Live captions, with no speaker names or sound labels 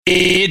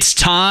It's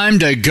time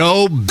to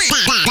go back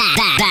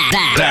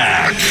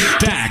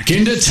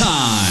into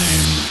time.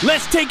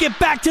 Let's take it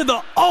back to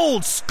the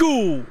old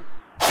school.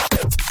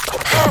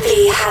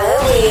 Happy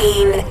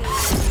Halloween.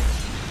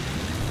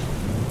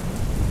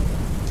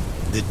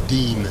 The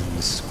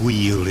demons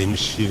squeal in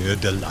sheer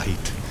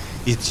delight.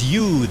 It's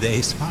you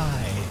they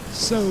spy,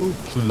 so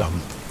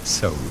plump,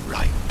 so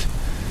right.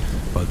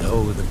 For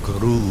though the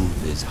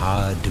groove is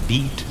hard to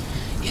beat,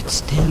 yet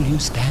still you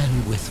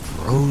stand with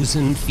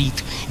frozen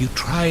feet. You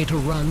try to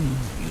run,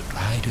 you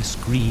try to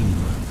scream,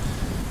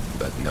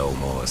 but no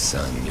more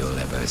sun you'll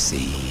ever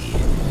see.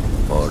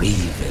 For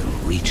evil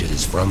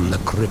reaches from the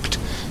crypt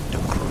to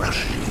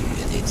crush you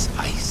in its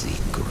icy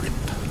grip.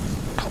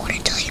 I want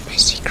to tell you my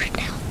secret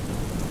now.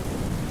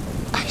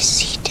 I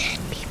see dead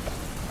people.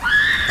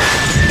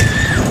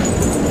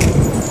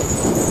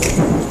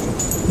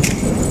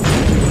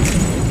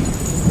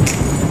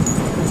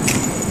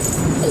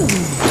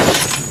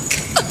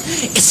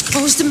 It's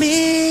close to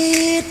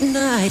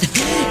midnight.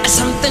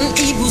 Something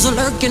evil's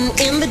lurking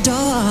in the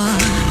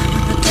dark.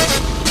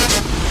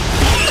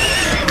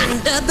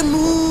 Under the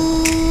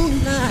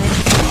moonlight,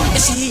 you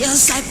see a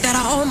sight that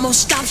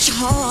almost stops your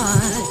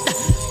heart.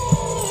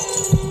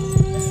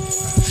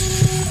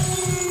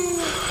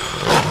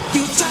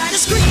 You try to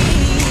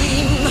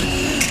scream,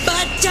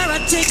 but terror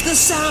takes the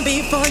sound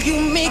before you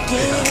make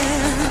it.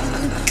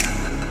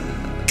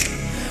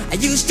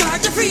 You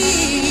start to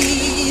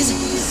freeze,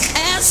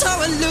 and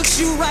so it looks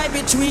you right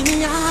between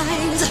the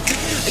eyes.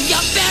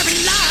 You're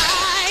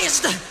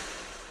paralyzed,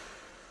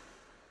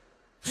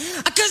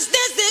 'cause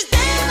this is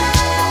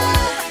daylight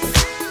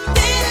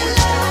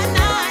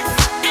night,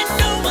 and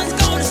no one's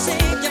gonna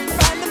save you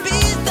from the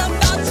beast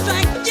about to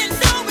strike. You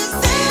know it's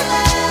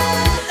daylight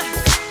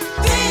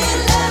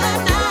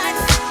night.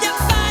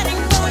 You're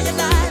fighting for your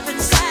life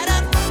inside a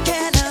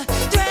killer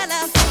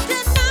thriller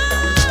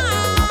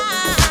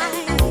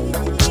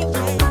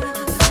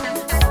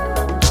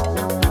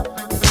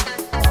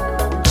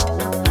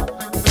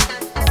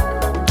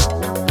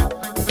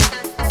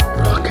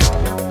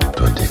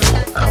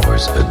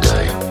a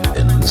day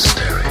in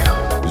stereo.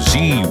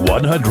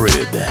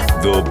 Z100,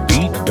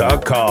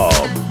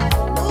 thebeat.com.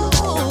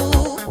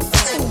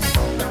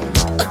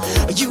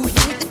 You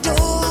hear the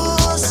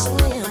door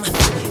slam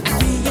and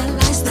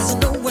realize there's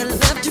nowhere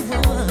left to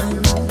run.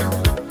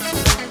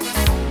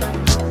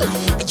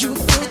 You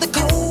feel the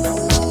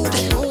cold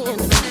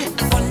hand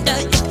and wonder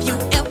if you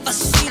ever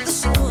see the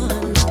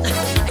sun.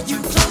 You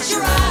close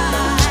your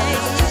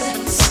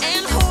eyes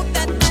and hope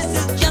that this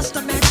is just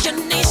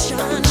imagination.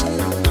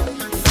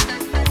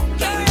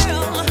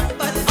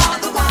 But all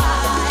the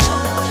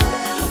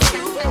while,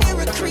 you hear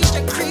a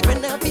creature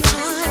creeping up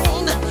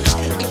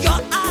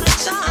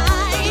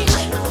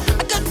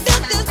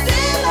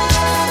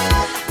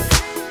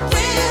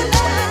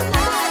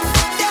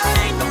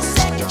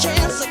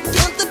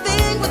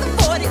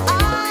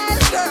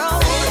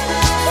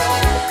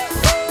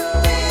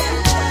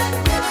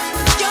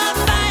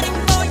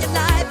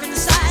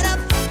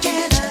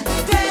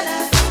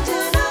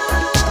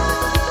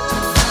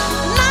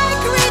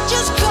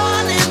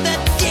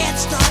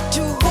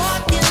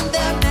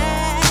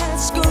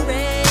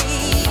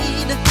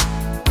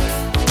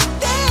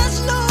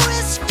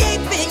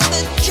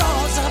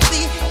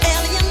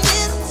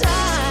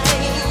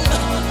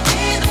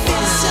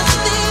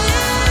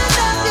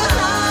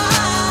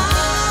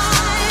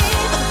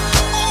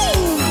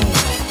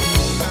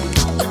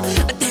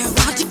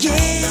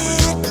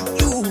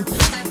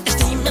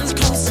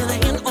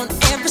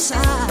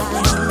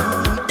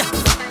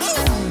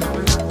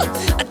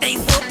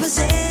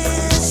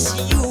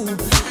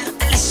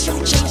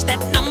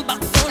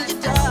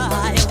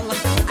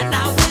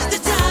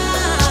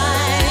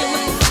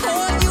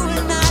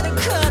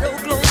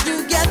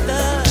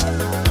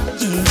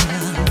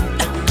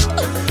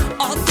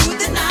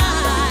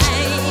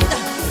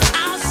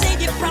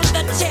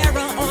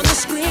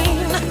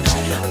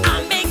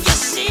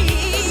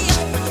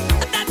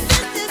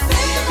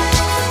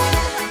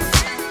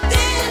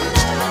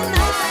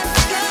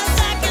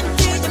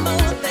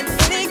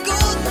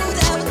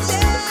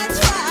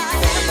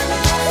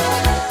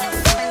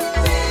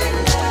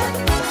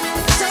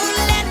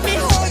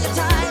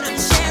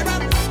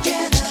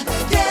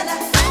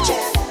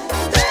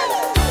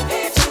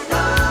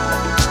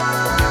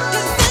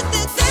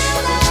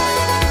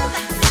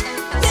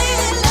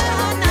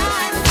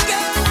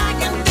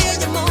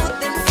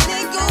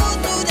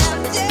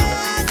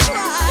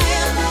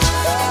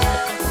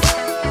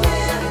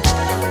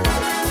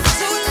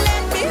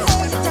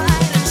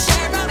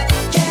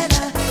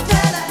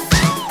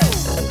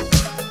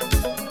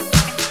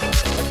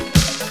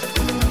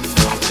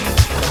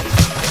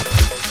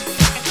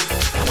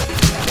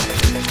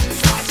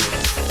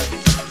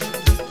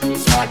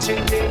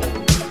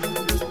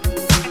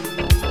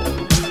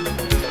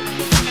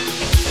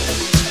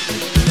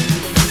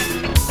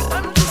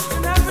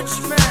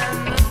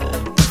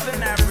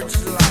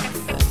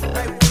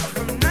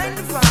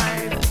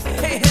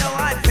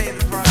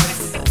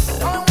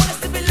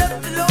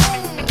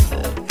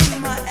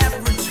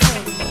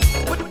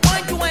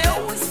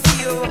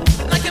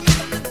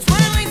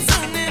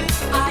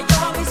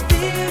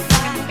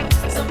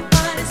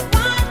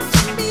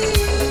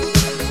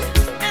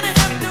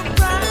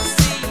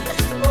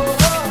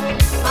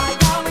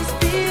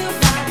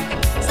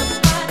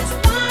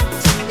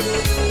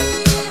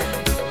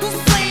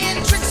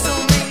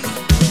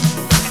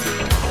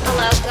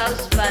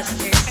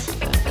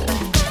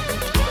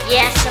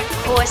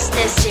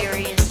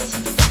serious?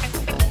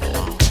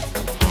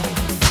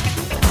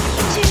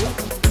 You do?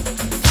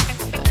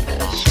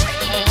 You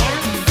can?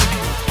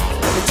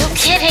 No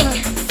kidding.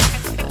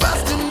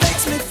 Boston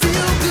makes me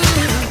feel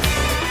good.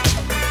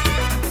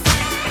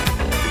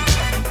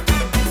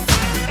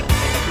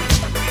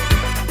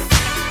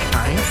 I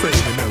ain't afraid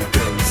of no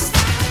ghosts.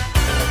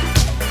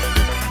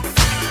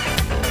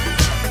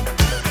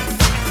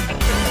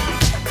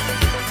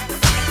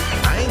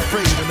 I ain't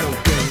afraid of no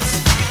ghosts.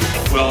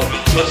 Well,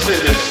 let's say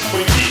this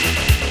Twinkie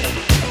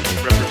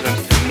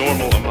represents the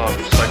normal amount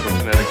of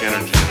psychokinetic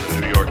energy in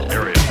the New York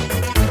area.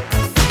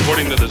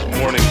 According to this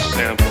morning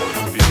sample, it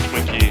would be a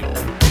Twinkie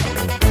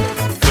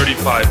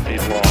 35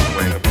 feet long,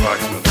 weighing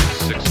approximately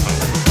 600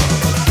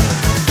 pounds.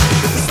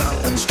 There's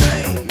something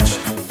strange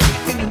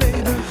in your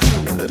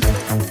neighborhood.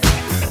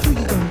 Who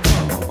you gonna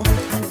call?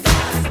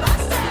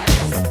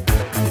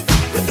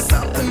 If there's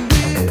something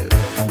weird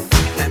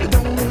and it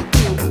don't look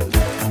good,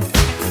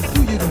 who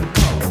you gonna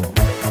call?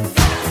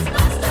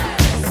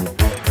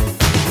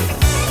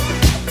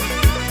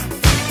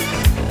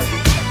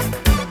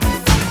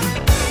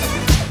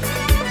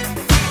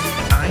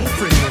 I ain't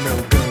afraid of no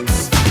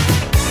ghosts.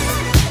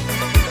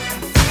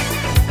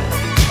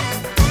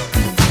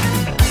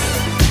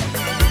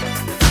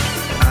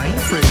 I ain't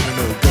afraid of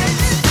no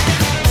ghosts.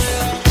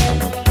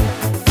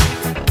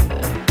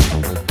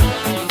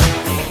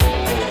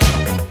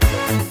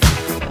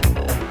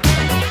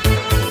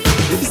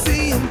 If you're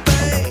seeing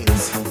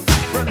things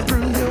running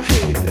through your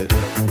head,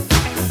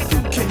 who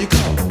can you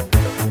call?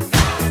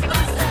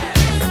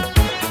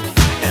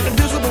 An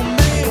invisible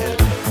man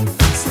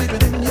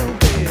sleeping in your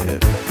bed.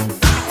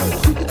 Oh,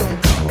 who you gonna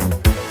call?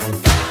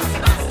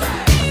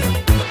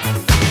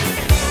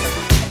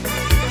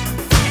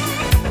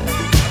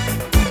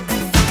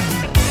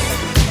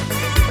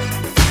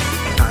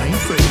 I ain't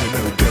afraid of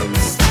no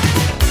ghosts.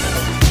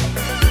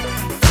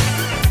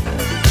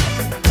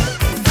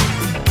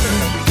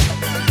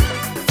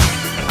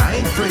 I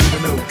ain't afraid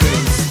of no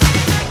ghosts.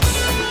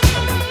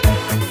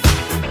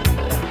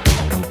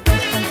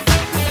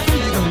 Who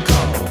you gonna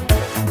call?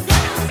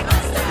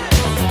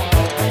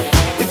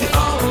 If you're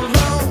all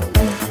alone,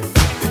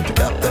 pick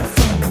up the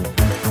phone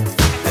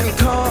and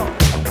call.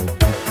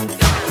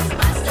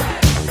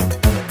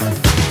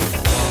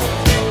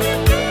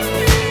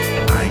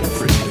 I ain't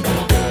afraid of no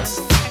ghosts.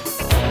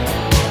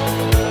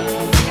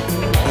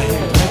 I hear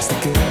he likes the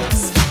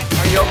ghosts.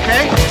 Are you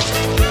okay?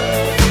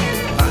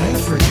 I ain't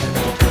afraid of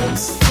no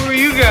ghosts. Who are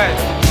you guys?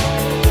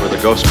 We're the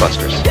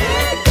Ghostbusters.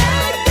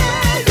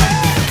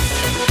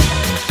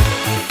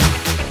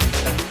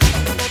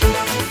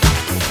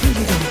 Who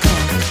you gonna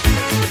call?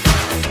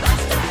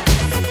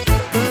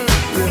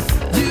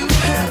 You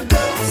have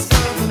ghosts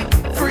of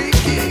a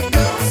freaky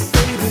ghost,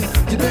 baby.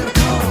 You better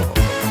call.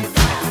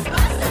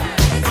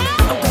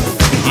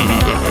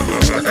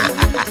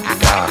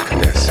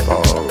 Darkness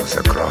falls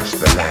across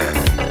the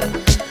land.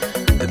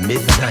 The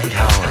midnight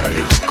hour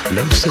is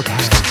close at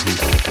hand.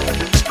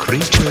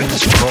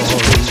 Creatures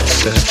crawl in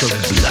search of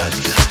blood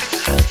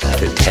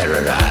to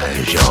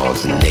terrorize your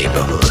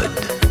neighborhood.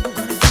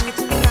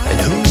 And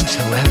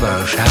whosoever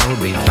shall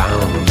be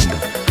found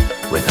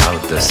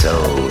without the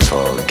soul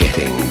for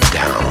getting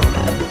down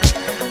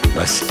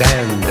must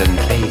stand and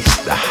face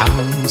the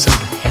hounds of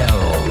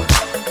hell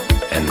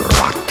and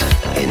rot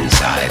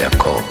inside a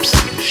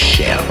corpse's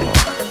shell.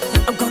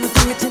 I'm gonna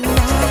do it tonight.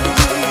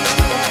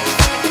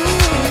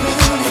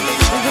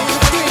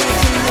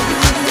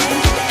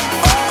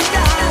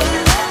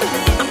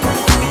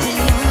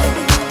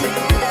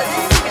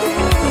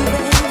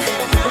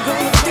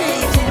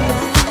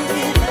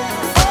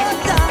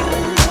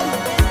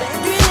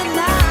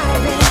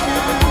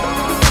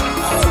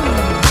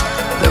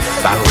 The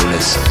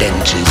foulest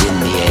stenches in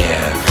the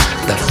air,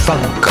 the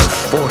funk of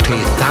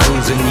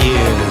 40,000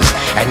 years,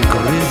 and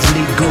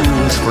grisly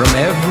ghouls from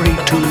every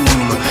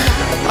tomb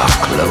are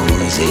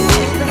closing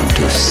in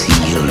to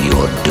seal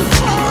your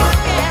doom.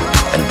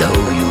 And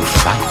though you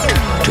fight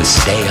to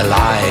stay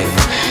alive,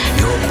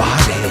 your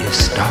body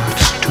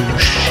starts to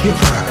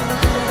shiver,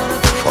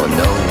 for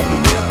no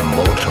mere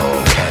mortal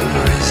can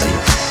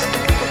resist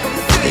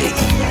the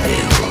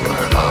evil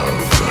of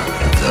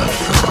the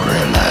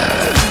thriller.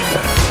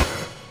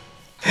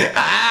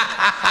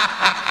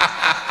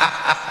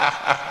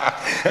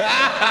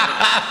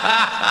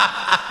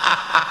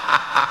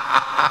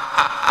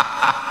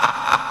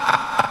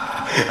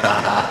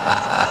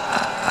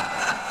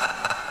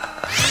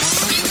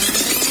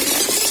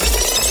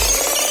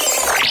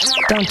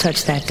 Don't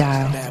touch that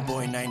dial. Bad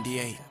Boy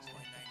 98.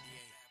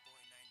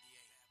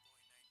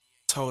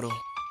 Total.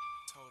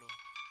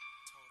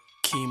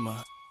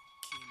 Kima.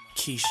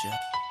 Keisha.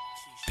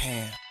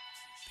 Pam.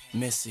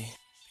 Missy.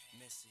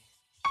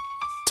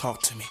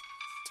 Talk to me.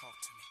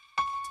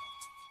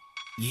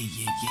 Yeah,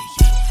 yeah, yeah,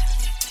 yeah.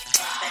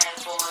 Bad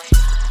boy.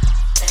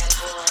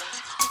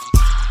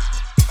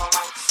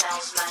 Alright,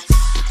 sounds nice.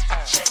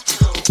 Check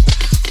 2.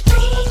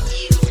 Me and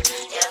you,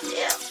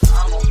 FF,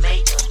 I'm gon'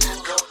 make them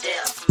go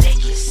deaf.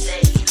 Make you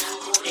say,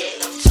 who that?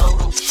 I'm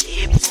total.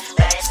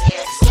 Bad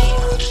ass,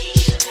 Kima,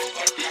 Keisha,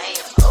 and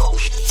Pam. Oh,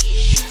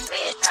 shit.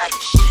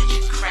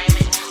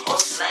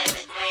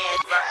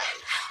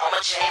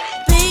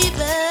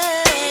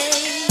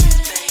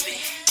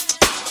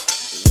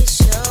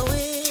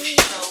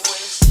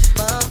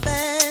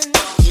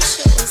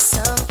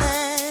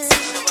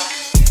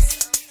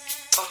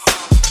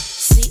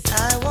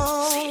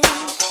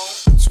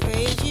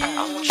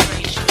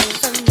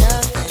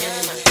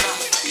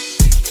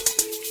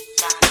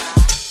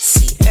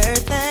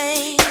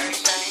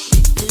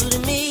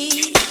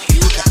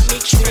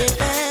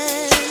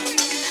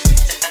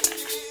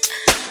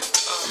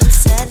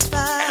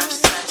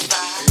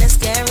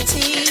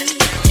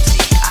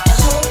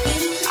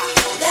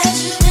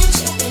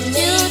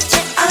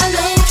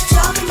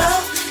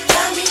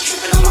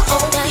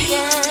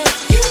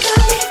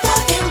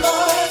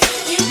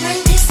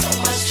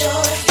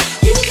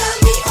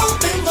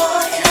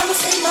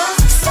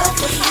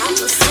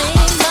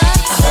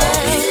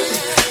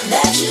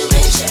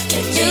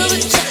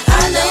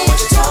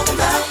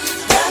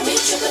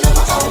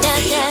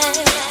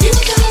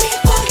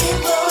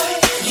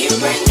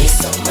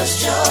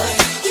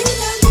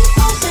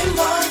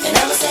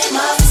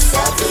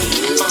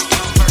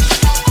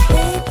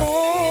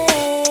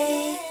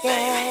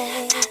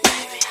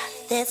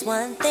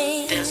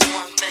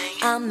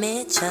 I'll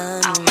mention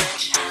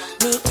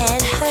me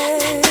and her.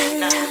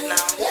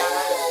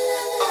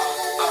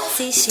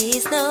 See,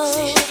 she's no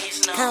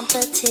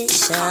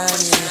competition.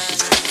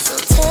 So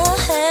tell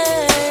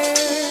her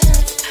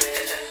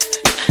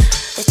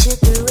that you're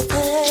through with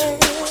her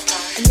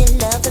and you're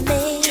loving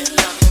me.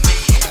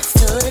 That's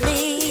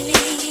totally.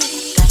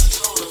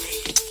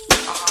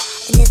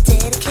 And you're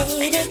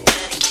dedicated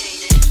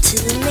to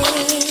me.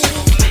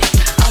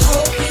 I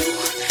hope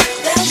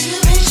that you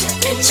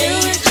and me.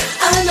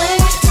 I know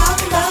what you're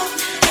talking about.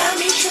 Got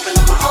me tripping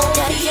on my own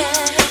feet.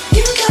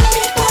 You got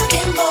me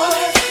fucking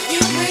bored.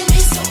 You bring me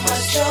so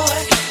much joy.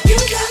 You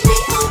got me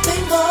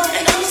open, boy,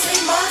 and I'ma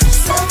sing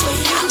myself for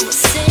you.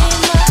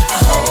 I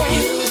hope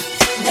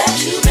that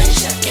you've been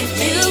checking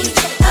me.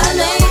 I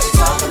know what you're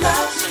talking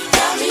about.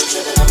 Got me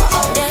tripping on my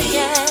own feet.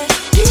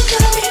 You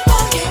got me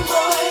fucking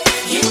boy.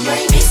 You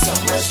bring me so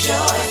much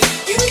joy.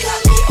 You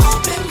got me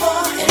open,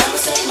 boy, and I'ma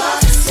sing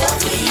myself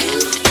for you.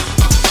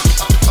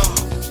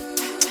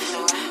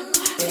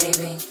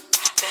 Baby,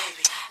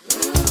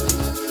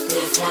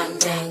 there's one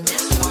thing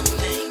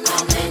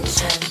I'll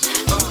mention.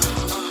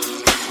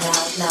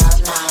 Love.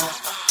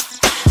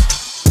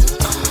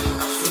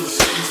 See,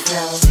 she's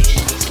no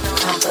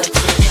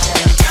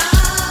competition.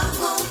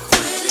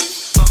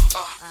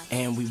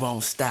 And we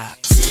won't stop.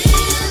 Till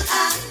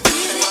I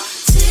get it,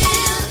 till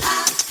I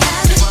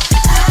have it,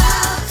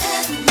 I'll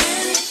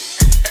admit it.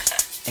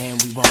 And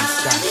we won't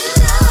stop.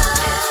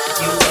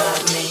 You got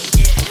me,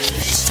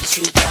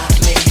 you got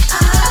me. I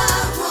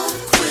won't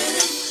quit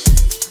it.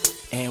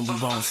 And we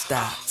won't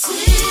stop. Till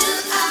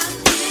I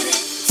get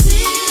it,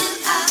 till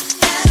I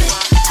have it,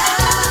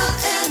 I'll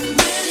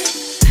admit it.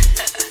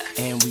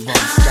 And we won't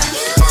stop.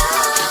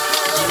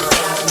 You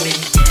got me,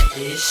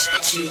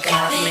 you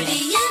got me. Baby,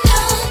 you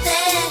know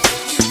that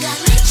you got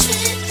me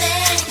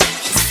tripping.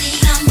 You see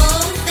I'm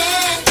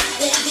open,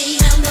 baby,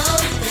 I'm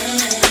open.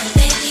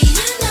 Baby,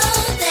 you know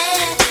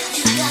that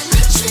you got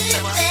me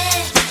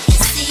tripping. You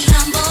see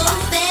I'm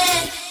open,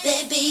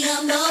 baby,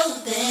 I'm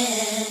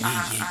open.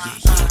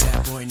 That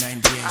boy 98.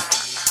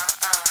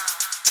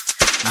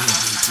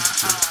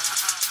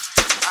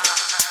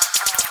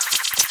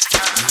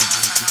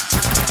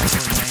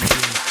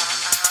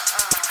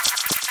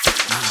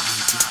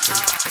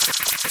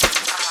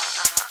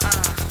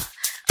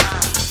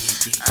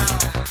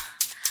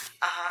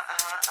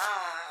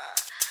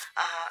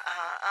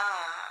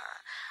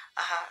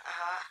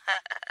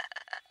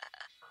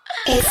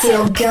 It's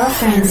your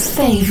girlfriend's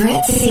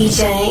favorite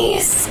DJ,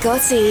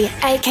 Scotty,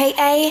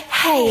 aka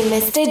Hey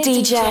Mr.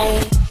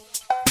 DJ.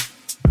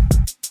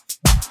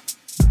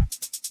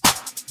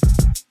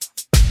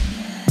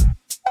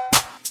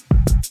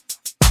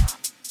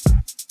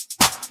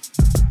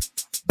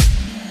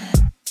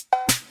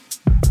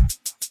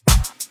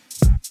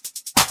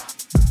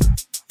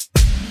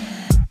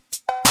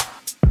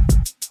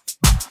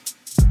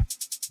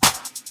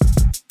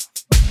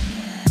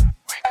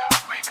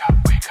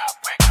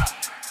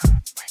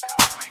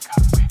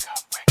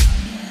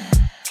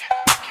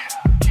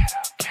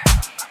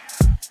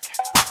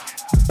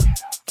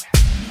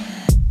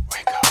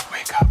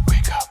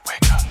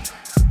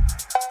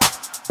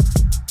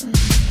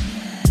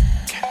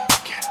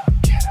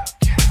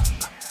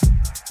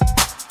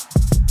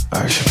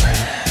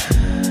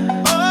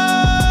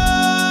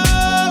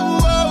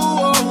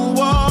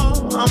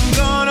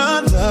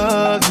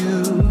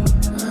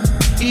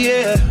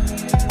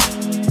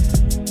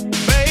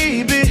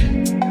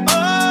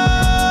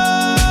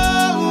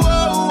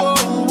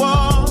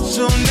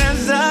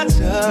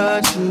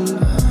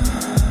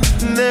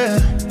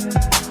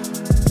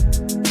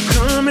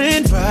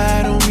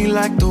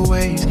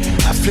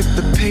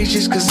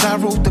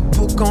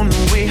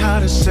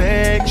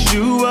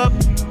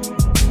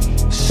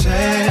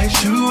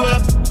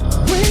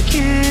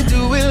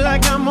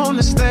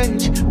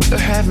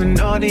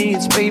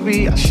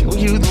 Baby, I'll show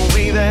you the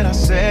way that I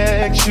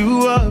sex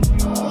you up.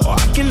 Or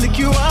I can lick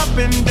you up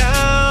and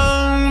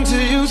down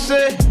till you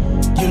say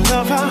you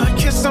love how I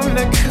kiss on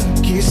that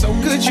cookie. So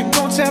good you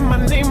gon' tap my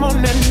name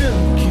on that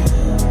nookie.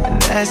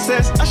 And that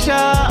says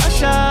Usher,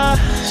 Usher.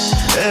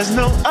 There's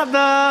no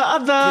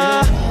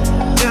other.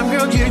 Damn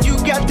girl, yeah, you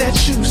got that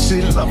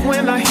juicy love.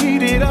 When I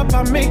heat it up,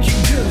 I make you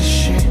good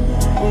shit.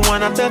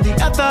 One after the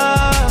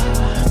other.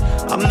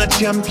 I'm the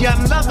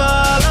champion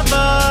lover.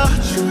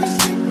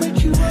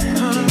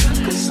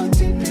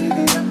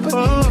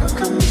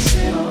 Come and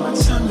sit on my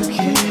tongue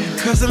again.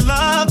 Cause I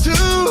love to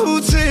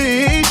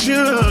taste you,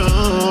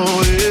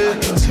 yeah. I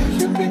can tell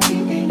you've been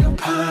eating your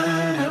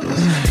pineapples.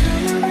 Girl,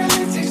 you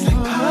really taste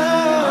like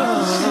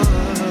pineapples.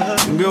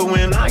 Girl,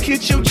 when I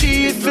hit your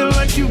G, it feel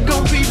like you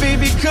gon' be,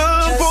 baby,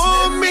 come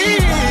for me.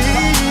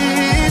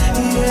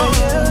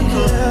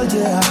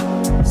 Yeah.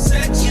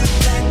 Sex you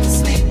like to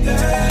sleep,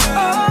 girl.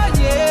 Oh,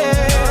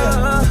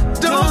 yeah.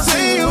 Don't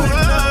say a word.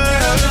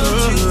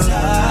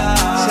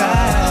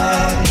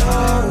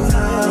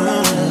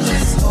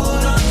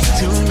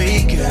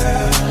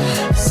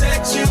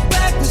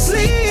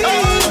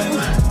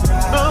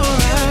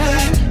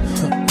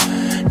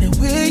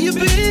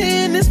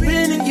 It's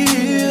been a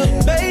year,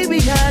 baby,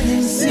 I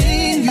didn't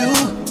see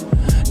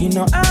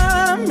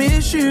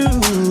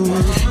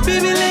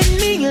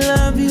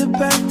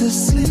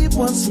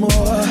once more.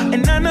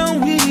 And I know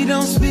we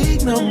don't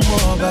speak no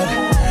more, but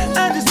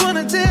I just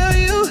wanna tell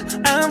you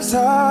I'm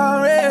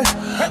sorry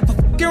for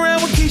fucking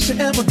around with Keisha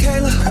and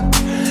Michaela,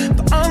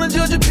 for all the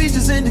Georgia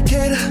Peaches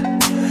indicator,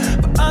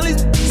 for all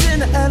these in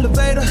the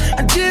elevator.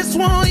 I just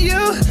want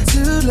you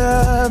to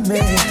love me.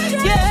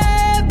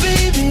 Yeah,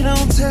 baby,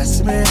 don't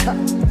test me.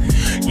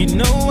 You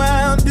know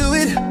I'll do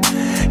it.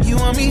 You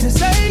want me to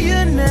say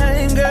your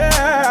name,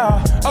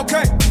 girl?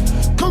 Okay,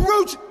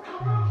 Karuchi.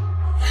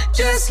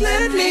 Just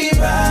let me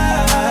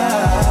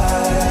ride.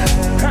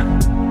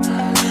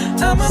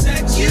 I'ma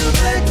take you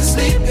back to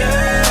sleep,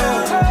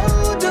 girl.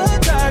 Oh,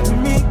 don't talk to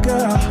me,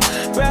 girl.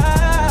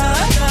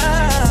 Ride.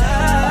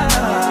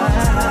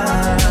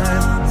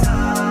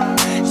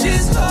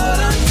 Just hold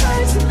on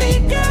tight to me,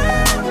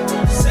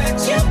 girl. Set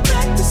you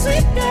back to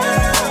sleep,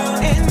 girl.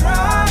 And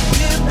rock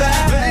you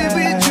back.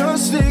 Baby,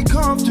 just stay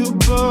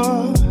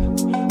comfortable.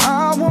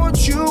 I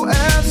want you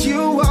as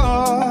you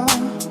are.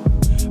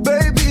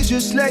 Baby,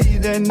 just lay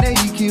there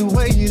naked,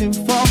 waiting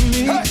for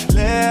me. Hey.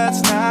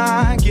 Let's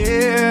not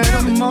get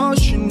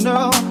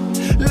emotional.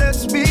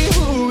 Let's be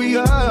who we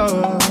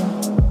are.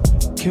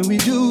 Can we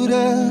do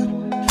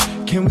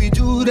that? Can we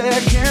do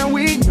that? Can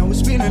we? No,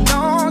 it's been a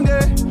long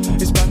day.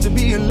 It's about to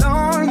be a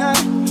long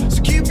night.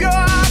 So keep your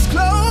eyes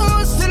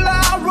closed till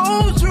I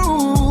roll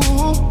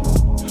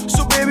through.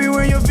 So baby,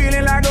 when you're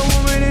feeling like a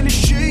woman in the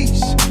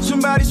sheets,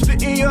 somebody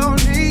splitting your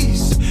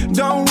knees,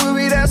 don't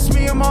worry, that's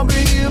me. I'm over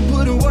here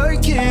putting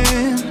work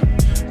in.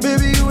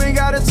 Baby, you ain't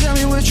gotta tell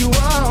me what you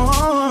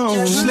want.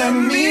 Just let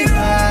me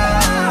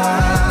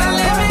ride.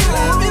 Let me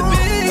love you,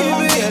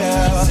 baby.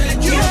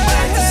 Take you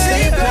back to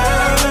sleep,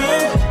 girl.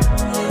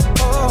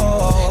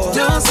 Oh,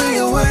 don't say a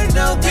word,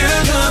 no,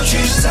 girl, don't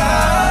you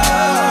stop.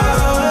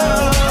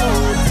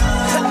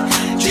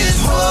 Just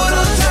hold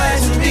on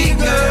tight to me,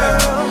 girl.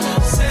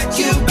 Take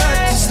you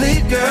back to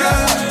sleep,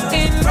 girl.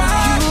 And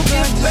rock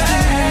you back.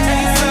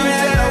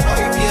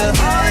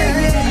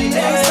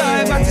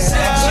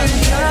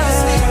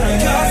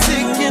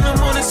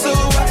 So I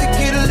could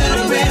get a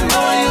little bit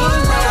more of your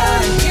love.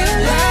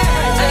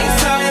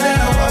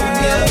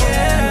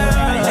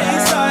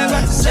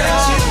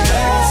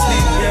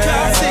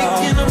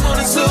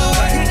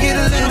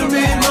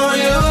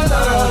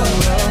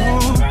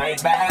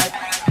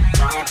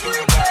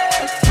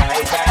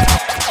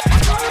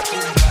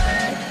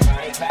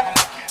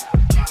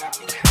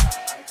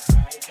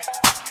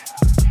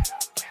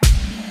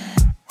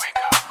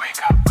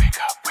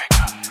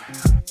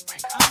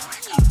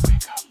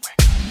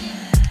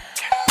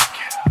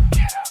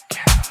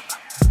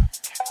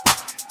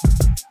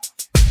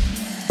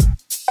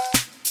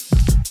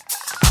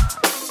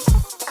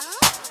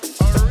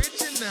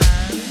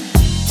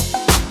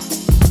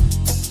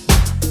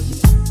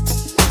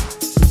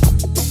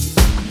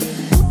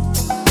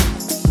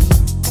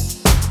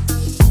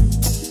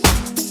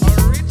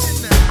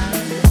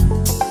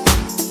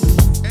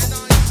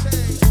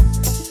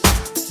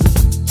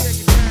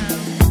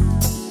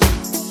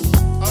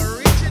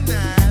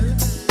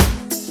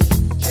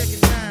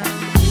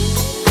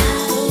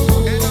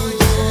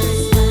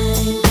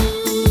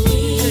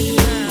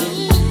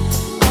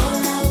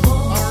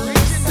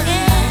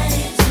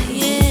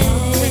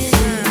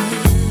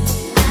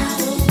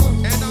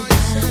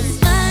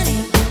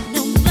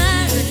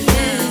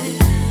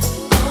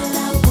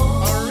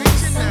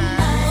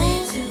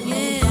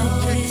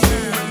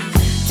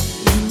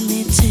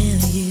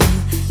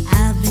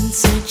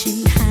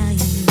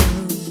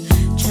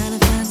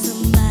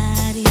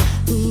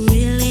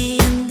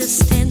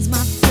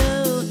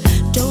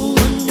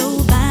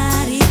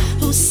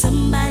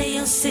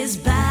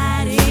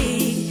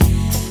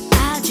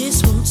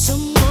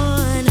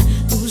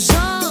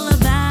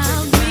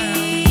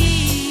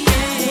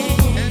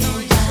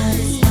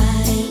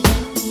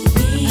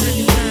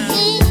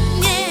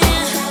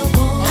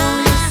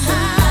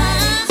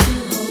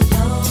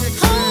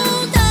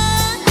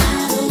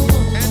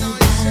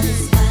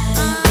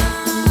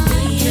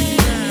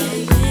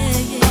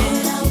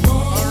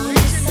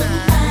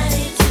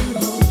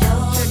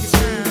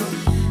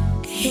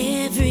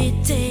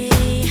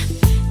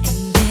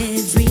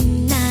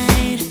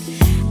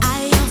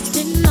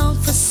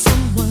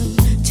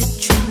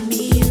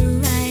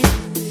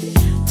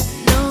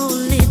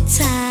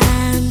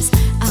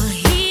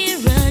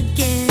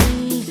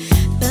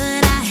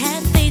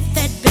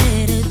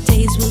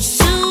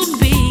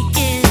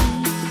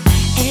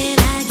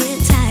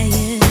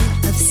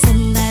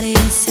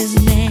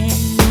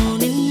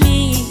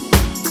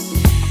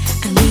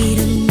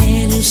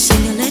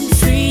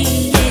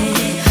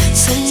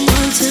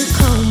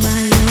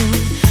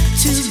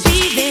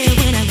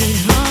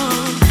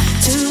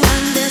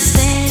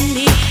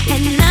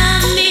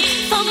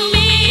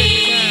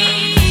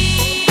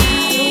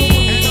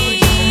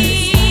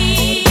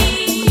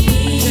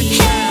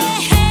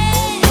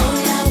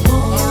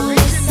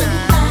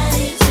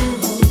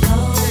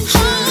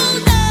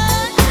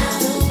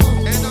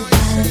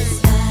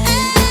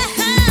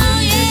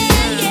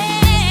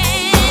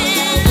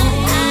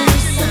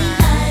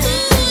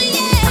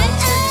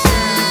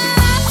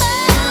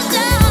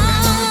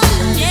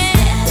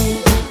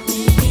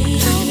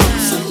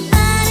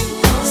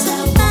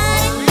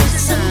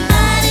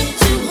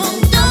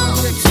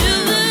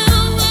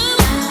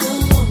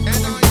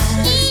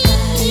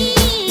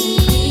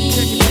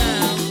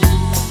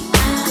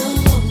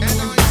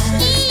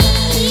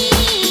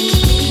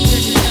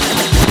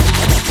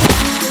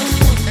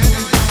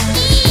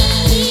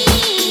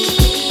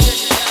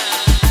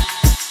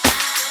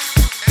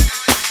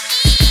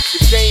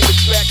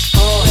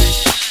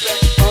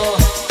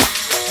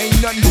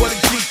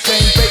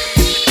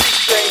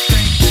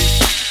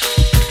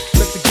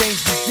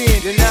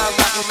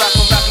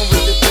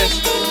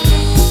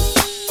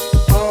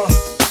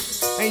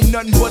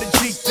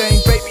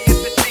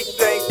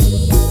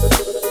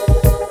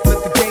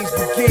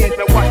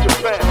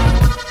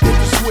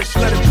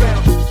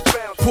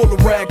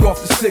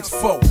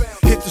 6-4.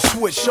 Hit the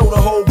switch, show the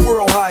whole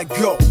world how it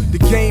go. The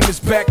game is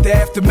back, the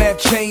aftermath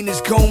chain is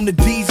gone. The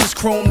D's is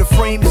chrome, the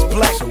frame is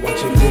black. So watch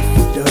it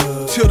lift it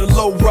up. Till the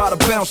low rider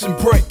bounce and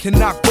break. Can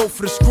knock both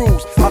of the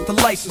screws out the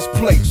license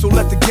plate. So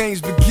let the games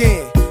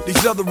begin.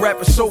 These other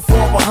rappers so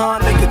far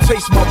behind they can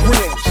taste my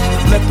rims.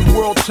 Let the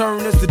world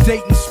turn as the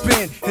Dayton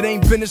spin. It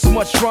ain't been as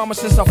much drama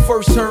since I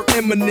first heard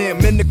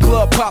Eminem. In the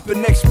club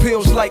popping next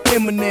pills like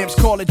M&M's.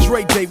 Call it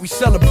Dre Day, we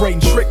celebrating.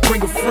 Trick,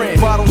 bring a friend.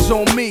 Bottles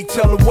on me,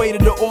 tell the waiter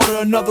to order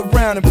another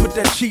round and put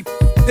that cheap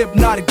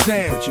hypnotic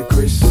down. Put your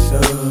Chris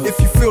up. If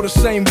you feel the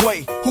same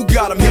way, who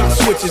got them? Hit the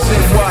switches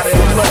in wide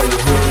and low.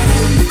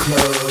 In the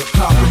club,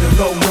 hopping the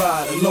low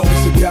rider. Long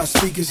as it got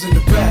speakers in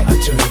the back, I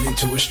turn it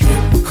into a strip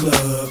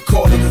club.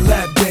 Call it a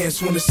lap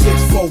dance when the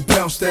 6-4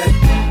 bounce that.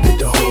 Hit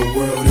the whole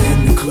world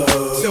in the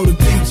club. Tell the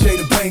DJ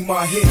to bang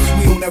my hits.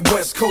 We on that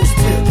West Coast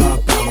tip.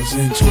 Pop bottles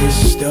and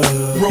twist up.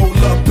 Roll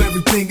up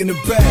everything in the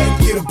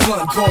bag. Get a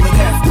blunt, call it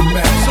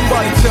aftermath.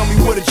 Somebody tell me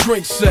where the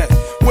drinks at,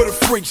 where the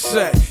freaks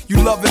at. You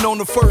loving on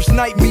the first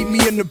night, meet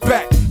me in the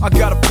back. I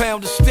got a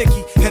pound of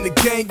sticky and a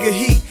gang of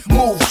heat.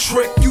 Move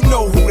trick, you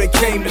know who they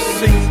came to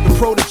see. The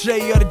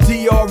protege of the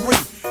DRE.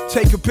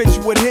 Take a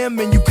picture with him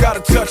and you gotta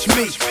touch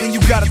me. Then you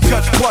gotta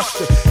touch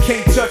Buster.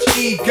 Can't touch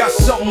Eve, got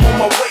something on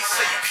my waist.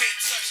 Say you can't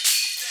touch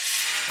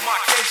Eve. My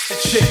gangsta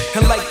chick.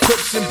 And like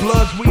Crips and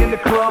Bloods, we in the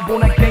club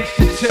on that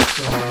gangsta tip.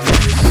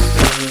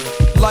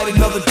 Light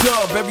another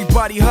dub,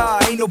 everybody high,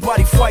 ain't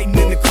nobody fighting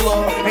in the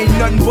club. Ain't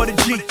nothing but a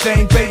G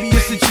thing, baby,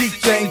 it's a G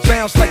thing.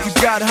 Bounce like you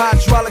got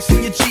hydraulics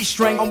in your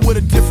G-string. I'm with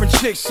a different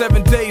chick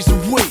 7 days a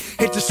week.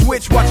 Hit the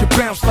switch, watch it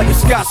bounce like a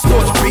Scott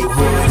Storch beat.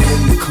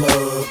 In the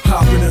club,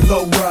 hopping a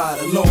low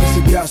rider. Long as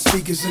it got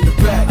speakers in the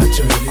back, I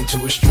turn it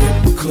into a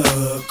strip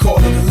club. Call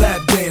it a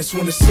lap dance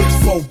when the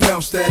 6-4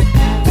 bounce that.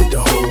 Hit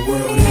the whole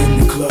world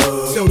in the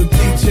club. Tell the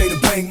DJ to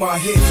bang my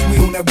hits,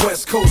 we on that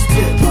West Coast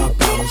tip. Pop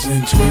bottles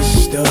and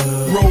twist up.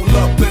 Roll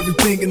up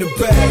everything in the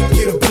bag,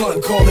 get a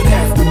blunt, call it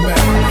aftermath.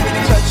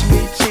 Touch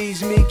me,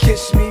 tease me,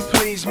 kiss me,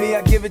 please me.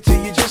 I give it to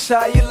you just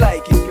how you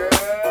like it, girl.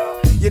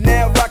 You're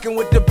now rocking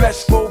with the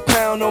best 4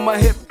 pound on my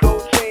hip,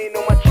 gold chain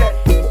on my chest.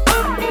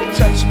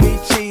 Touch me,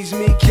 tease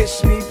me,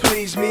 kiss me,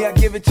 please me. I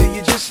give it to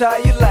you just how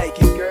you like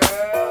it, girl.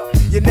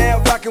 You're now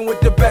rocking with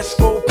the best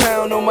 4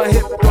 pound on my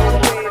hip,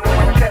 gold chain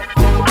on my chest.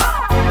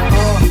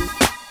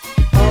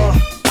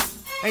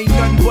 Ain't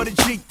nothing but a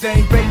G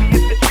thing, baby,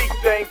 it's a G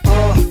thing.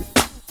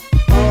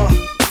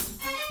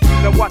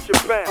 Now watch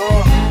it bounce.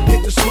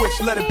 Hit the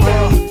switch, let it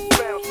bounce.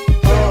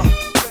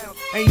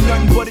 Ain't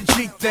nothing but a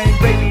G thing,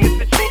 baby,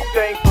 it's a G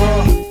thing.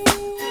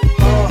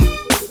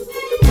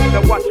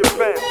 Now watch it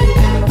bounce.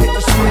 Hit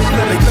the switch,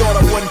 let it. They thought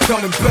I wasn't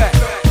coming back.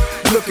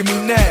 Look at me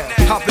now,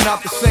 hopping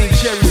out the same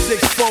cherry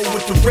 6-4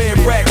 with the red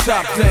rack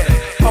top down.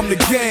 I'm the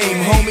game,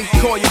 homie.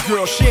 Call your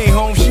girl, she ain't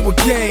home, she was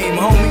game,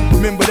 homie.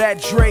 Remember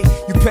that Dre?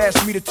 You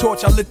passed me the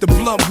torch, I lit the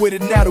blunt with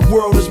it. Now the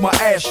world is my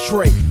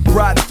ashtray.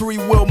 Riding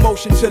 3-wheel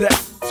motion to that.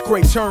 It's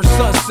great. Turn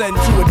sunset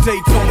into a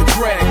Daytona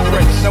drag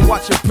race. Now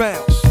watch it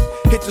bounce.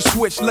 Hit the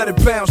switch, let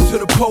it bounce till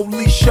the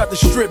police shut the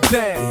strip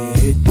down. Yeah,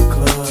 hit the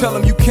club. Tell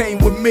them you came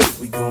with me.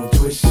 We gon'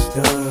 twist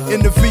up.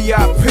 In the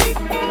VIP.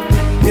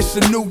 It's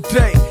a new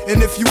day,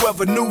 and if you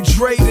ever knew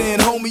Dre, then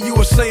homie, you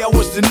would say I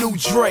was the new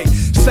Dre.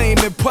 Same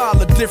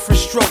Impala, different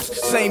strokes.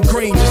 Same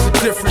green, just a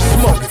different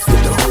smoke.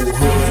 Fit the whole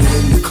hood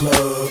in the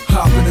club.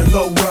 Hopping a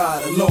low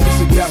rider, long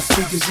as it got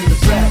speakers in the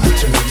back. I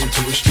turn it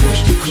into a strip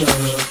club.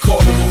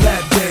 Call it a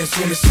lap dance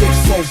when the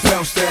 6-4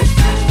 bounce that.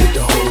 Hit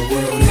the whole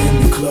world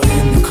in the club,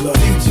 in the club.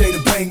 DJ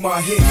to bang my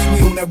hits,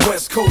 we on that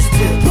West Coast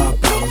tip. Pop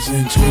bottles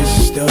and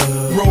twist up.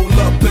 Roll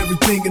up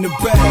everything in the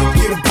bag,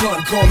 get a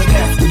blunt, call it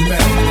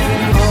aftermath.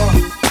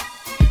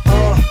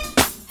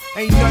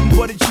 Ain't nothing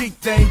but a G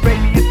thing,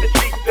 baby, it's a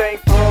G thing.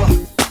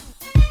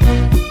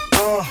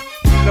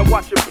 Now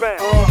watch it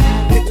bounce.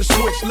 Hit the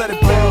switch, let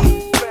it bounce.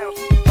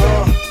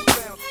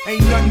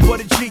 Ain't nothing but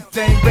a G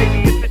thing,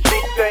 baby, it's a G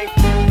thing.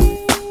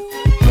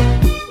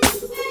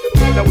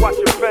 Now watch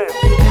it bounce.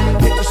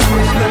 Hit the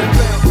switch, let it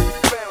bounce.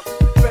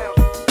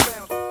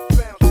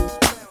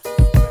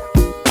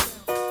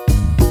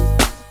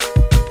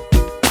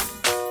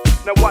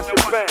 Now watch it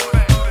bounce.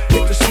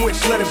 Hit the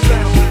switch, let it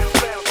bounce.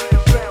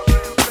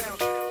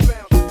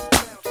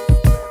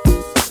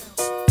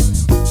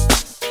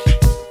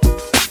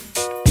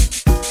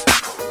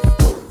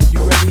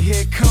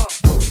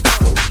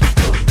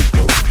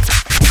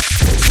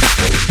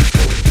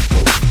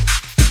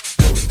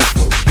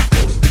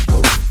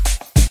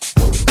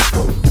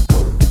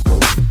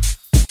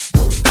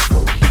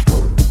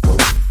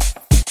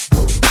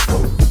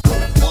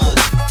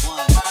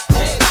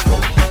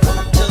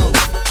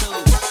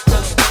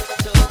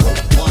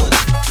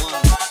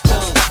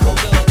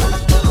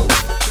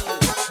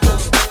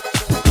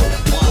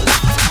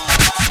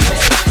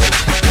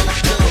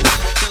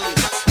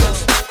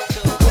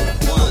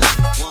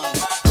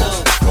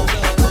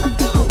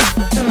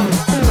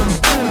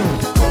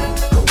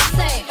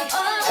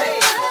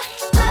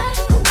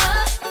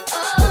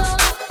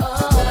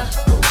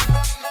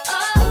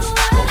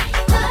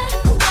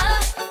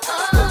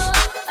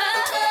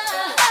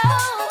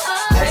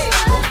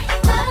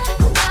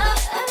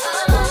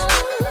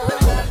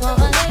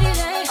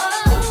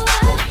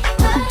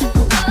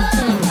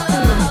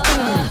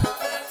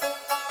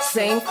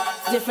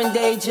 different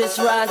day, just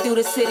ride through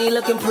the city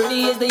looking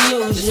pretty as the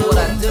usual. This is what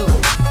I do.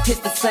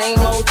 It's the same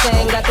old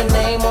thing, got the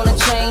name on the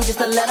chain just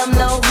to let them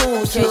know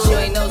who's who. In case you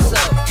ain't know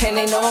so. And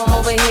they know I'm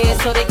over here,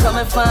 so they come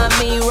and find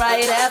me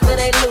right after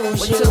they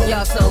lose you. What took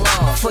y'all so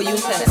long? For you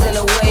nuts in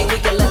a way, we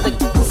can let the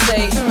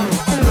say,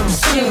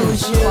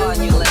 excuse you. On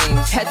you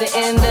lames. At the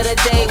end of the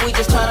day, we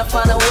just tryna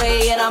find a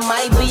way, and I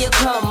might be a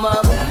come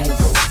up. Nice.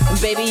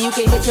 Baby, you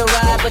can hit your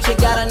ride, but you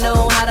gotta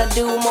know how to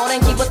do more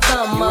than keep a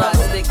thumb up.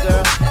 Stick, girl.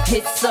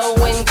 It's so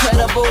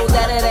incredible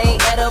that it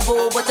ain't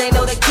edible, but they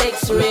know the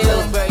cake's real.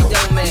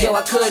 Yo,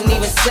 I couldn't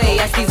even say,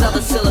 ask these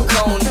other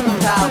silicone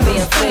how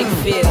being fake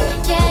feel.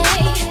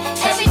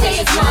 Yeah, every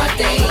day is my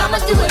day. I'ma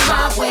do it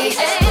my way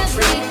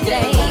every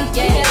day.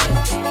 Yeah,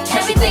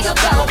 everything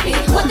about me,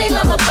 what they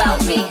love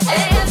about me,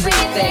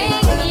 everything.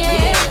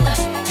 Yeah,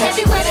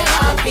 everywhere that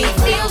I be,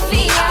 feel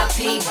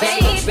VIP,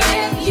 baby.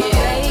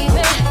 Yeah.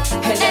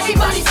 And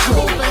everybody's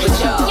cool, but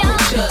y'all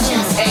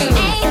just ain't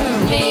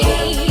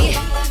me.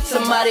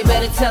 Somebody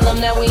better tell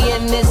them that we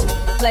in this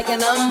like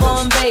an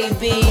unborn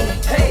baby.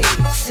 Hey,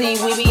 see,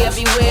 we be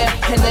everywhere,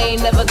 and they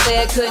ain't never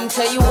there. Couldn't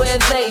tell you where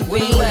they be.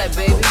 Where you at,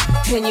 baby?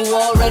 And you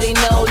already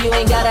know, you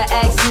ain't gotta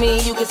ask me.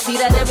 You can see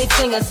that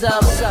everything is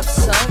up. What's up,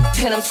 son?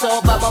 And I'm so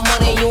about my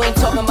money, you ain't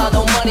talking about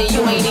no money.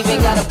 You ain't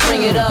even gotta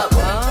bring it up,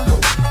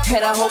 huh?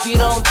 And I hope you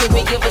don't think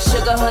we give a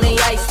sugar, honey,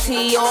 iced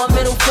tea, or a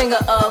middle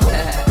finger up.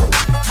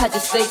 I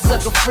just stay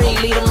sucker free,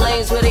 leave them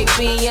lanes where they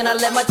be, and I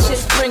let my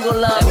chips sprinkle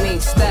up. That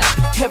means stop.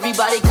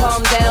 Everybody calm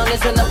down,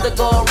 there's enough to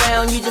go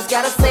around. You just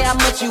gotta say how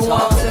much you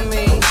want to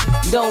me.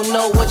 Don't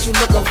know what you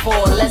looking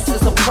for, less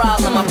is a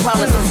problem. I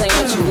promise this ain't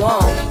what you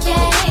want.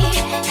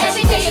 Yeah,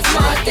 every day is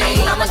my day.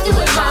 I'ma do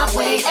it my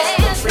way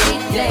every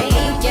day.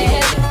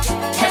 Yeah,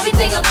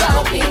 everything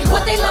about me,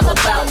 what they love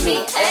about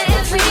me,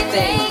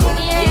 everything.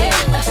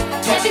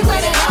 Yeah,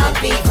 everywhere that I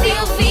be,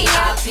 feel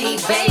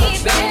VIP,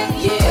 baby.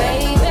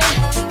 Yeah.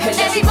 And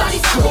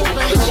everybody's cool,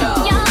 but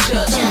y'all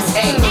just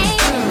ain't me.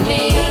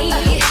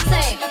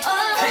 Say,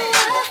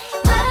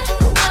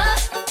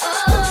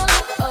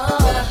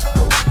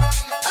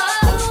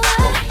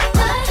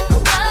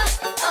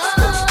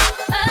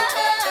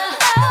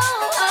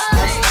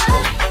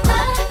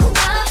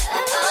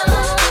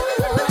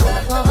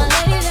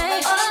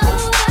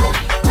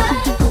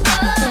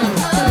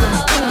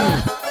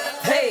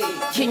 hey,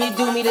 can you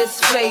do me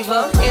this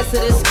favor? Answer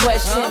this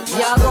question.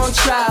 Y'all gon'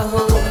 try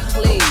who?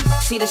 Please.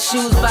 See the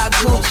shoes by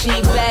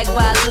Gucci, bag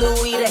by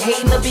Louis, the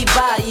hating to be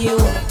by you.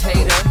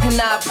 Hater. And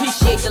I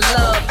appreciate the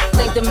love.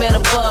 Thank the man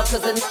above,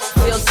 cause I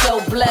feel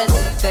so blessed.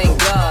 Thank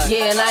God.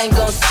 Yeah, and I ain't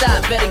gon'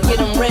 stop. Better get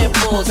them Red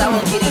Bulls. I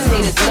won't get these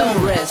haters no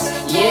rest.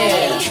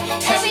 Yeah.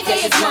 Every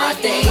day is my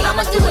day.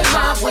 I'ma do it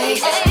my way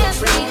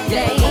every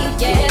day.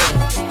 Yeah.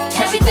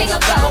 Everything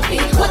about me,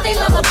 what they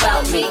love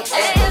about me,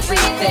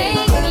 everything.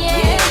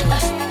 Yeah.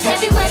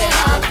 Everywhere that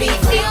I be,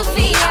 feel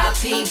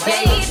VIP,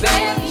 baby.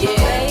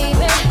 Yeah.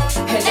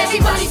 And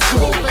everybody's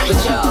cool, but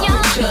y'all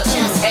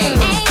just ain't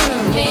me.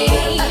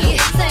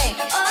 Say,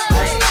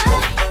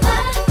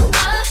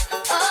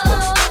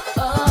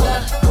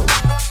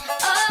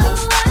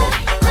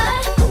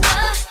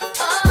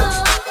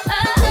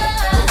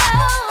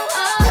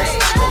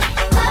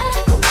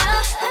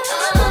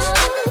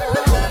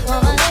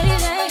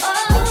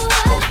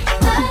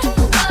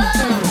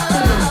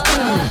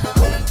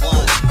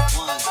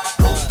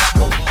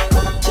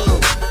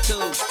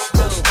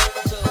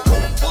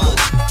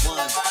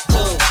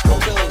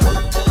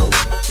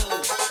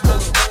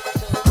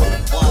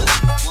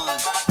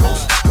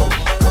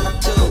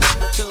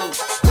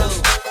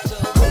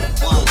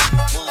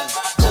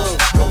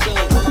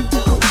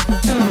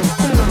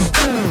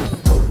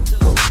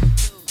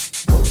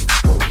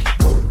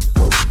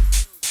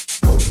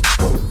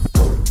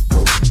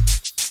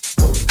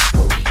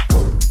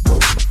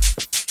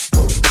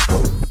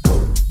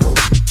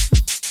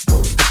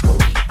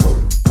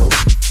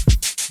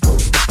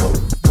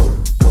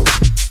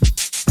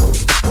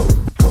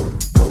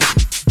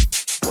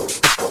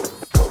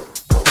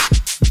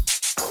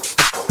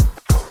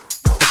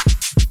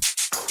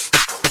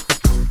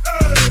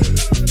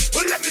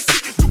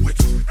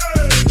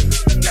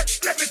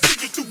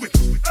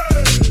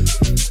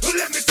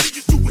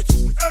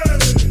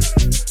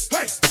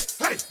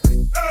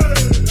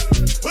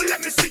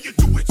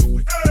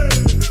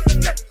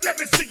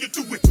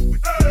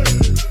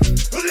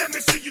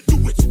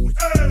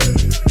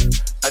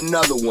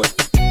 another one.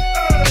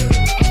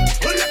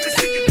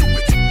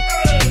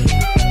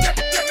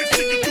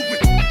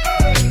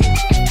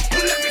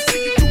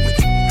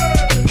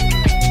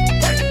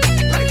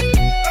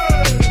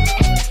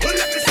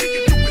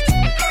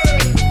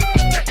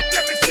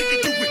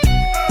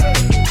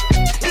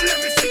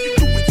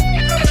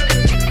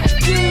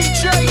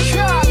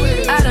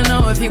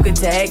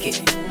 Take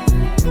it.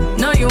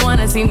 No, you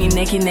wanna see me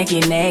naked.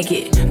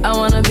 I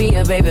wanna be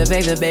a baby.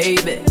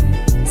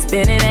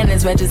 Spinning in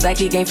his red just like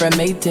he came from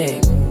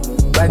Maytag.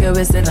 Rocket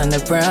with it on the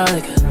brown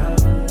liquor.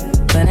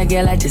 When I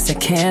get like this, I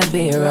can't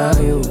be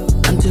around you.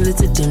 I'm too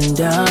little to dim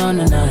down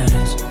the night.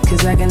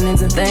 Cause I can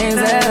into things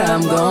that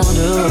I'm gon'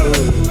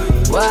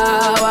 do.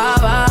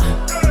 Wow.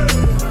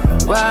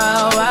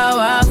 Wow, wow,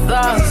 wow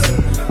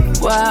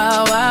thoughts.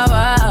 Wow, wow,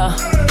 wow.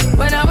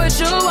 When I'm with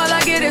you, all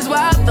I get is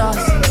wild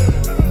thoughts.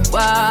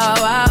 Wow,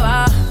 wow,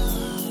 wow.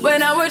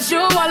 When I'm with you,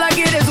 all I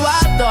get is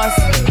wild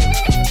thoughts.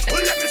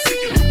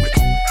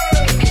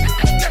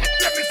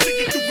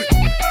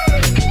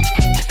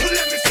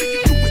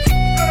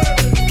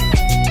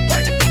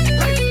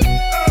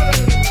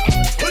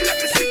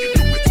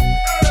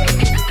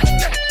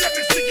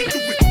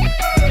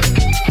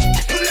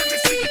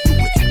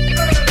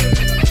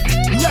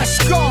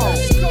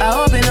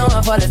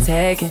 For the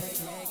tagging,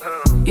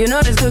 you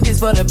know this cookie's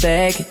for the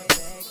bagging.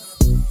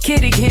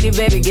 Kitty, kitty,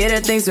 baby, get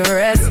her things to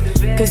rest.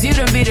 Cause you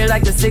done beat it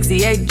like the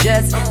 68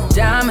 Jets.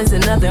 Diamonds are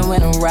nothing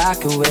when I'm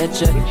rocking with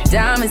ya.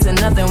 Diamonds are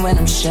nothing when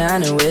I'm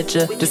shining with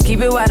ya. Just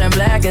keep it white and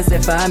black as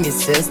if I'm your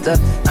sister.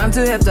 I'm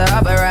too hip to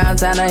hop around,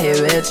 time to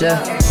hit with ya.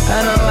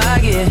 I know I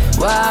get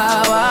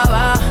wow, wow,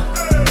 wow.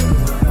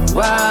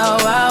 Wow,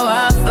 wow,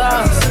 wow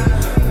thoughts.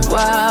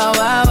 Wow,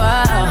 wow,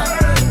 wow.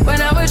 When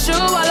I'm with you,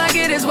 all I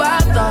get is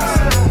wild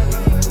thoughts.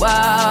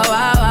 Wow,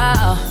 wow,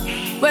 wow.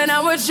 When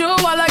I'm with you,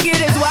 all I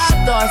get is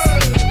wild thoughts.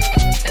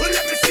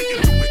 Let me see you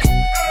do it.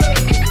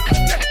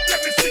 Let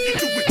me see you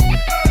do it.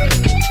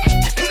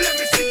 Let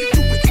me see you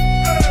do it.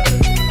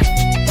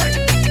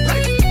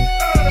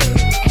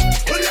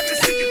 Let me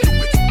see you do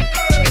it.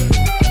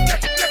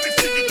 Let me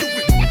see you do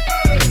it.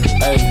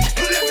 Hey.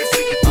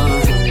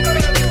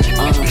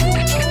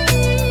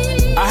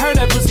 I heard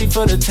that pussy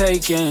for the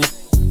taking.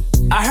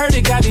 I heard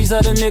it got these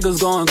other niggas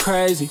going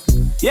crazy.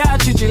 Yeah, I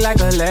treat you like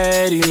a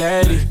lady,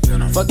 lady.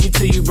 Fuck you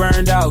till you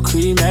burned out,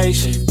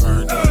 cremation.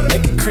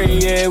 Make it cream,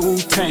 yeah,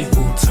 Wu-Tang.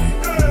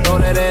 Throw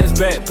that ass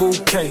back,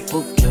 bouquet.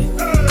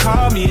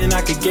 Call me and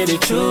I could get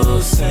it,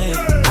 you say.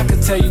 I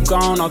could tell you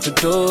gone off the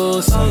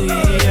door, say.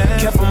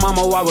 Careful,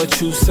 mama, why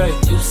what you say?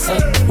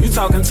 You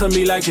talking to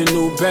me like your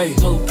new babe.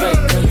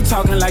 You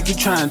talking like you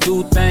trying to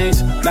do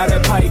things. Now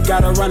that pipe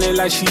got her running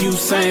like she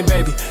Usain,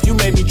 baby. You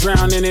made me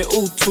drown in it,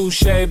 ooh,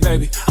 touche,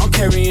 baby. I'm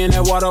carrying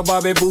that water,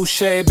 Bobby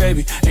Boucher,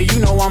 baby. And you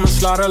know I'ma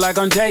slaughter like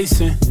I'm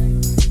Jason.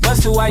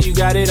 Busted, why you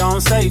got it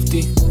on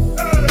safety?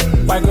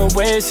 White girl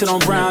wear sit on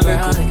brown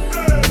liquor.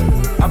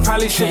 I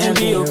probably shouldn't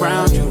be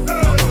around you.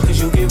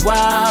 Cause you get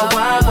wild,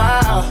 wild,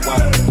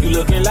 wild. You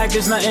looking like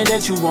there's nothing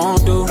that you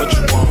won't do. But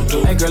you won't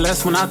do. Hey girl,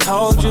 that's when I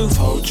told you.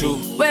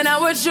 When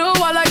I'm with you,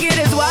 all I get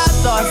is wild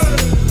thoughts.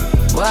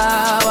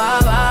 Wow, wow,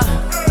 wow.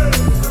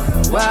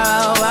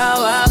 Wow,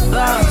 wow, wow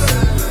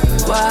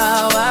thoughts.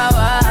 Wow, wow,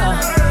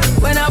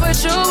 wow. When I'm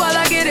with you, all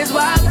I get is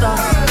wild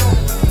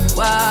thoughts.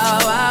 Wow,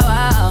 wow,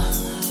 wow.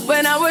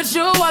 When I'm with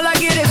you, all I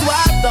get is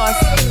wild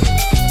thoughts.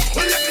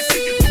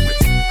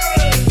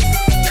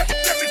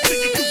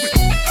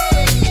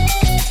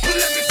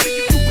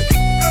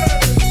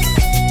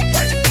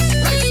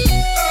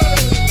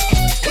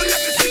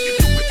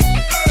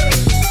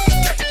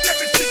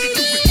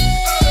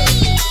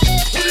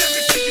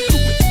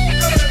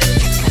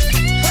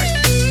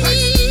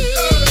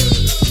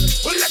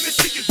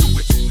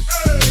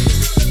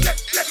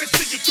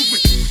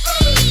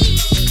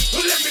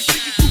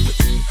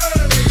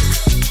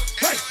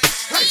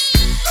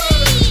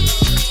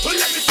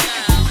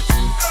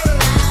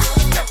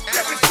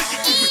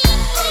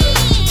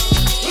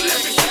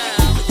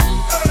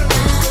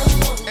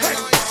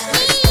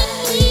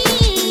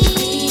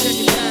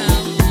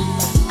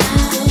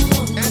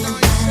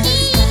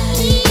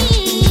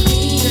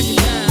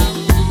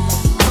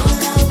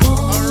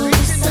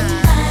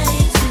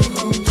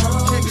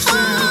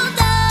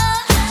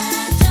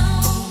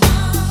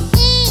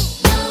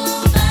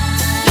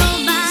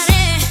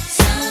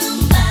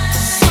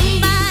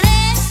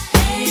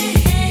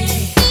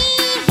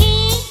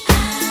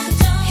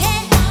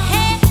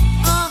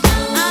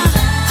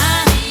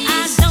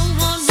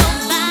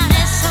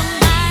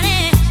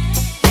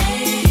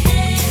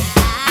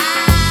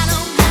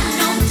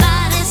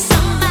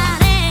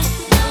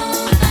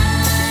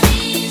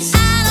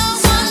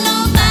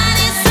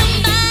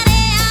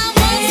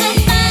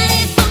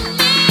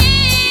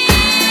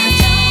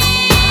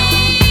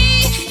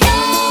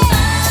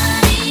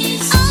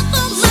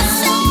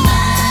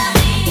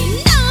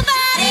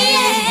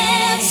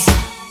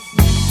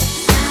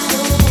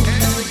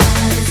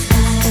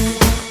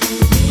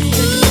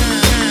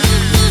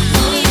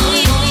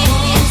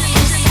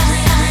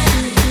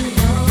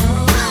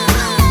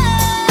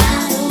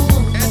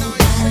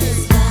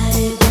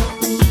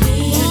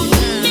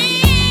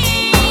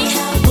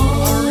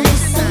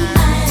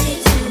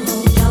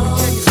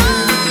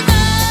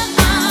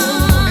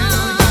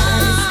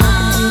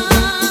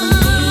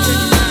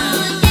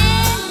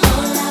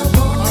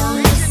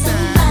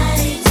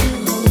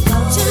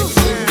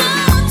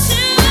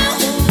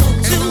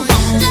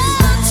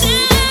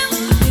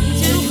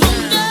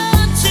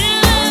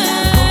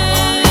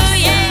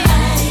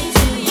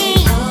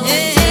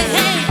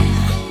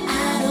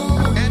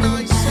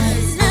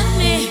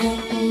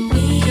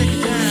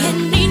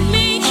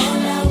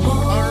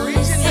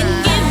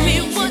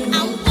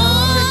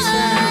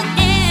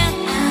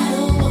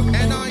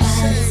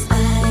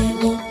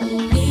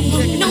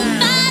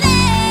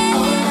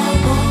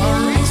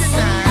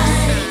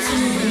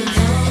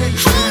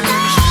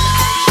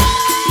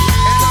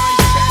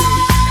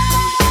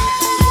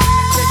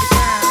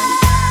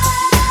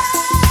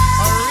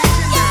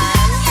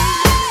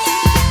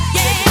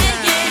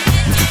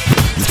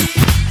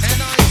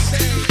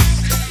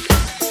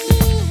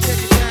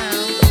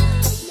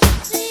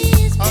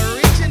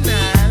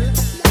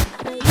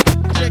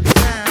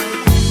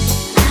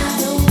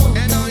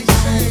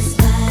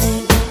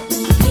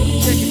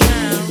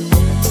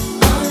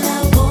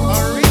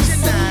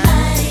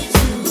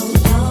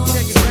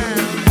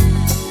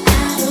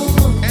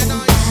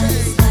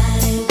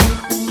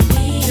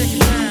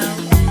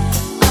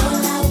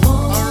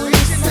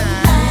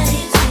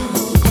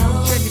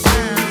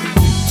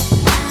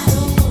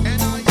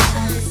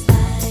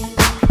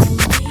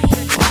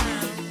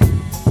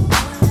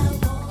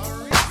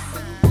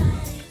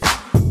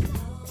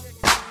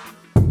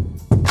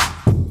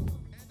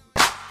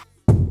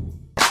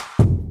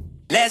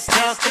 let's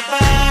talk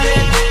about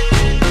it.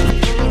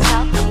 Can we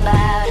talk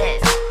about it?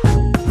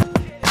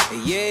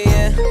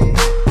 Yeah.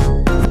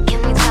 Can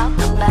we talk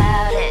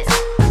about it?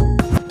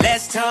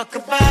 Let's talk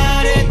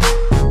about it.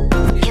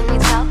 Can we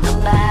talk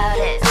about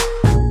it?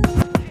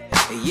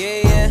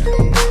 Yeah.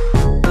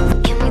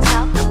 Can we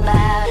talk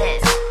about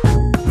it?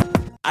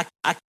 I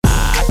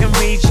can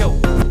read your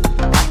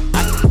I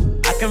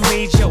can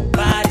read your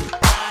body.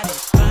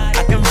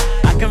 I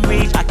can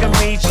read your body language. I can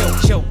read your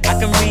I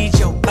can read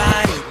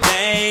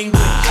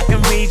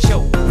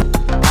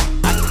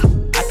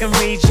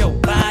your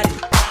body.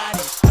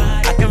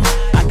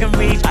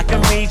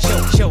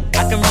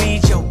 I can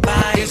read your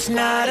body. It's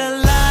not a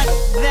lot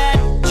that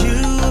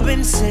you've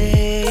been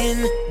saying,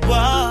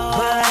 whoa,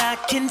 but I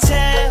can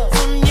tell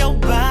from your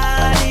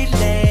body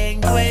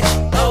language.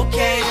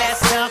 Okay, let's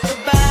talk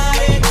about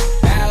it.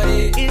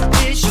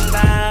 It's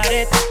about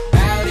it.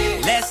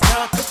 Let's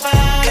talk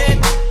about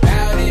it.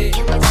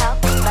 Can we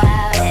talk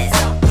about it?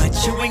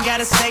 But you ain't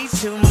gotta say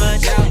too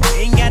much.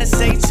 Ain't gotta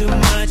say too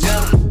much.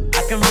 I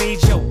can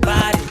read your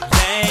body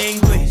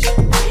language.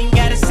 Ain't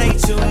gotta say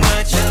too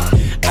much.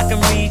 I can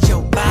read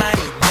your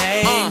body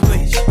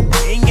language.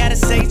 Ain't gotta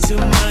say too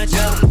much.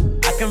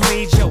 I can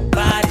read your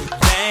body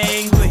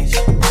language.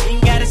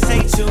 Ain't gotta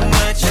say too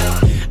much.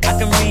 I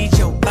can read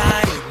your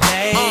body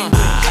language.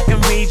 I can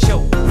read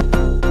your body.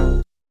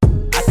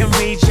 I can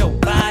read your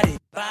body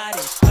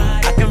language.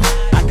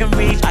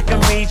 I can read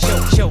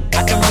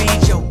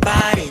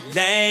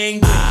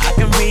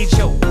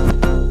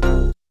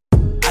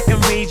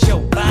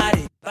your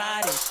body.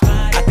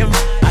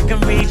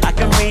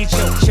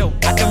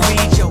 I can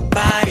read your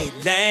body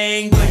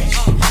language.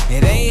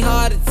 It ain't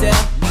hard to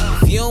tell.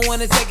 If you don't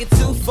wanna take it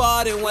too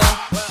far, then well,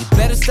 you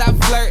better stop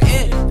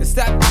flirting and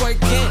stop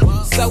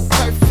twerking. So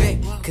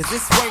perfect, cause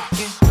it's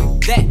working.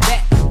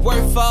 That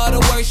worth all the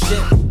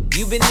worship.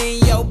 You been in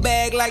your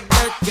bag like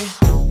Birkin.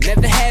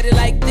 Never had it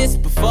like this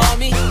before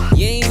me.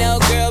 You ain't no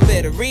girl,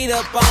 better read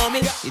up on me.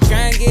 You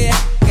tryna get,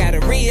 gotta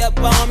re-up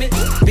on me.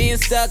 Being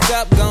stuck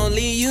up, gon'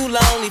 leave you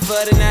lonely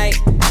for the night.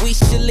 We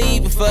should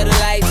leave before the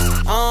lights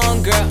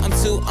on, girl, I'm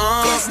too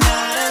on. It's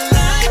not a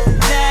lot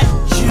that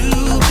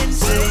you've been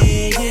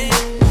saying,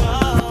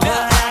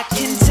 but I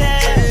can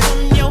tell from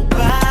your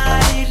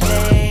body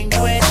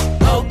language.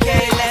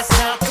 Okay, let's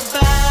talk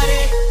about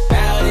it.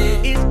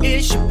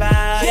 It's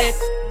about it.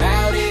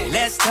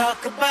 Let's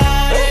talk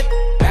about it.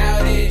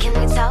 Can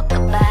we talk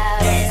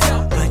about it?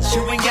 But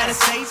you ain't gotta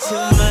say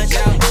too much.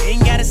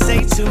 Ain't gotta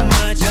say too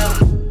much.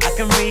 I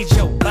can read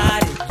your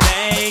body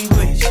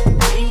language.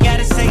 Ain't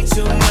gotta say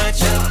too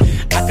much.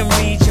 I can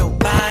read your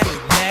body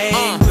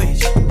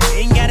language.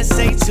 Ain't gotta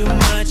say too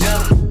much.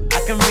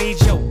 I can read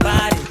your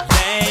body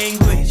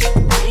language.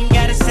 Ain't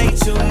gotta say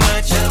too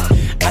much.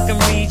 I can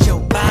read your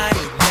body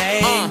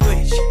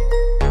language.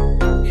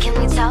 Can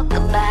we talk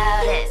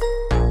about it?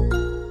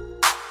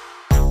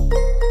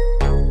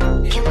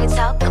 Can we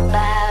talk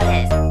about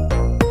it?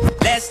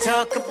 Let's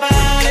talk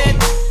about it.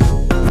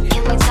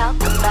 Can we talk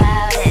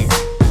about it?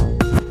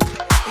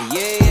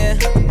 Yeah.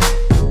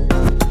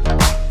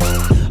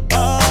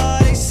 Oh,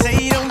 they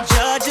say don't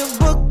judge a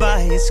book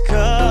by its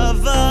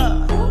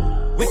cover.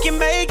 We can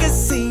make a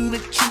scene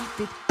but keep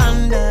it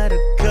under the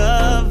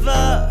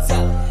cover.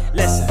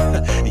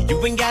 Listen,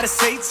 you ain't gotta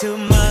say too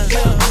much.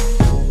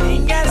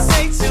 Ain't gotta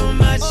say too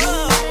much.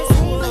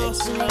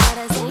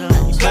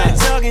 You better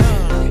talking,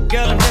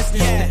 girl, I'm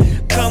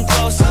listening. Come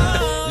closer,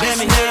 let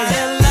me hear you.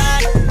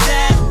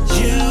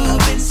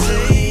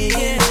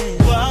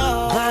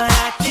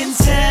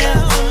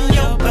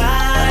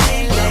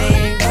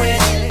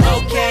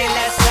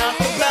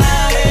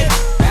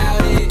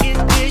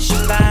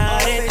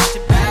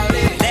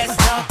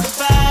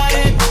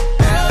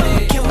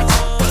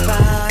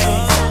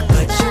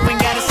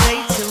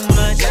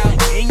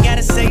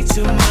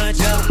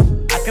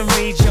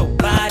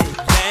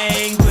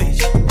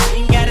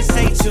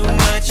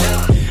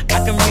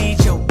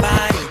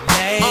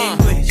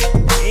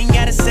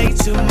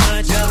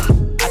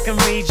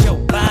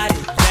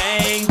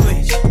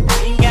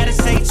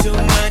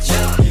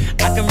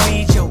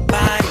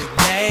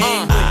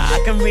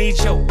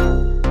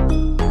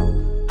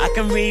 I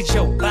can read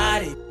your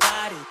body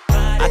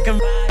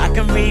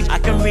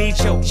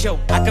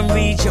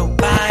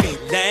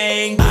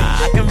language.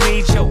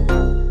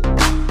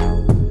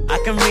 I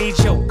can read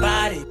your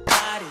body.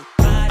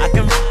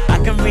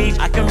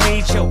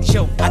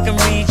 I can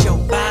read your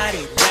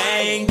body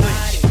language.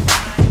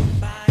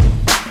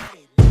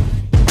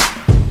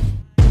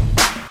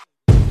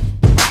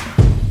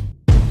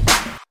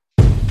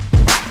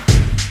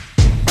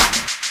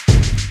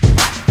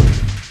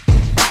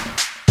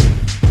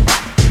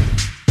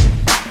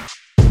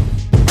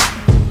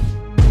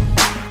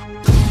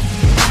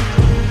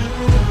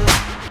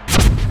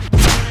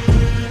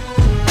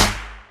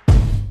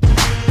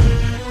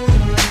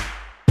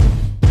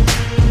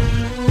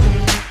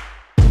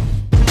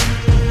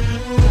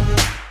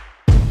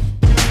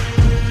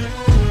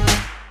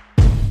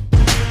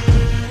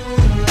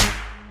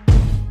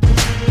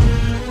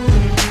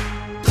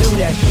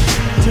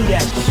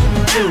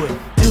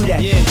 that,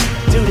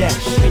 do that,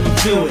 can you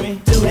do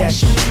it? Do that,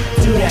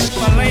 do that,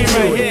 my lane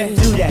right here.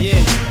 Do that,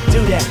 do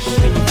that,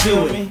 can you do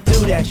it? Do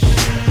that,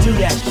 do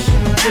that,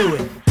 do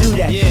it. Do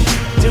that,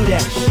 do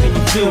that, can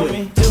you do it?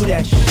 Do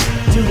that,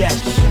 do that,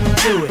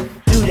 do it.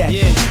 Do that,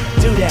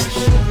 do that.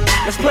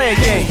 Let's play a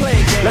game.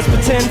 Let's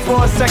pretend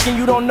for a second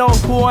you don't know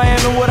who I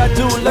am and what I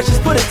do. Let's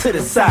just put it to the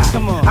side.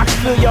 Come on. I can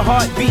feel your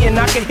heart beating,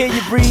 I can hear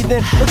you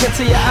breathing. Look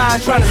into your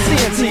eyes, trying to see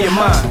into your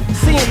mind,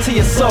 see into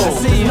your soul.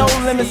 There's no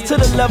limits to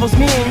the levels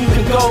me and you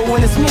can go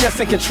when it's me that's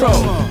in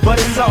control. But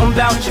it's something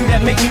about you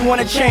that make me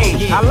wanna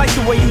change. I like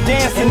the way you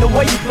dance and the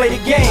way you play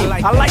the game.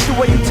 I like the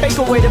way you take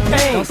away the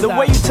pain, the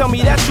way you tell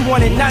me that you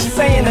want it, not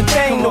saying a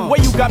thing. The way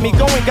you got me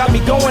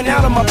going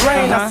out of my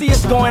brain. I see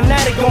us going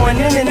at it, going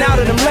in and out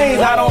of them lanes.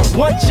 I don't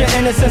want your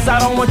innocence, I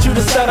don't want you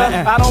to stutter.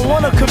 I don't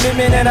want a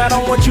commitment and I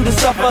don't want you to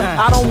suffer.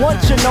 I don't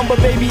want your number,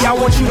 baby, I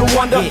want you to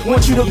wonder.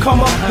 Want you to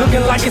come up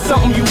looking like it's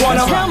something you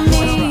wanna. Tell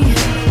me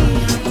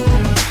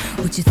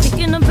what you're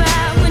thinking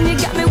about when you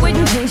got me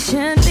waiting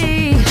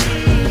patiently.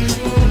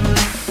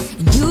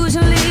 And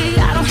usually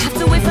I don't have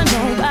to wait for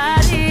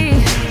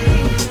nobody,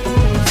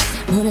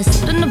 but it's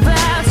something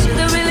about you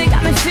that really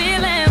got me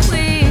feeling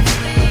weak,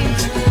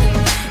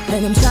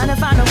 and I'm trying to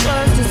find the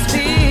words to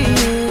speak.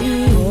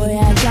 Boy,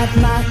 I got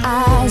my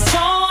eyes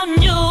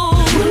on you,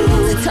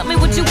 so tell me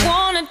what you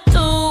wanna do.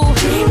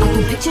 I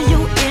can picture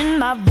you in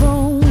my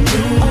room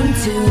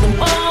until the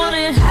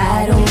morning.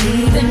 I don't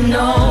even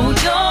know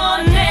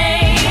your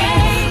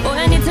name. Boy,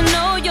 I need to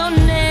know your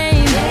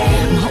name.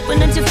 I'm hoping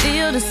that you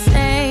feel the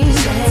same.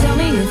 Tell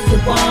me if you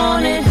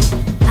want it.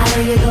 I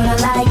know you're gonna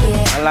like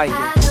it. I like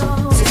it.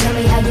 So tell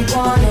me how you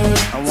want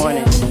it. I want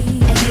it.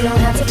 And you don't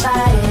have to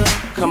fight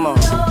it. Come on.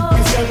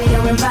 Cause baby,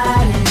 you're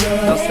invited.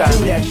 Yeah. Don't stop. Do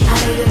that. I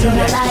know you're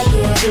gonna like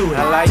it. Do it. I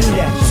like it.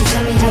 So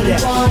tell me how you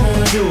want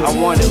it. Do it. I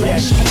want it.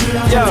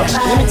 Yo,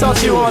 let me talk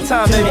to you one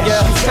time, baby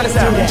girl. Check this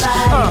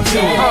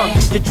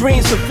out. Your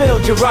dreams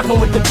fulfilled, you're rocking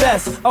with the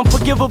best.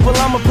 Unforgivable,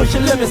 I'ma push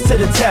your limits to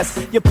the test.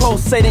 You're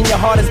pulsating, your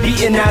heart is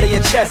beating out of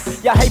your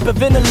chest. You're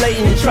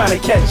hyperventilating, you're trying to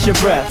catch your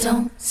breath.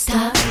 Don't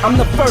stop. I'm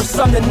the first,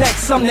 I'm the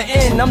next, I'm the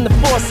end. I'm the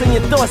force in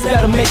your thoughts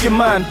that'll make your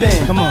mind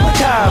bend. Come on. Look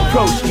how I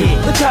approached you,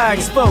 look how I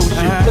exposed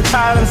you. Look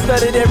how I done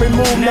studied every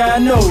move, now I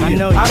know you.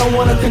 I don't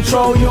wanna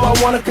control you, I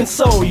wanna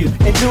console you.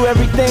 And do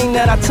everything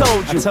that I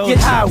told you. Get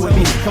high with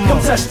me, come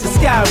touch the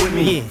sky with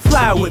me.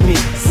 Fly with me,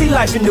 see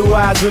life in new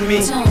eyes with me.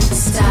 Don't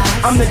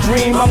stop. I'm the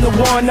dream, I'm the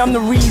one, I'm the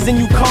reason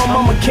you come.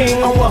 I'm a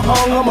king, I'm a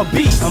hung, I'm a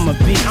beast. I'm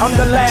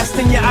the last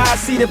in your eyes,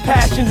 see the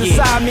passions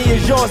inside me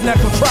is yours, now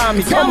come try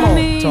me. Come on. Tell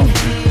me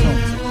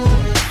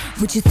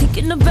what you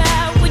thinking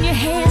about when your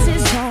hands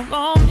is all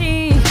on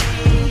me.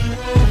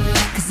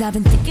 Cause I've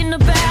been thinking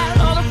about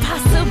all the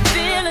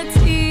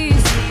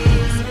possibilities.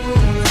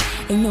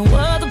 Ain't no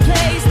other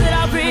place that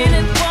I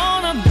really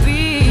wanna be.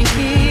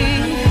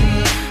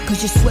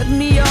 Cause you swept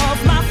me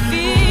off my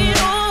feet.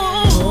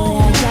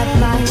 Oh, I got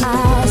my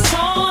eyes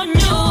on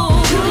you.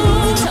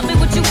 Tell me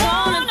what you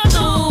wanna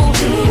do.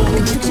 I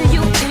can picture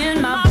you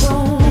in my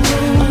room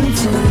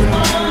until the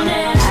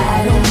morning.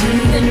 I don't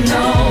even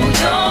know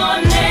your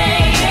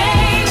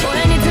name. Boy,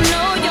 I need to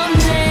know your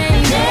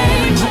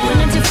name. Hoping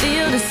that you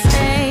feel the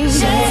same.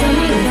 Tell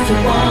me if you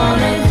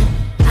want it.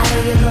 I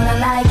know you're gonna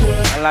like it.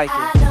 I like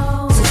it.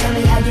 So tell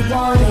me how you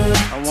want it.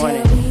 I want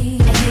it.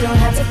 And you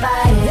don't have to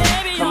fight it.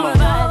 Come on.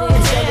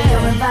 Baby,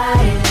 you're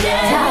invited.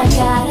 I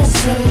got a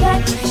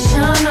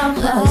selection of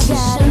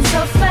positions,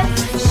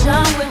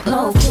 affection with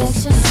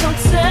location. So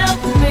tell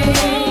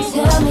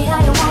me how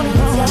you want it.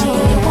 Tell me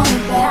how you want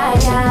it. I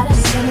got a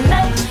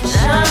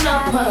selection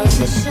of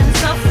positions,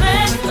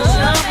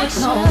 affection with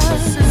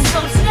location. So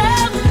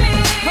tell me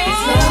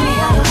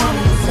how you want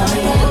it. Tell me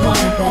how you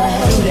want it,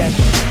 babe.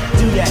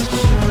 Do that,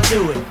 do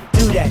it,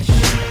 do that,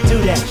 do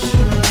that,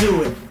 do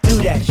it, do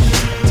that,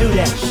 do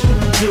that,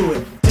 do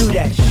it, do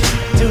that,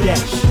 do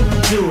that,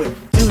 do it,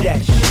 do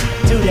that,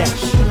 do that,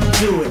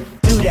 do it,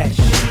 do that,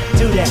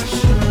 do that,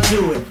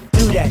 do it,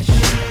 do that,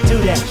 do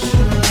that,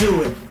 do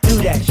it, do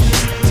that,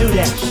 do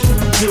that,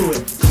 do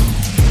it.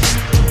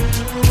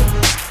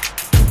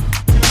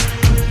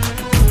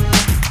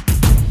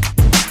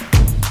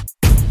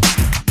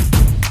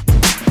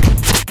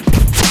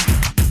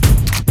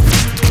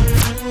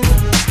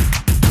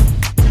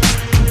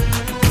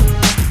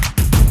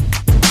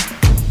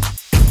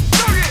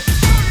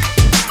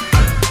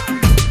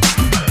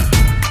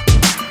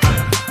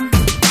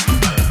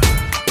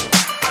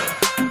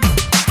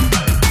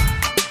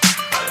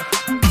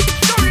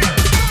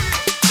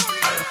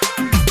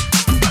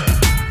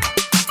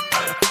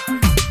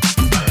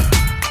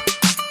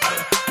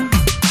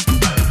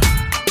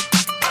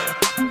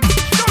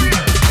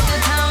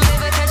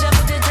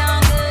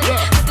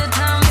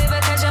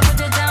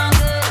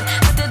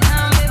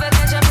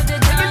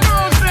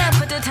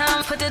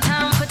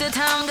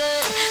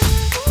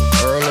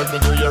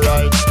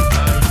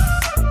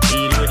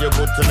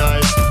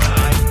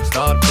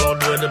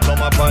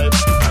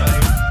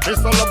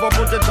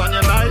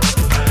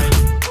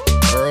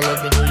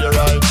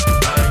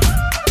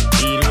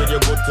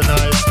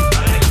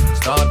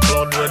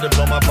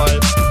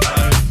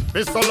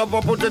 Mr. Lover,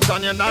 put it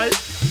on your knife.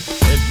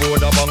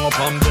 Headboard a bang up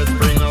and the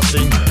spring a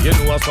sing. You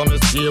know some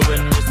stay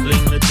when me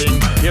sling me thing.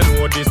 You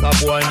know this a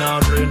boy now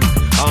grin.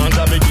 And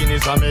the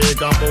beginnings I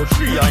make about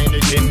 3 in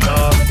the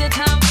kingdom.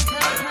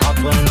 Hot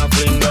when I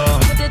finger.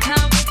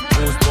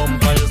 Goose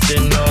bump on your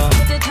skin.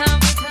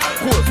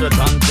 Cool sweat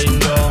and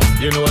finger.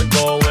 You know it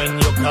go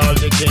when you call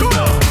the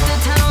kingdom.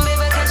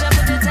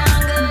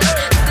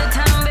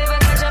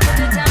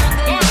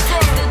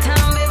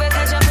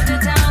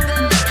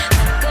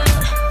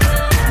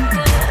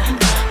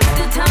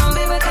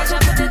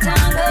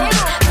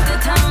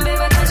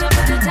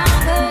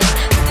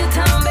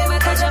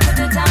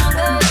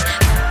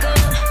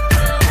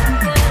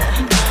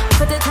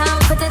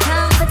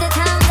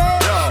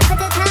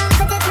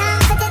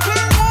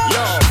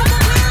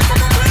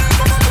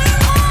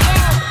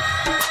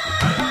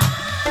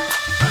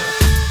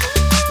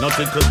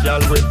 Little girl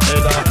with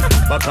feather,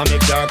 but I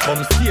make her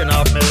come stain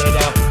off me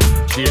leather.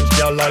 Change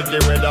girl like the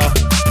weather.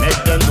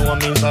 Make them know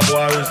means a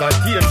boy who's a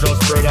dangerous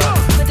brother.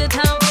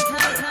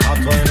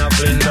 Hot when I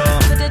flinger,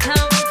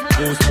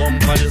 goose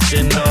bump on the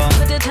skin down.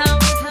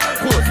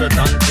 Cool sweat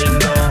and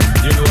finger.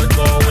 You know it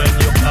go when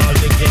you call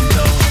the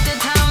kingdom.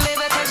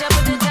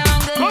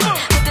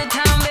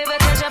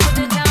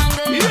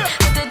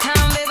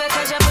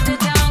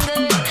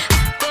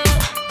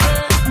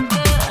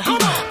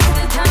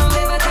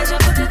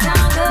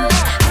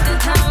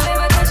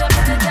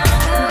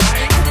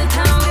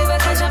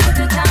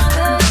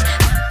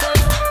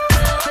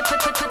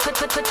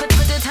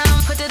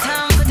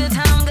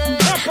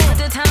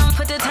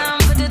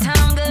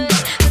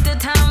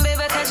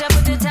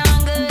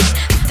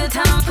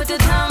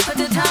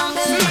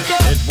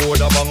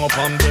 Up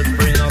on the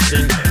spring and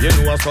sing. You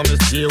know some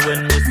stay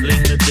when me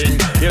sling the thing.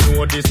 You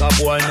know this a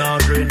boy now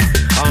grin.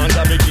 And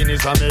the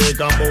beginnings I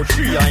make about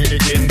 3 in the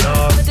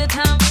kingdom.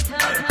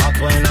 Hot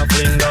when I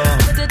flinger.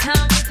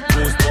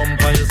 Goose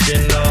bump on your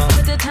skin.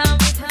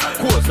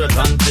 Cool sweat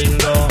and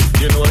finger.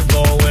 You know it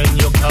go when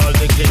you call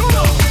the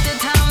kingdom.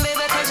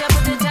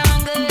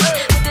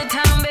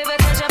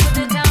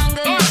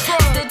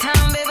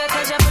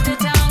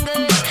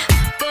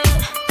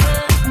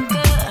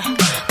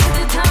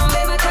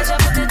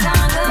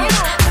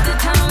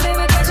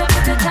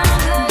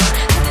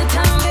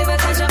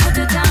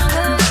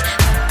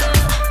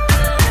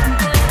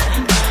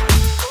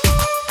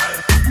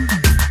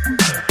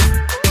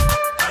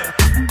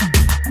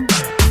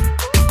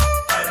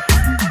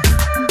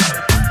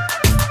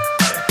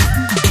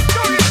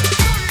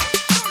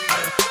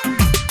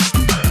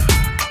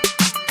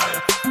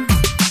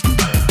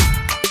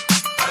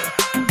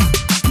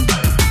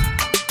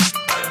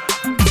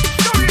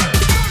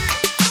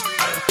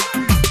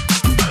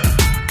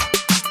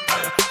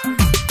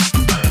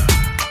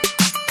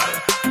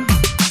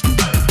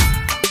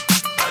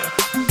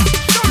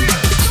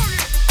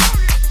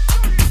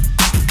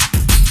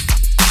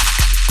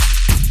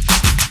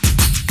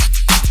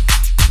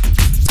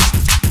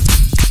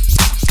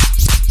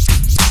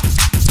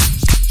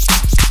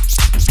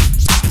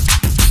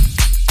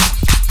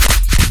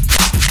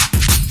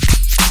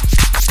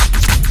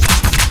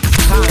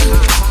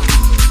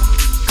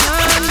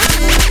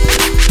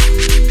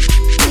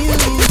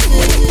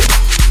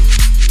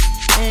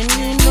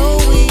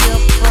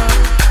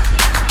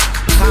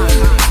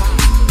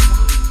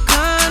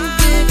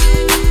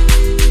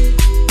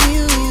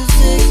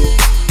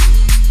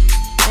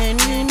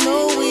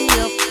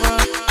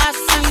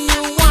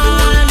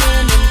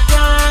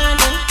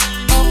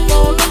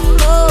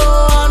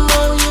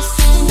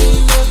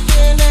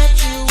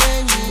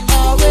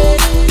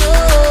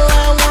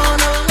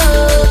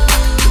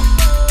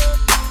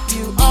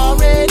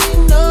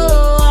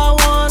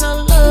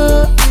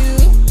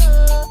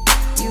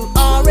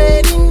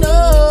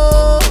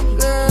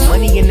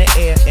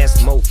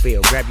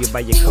 by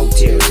your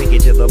coattail, take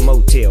it to the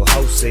motel,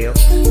 wholesale.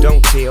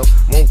 Don't tell,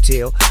 won't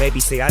tell. Baby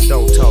say I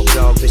don't talk,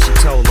 dog, but she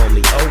told on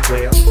me. Oh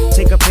well,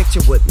 take a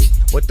picture with me.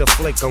 What the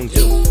flick gon'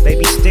 do?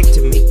 Baby, stick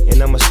to me,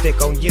 and I'ma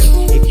stick on you.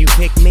 If you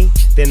pick me,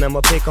 then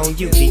I'ma pick on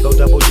you. Digo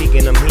double G,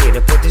 and I'm here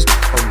to put this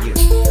on you.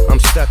 I'm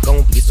stuck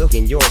on you,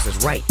 and yours is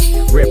right.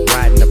 Rip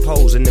riding the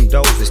poles, and them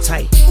doors is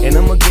tight. And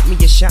I'ma get me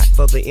a shot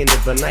for the end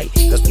of the night.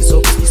 Cause we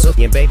so,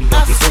 and baby,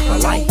 don't be so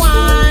polite.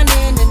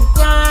 Whining and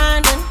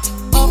grinding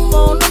up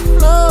on the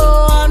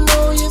floor. I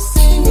know you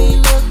see me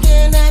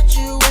looking at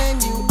you,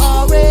 and you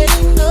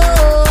already know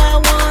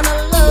I wanna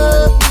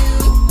love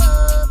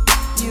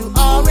you. You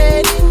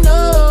already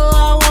know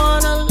I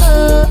wanna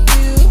love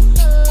you.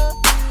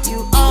 You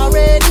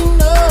already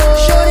know.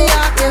 Shorty,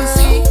 I can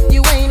see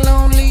you ain't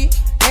lonely.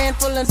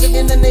 Handful of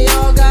chicken and they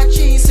all got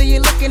cheese. So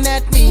you're looking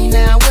at me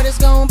now. What it's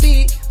gonna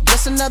be?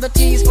 Just another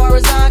tease, far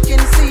as I can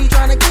see.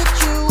 Trying to get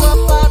you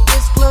up out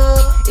this club.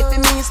 If it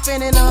means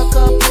spending a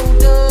couple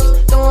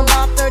dubs, throwing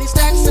about 30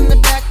 stacks in the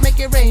back, make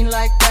it rain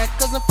like that.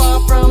 Cause I'm far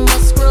from a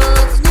scrub.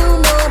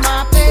 You know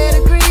my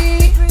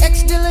pedigree.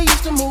 Ex-dealer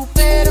used to move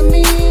better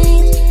me.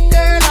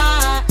 Girl,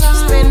 I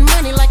spend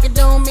money like it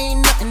don't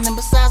mean nothing. And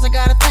besides, I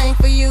got a thing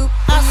for you.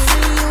 I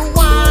see you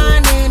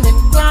whining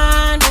and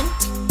grinding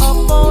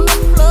up on the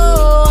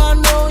floor. I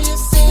know you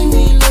see me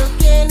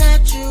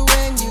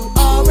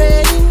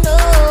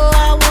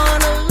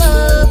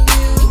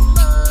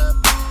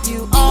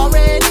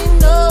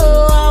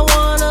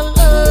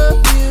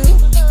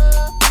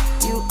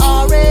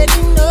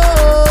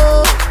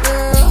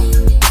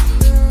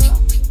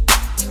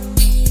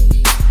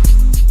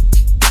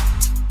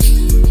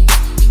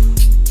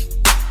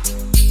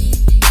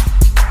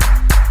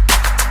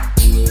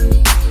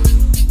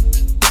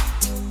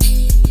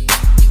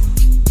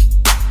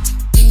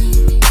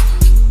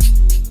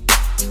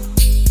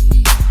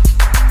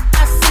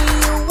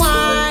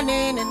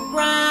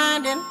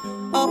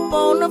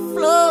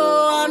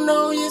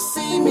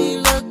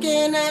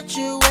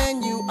you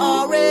and you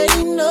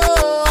already know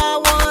I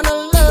wanna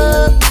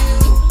love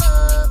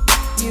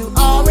you. You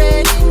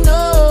already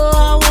know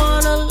I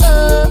wanna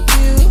love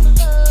you.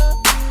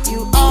 You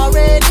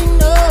already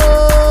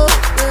know,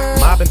 girl.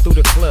 Mobbing through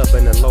the club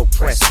in a low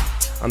pressure.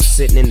 I'm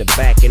sitting in the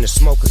back in the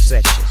smoker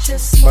section.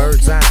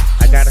 Bird's eye,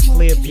 I got a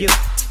clear view.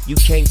 You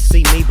can't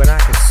see me, but I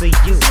can see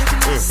you.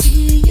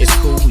 It's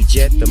cool, we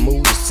jet, the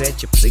mood is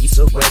set. Your pleats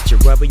are wet, you're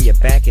rubbing your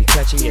back and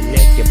touching your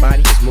neck. Your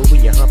body is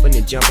moving, you're humping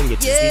and jumping. Your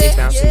titties ain't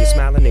bouncing, you're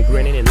smiling and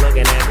grinning and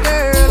looking at me.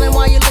 Girl, and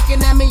while you're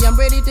looking at me, I'm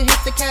ready to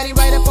hit the caddy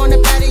right up on the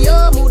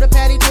patio. Move the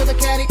patty to the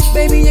caddy.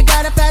 Baby, you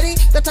got a fatty,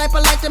 the type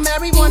I like to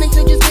marry. Wanting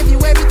to just give you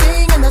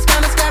everything, and that's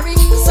kinda scary.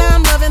 Cause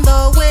I'm loving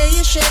the way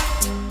you shake.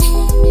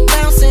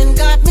 Bouncing,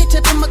 got me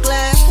tipping my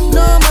glass.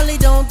 Normally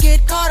don't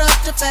get caught up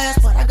too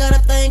fast, but I got a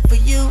thing for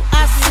you.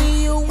 I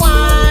see you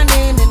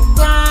whining and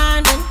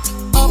grinding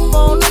up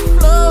on the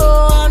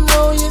floor. I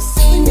know you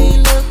see me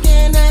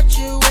looking at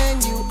you,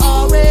 and you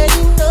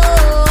already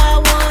know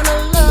I wanna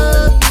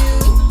love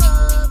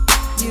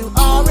you. You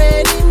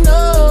already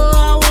know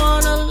I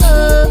wanna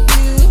love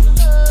you.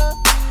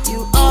 You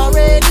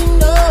already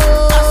know.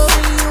 I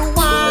see you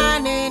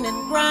whining and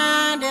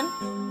grinding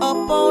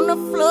up on the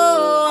floor.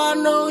 I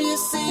know you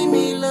see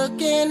me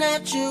looking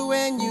at you,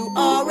 and you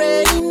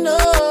already know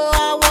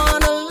I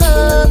wanna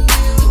love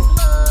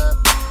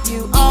you.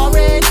 You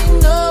already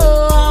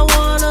know I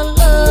wanna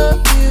love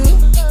you.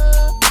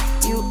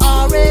 You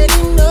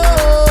already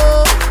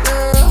know,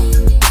 girl.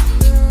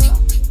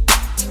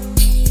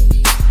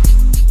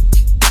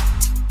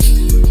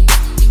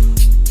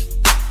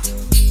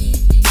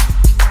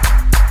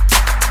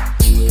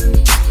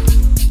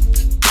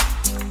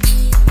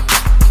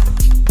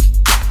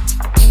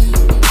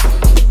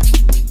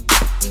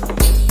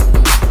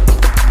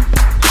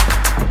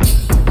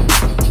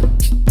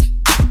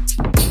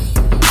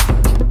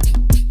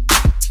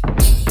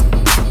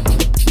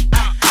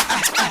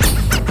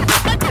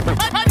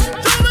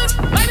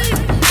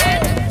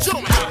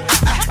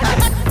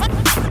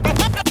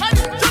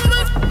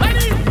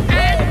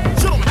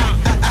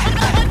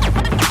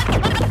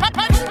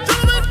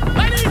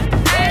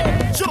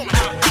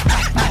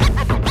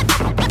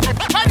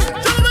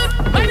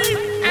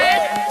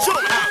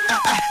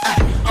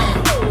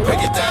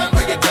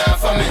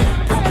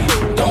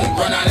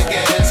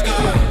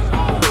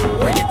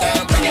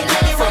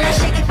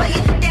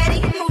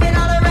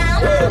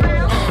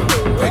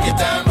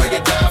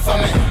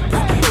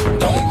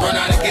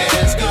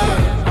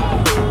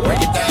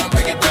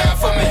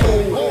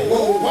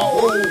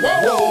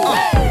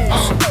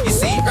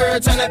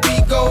 Errtime that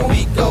beat go,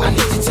 I need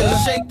you to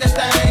shake that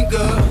thing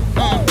good.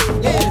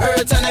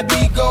 Errtime that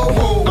beat go,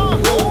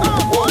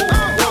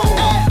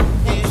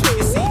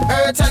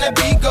 Errtime that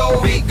beat go,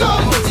 I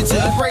need you to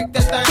break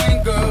that thing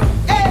good.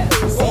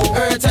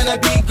 Errtime that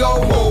beat go,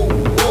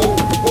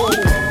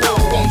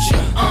 won't you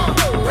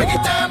break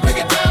it down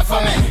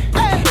for me?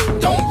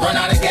 Don't run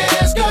out of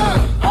gas, girl.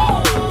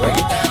 Break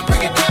it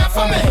down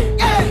for me.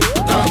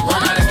 Don't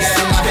run out of gas.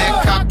 That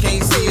cop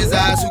can't see his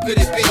eyes. Who could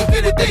it be?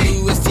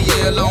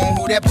 Alone,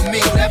 who that for me?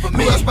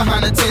 Who else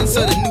behind the tents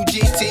of the new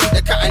GT?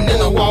 The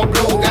Continental wall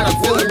blue, got them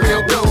feeling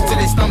real blue. To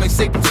their stomach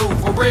sick too,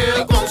 for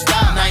real.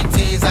 Prostyle.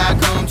 19s,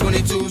 Akon,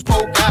 22s,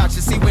 poke out.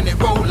 You see when they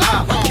roll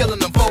out, killing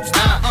them folks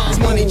now. This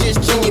money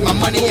just chingy, my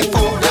money in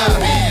fold out.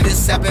 Man,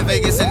 this happened in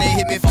Vegas and they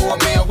hit me for a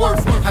meal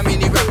worth. How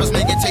many rappers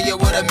make it tell you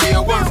what a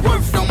meal worth?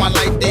 On my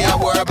life day, I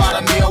worry about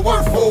a meal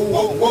worth.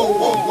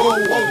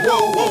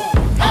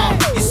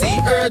 You see,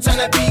 Errtime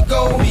that beat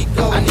go,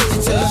 I need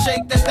you to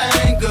shake that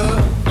thing good.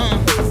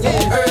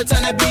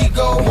 Errtime that beat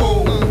go,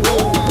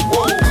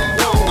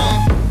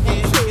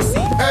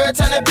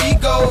 Errtime that beat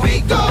go, I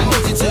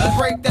need you to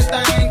break that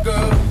thing,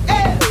 girl.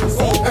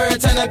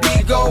 Errtime that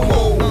beat go,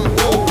 won't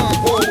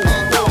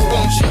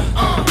you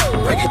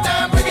break it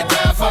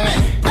down for me?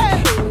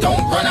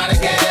 Don't run out of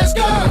gas,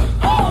 girl.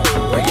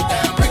 Break it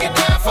down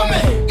for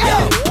me.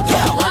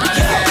 Don't run out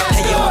of gas.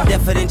 Hey yo, I'm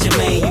different than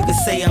Jermaine. You can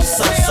say I'm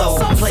so-so.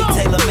 Play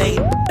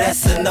tailor-made,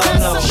 that's a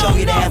no-no. Show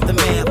you the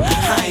aftermath.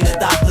 I ain't a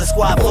doctor.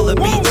 Squad full of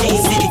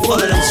BGs, city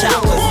full of them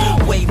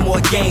choppers. Way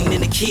more game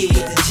than a kid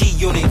with the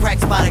G-Unit.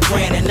 Cracks by the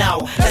grand an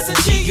hour, that's a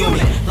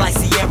G-Unit. Like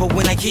Sierra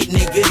when I get in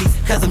the goodies.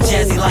 Cause I'm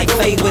jazzy like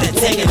Faye with a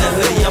tag in the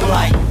hoodie. I'm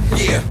like,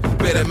 yeah,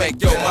 better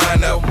make your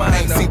mind up.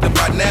 Ain't seen them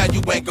by now,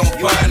 you ain't gon'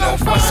 find no.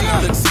 She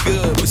looks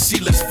good, but she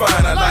looks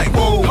fine. I like,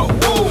 whoa.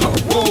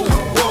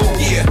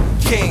 Yeah,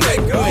 king,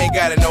 you ain't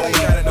gotta know me.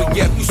 But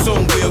yeah, you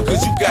soon will,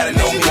 cause you gotta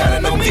know me.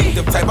 Deep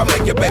the type, I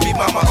make your baby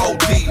mama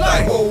OD.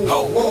 Like,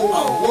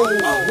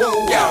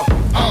 yeah.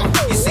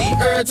 You see,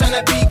 Errtime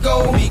that beat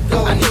go,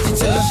 I need you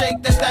to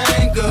shake that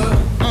thing good.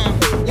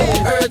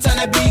 Errtime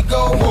that beat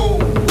go,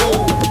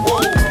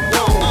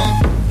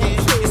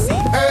 you see,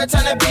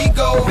 Errtime that beat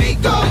go, I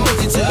need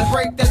you to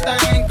break that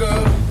thing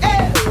good.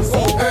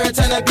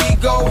 Errtime that beat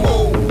go,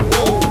 won't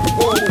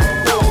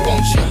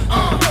you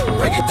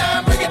break it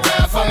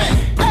down for me?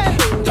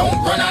 Don't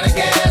run out of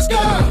gas,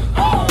 girl.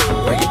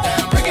 Break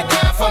it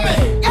down for me.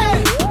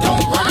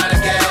 Don't run out of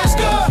gas,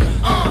 girl.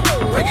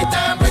 Break it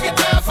down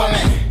for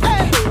me.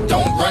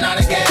 Don't run out of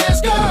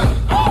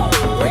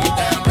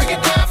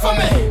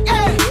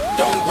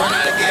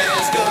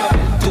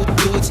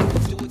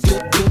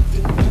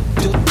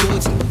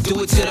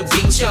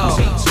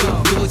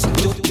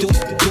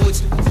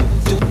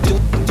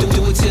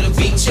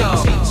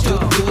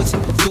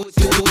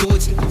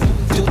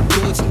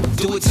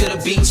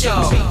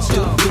y'all. Do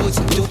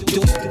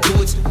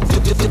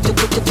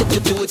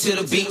it to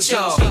the beat,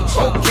 y'all.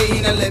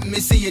 Okay, now let me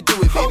see you do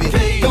it, baby.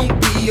 Okay.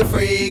 Don't be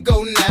afraid,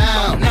 go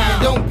now.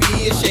 Don't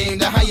be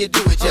ashamed of how you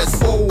do it,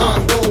 just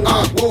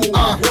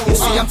You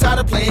see, I'm tired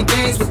of playing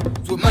games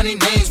with money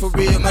names. For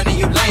real money,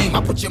 you lame.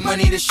 I put your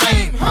money to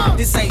shame.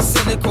 This ain't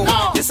cynical,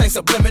 this ain't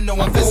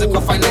subliminal. I'm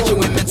physical,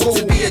 financial, and mental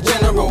to be a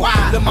general.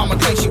 The mama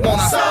claims she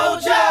want a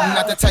soldier.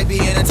 Not the type be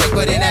in a take,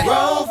 but in that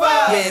Rover.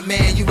 Yeah,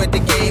 man, you at the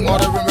game,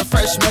 ordering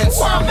refreshments.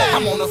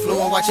 I'm on the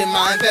floor watching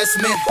my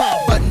investment.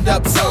 Buttoned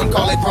up, some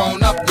call it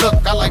grown up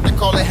look. I like to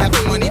call it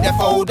having money that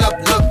fold up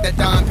look. That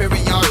Don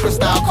Perignon,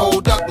 Prostyle,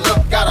 cold duck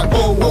look. Got a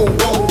whoa.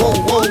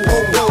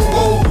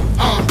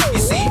 You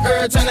see,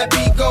 every time that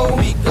beat go,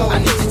 I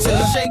need you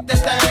to shake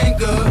that thing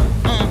good.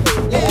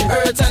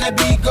 Every time that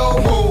beat go,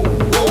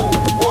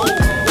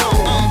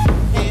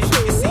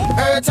 you see,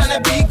 every time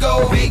that beat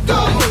go, I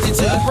need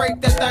you to break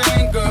that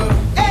thing good.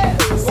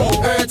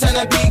 Every time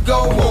that beat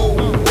go,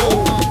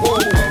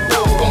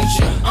 won't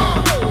you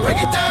break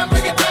it down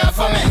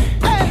for me?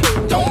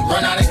 Don't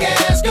run out of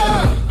gas,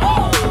 girl.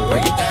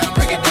 Break it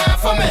down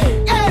for me.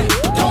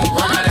 Don't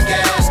run out of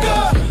gas,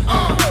 girl.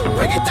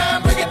 Break it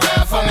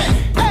down for me.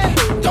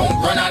 Don't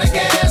run out of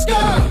gas,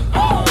 girl.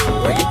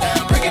 Break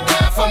it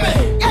down for me.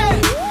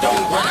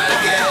 Don't run out of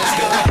gas,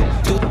 girl.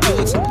 Do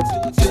it to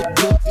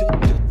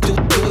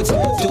the beat, y'all.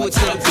 Do it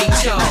to the beat,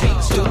 y'all.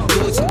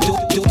 Do it to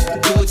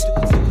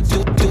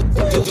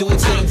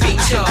the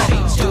beat, y'all.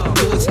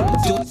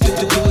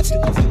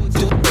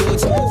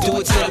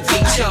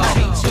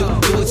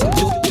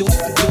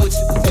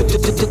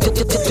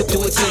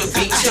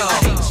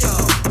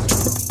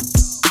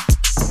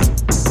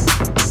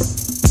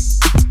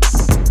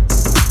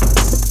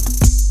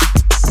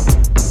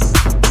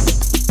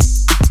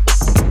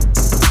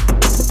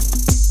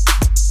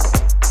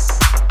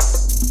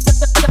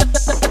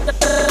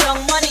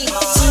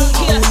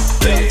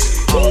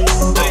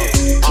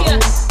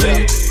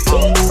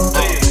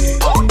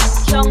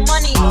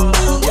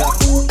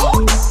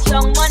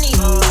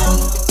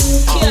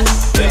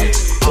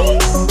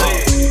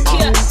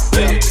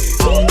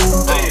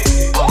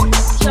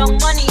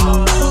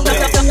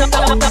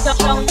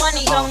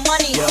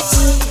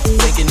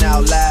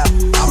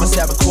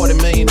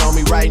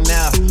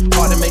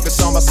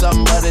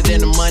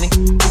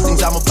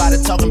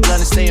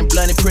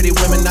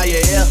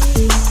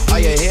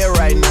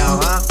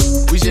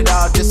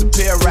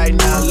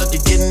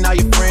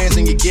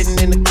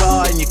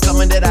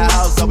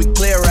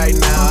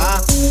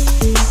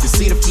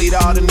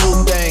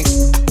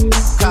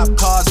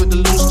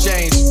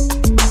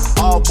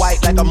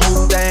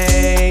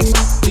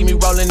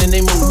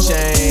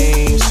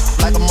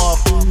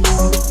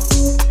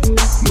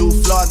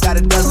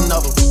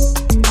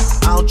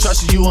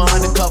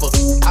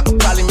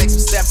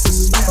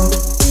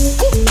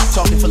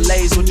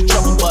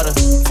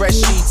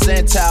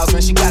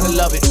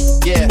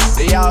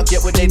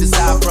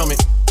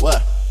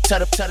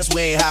 Tell us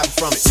we ain't hiding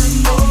from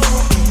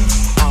it.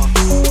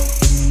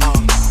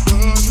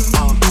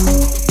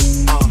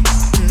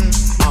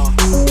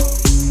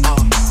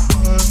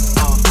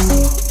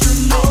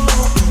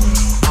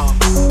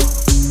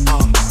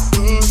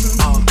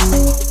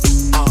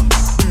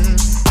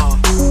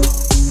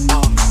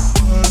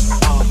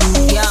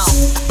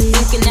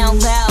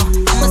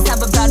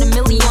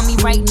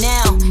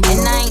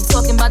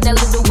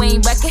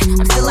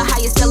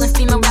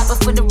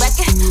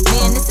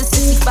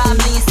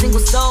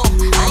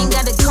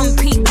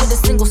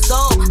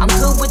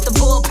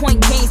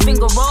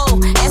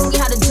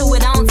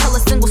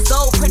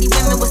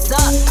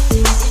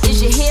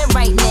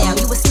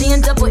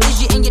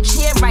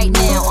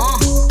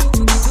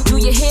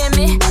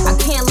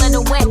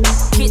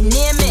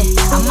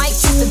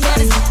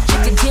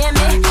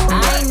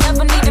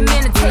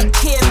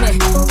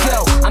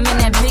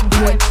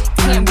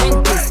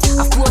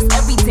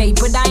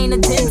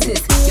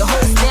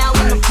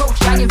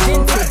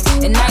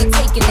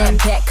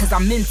 I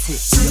meant it.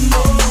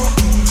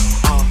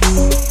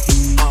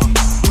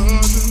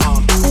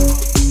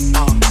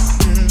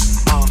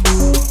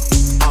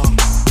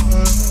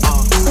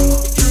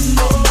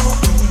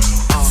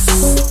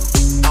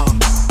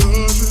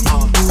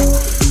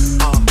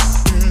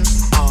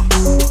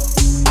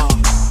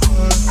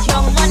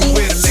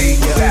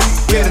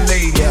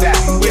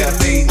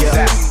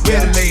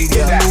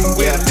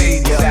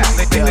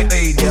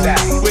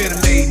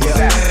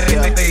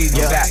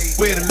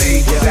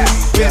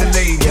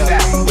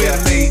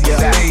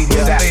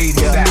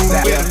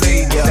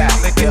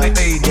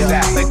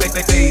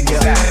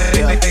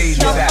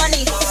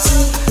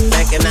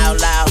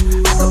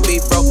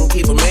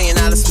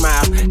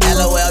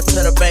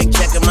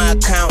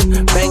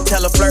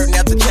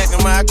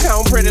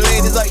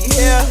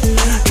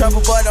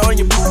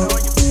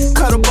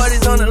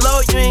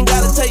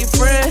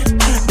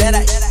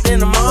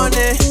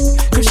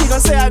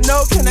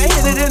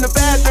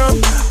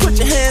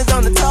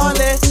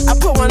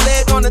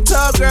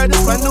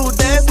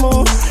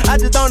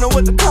 don't know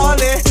what to call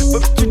it.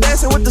 But you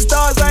dancing with the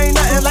stars, I ain't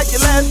nothing like your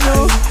last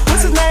dude.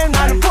 What's his name?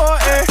 Not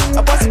important.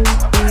 I bought some.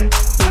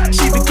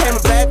 She became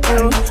a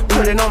vacuum.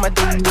 Put it on my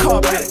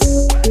carpet.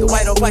 The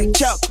white on white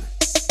chocolate.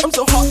 I'm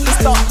so heartless,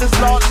 thoughtless,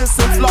 lawless,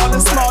 and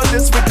flawless,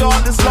 smallest,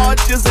 regardless,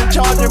 largest, and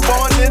charging,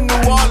 born in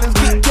New Orleans,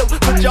 get killed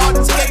for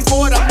Jordan,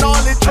 skateboard, I'm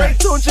gnarly, Drake,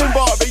 Tunch, and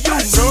Barbie, you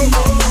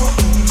know.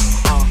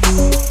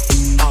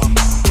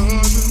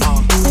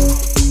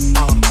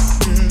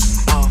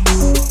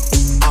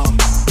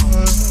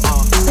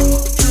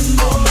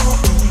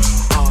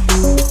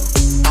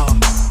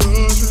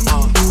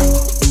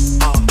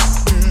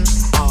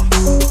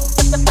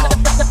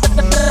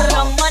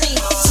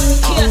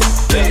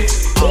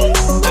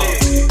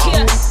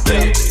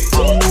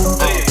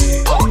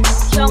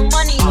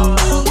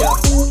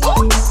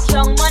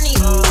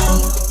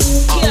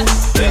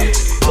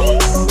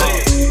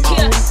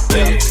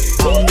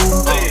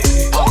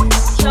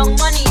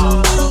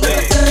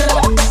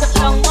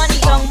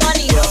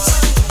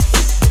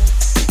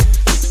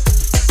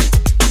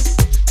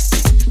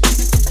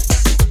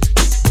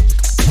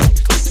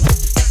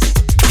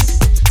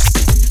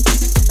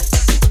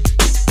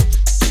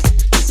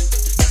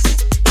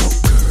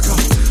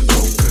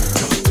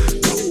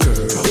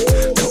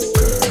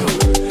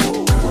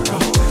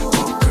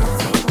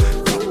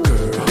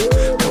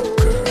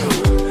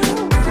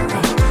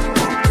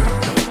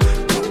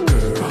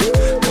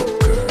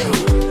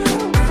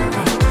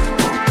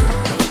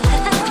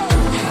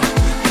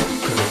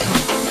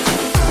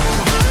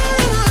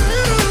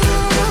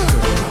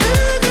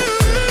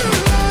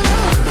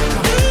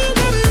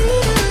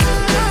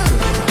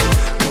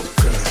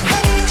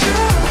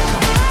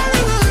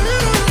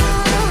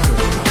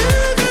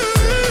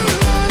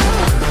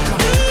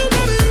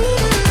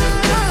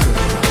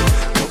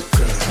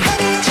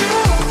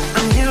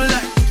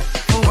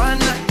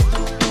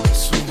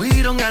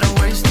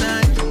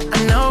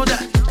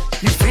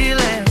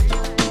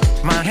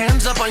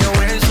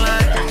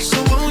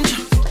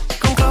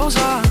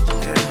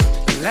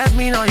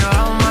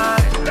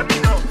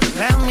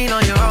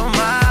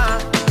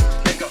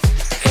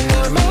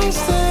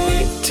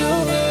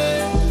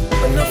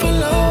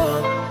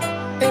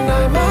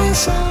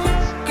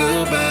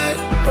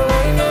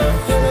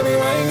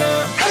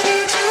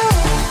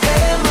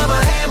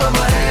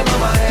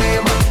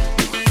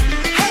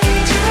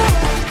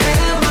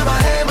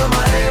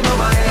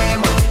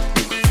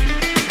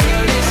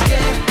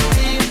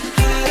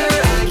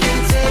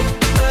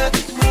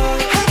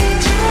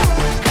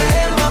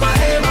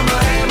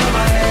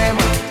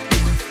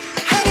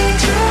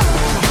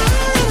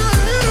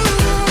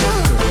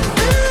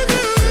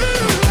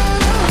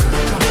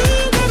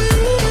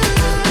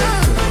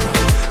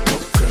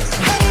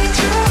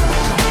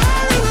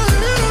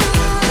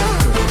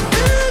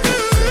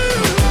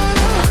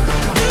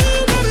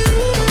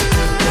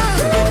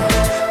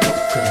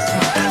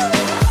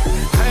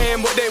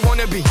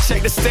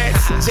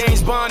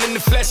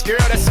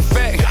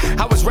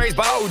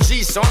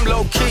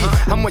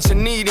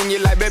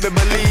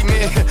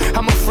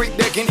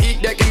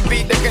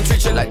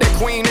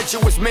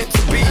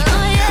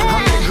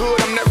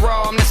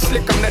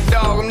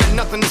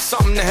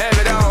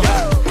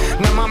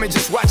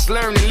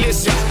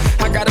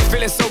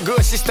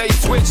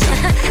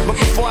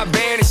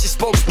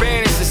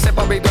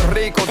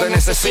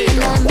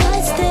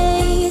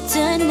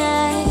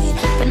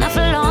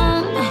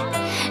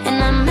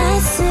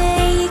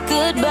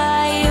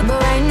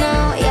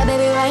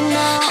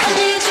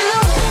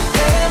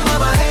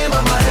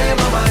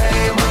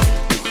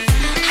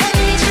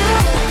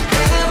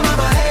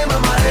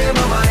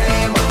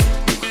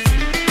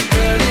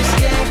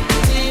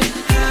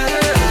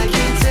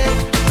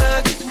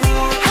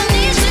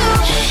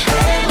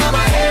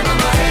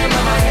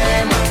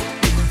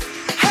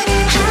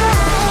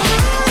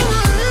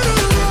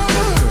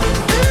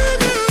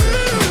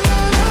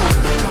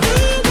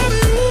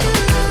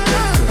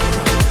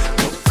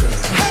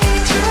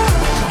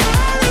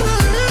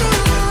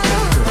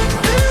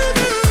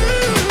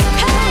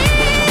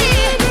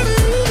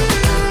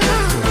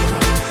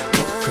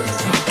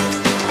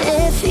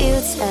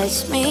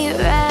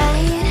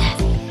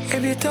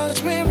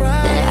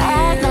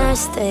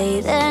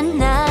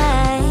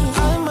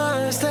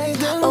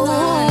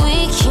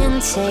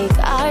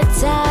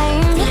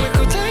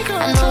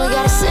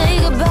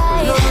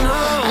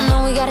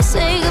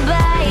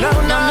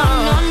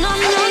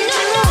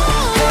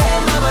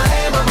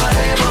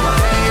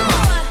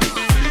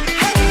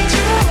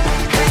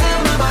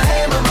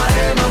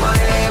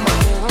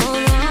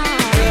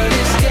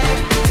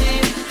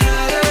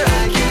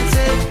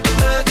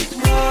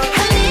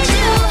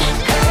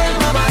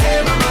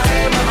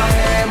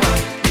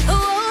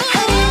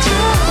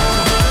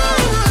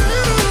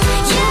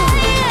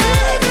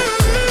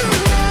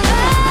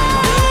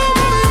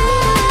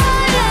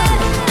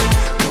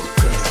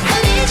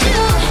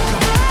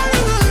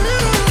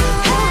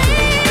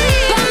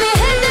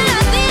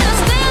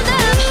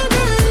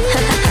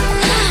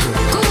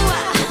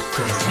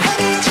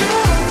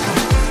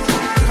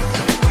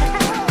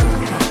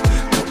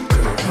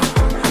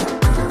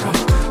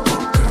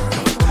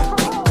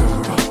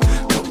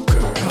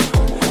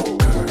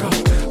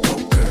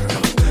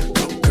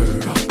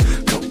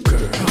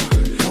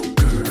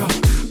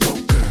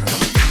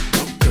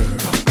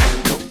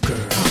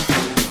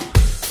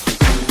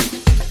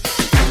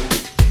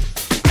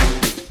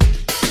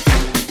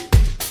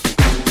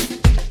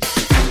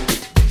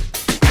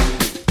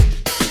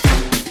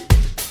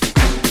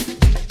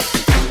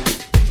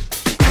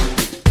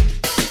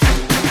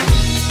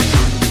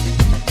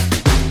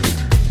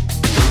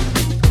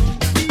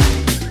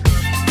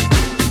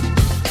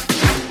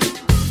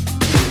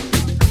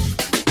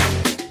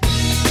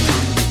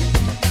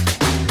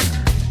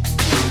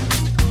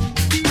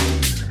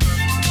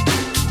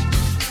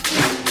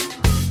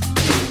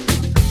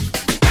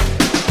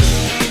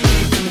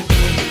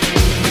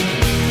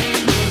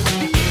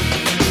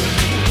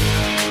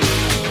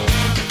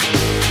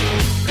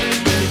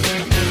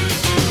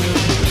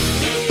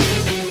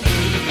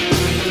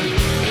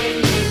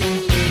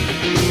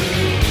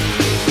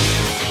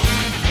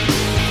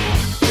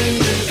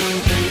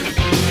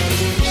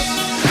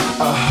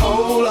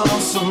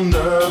 so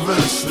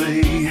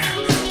nervously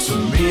to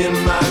me and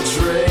my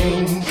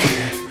drink.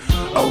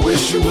 I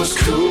wish it was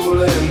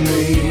cooling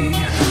me,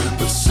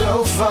 but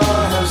so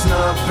far has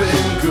not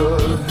been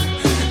good.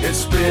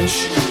 It's been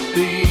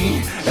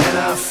shitty, and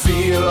I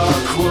feel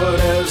awkward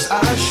as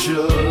I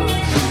should.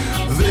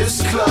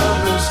 This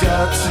club has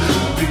got to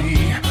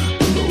be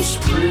the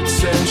most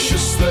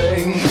pretentious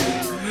thing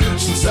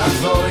since I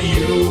thought of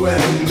you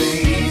and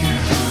me.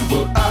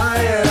 Well, I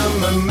am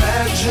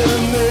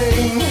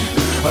imagining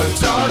a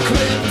dark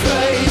lit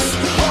place,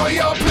 or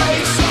your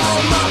place, or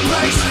my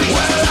place.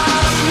 Well,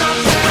 I'm not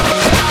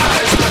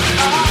paralyzed, but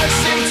I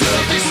seem to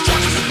be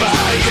struck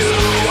by you.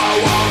 I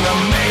wanna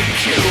make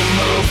you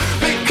move,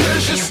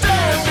 because you're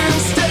standing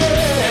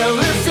still.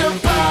 If your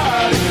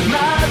body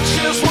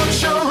matches what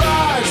your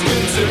eyes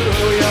can do,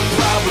 you'll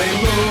probably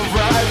move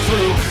right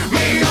through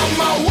me on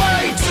my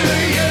way to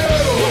you.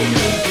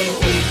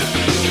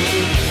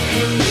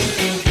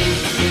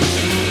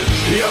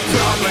 You'll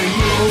probably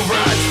move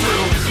right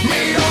through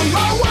me on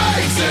my way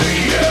to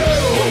you.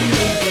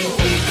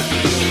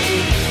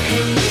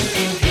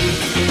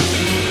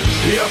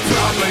 You'll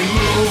probably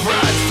move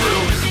right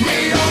through me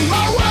on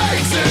my way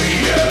to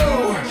you.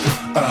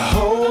 I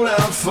hold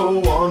out for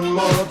one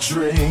more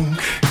drink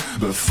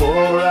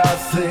before I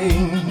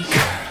think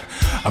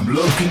I'm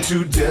looking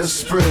too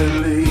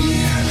desperately,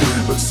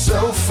 but so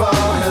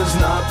far has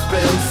not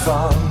been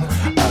fun.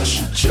 I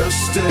should just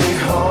stay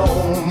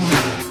home.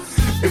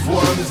 If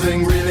one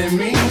thing really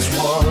means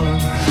one,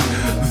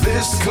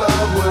 this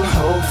club will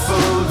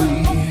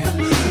hopefully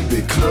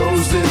be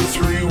closed in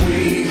 3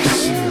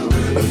 weeks.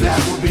 That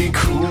would be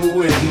cool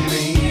with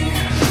me.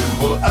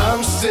 Well,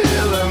 I'm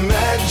still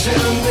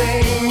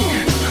imagining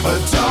a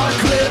dark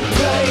lit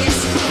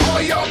place, or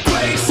your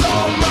place,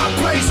 or my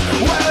place.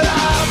 Well,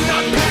 I'm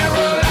not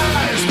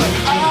paralyzed, but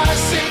I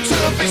seem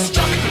to be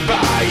struck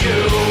by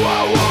you.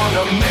 I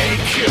wanna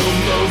make you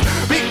move,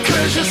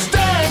 because you're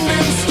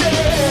standing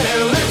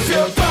still. If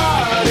your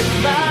body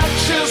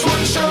matches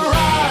what your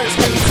eyes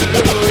can do,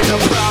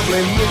 you'll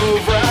probably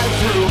move right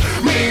through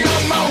me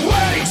on my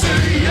way to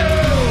you.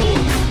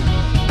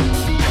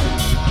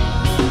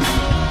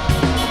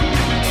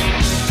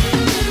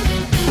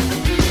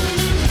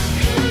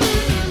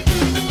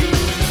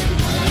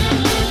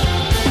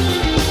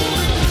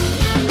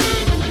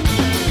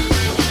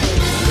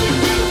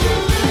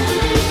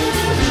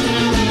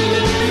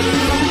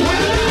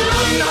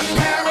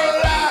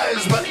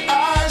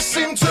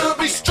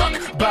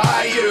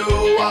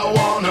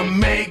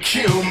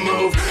 You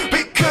move,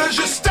 because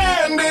you're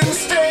standing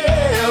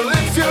still.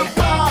 If your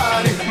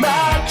body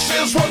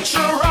matches what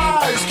your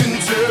eyes can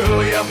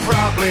do, you'll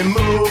probably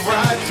move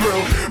right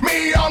through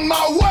me on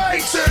my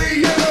way to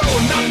you.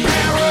 Not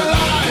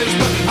paralyzed,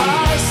 but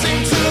I seem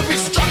to be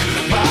struck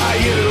by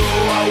you.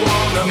 I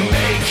wanna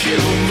make you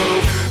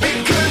move,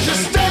 because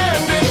you're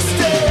standing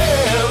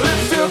still.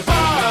 If your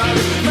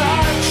body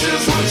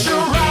matches what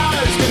your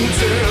eyes can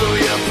do,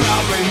 you'll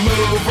probably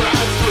move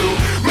right through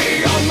me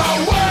on my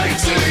way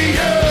to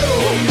you.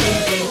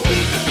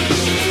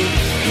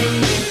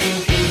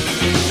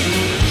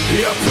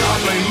 You'll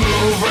probably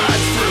move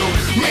right through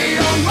me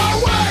on my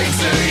way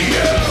to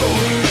you.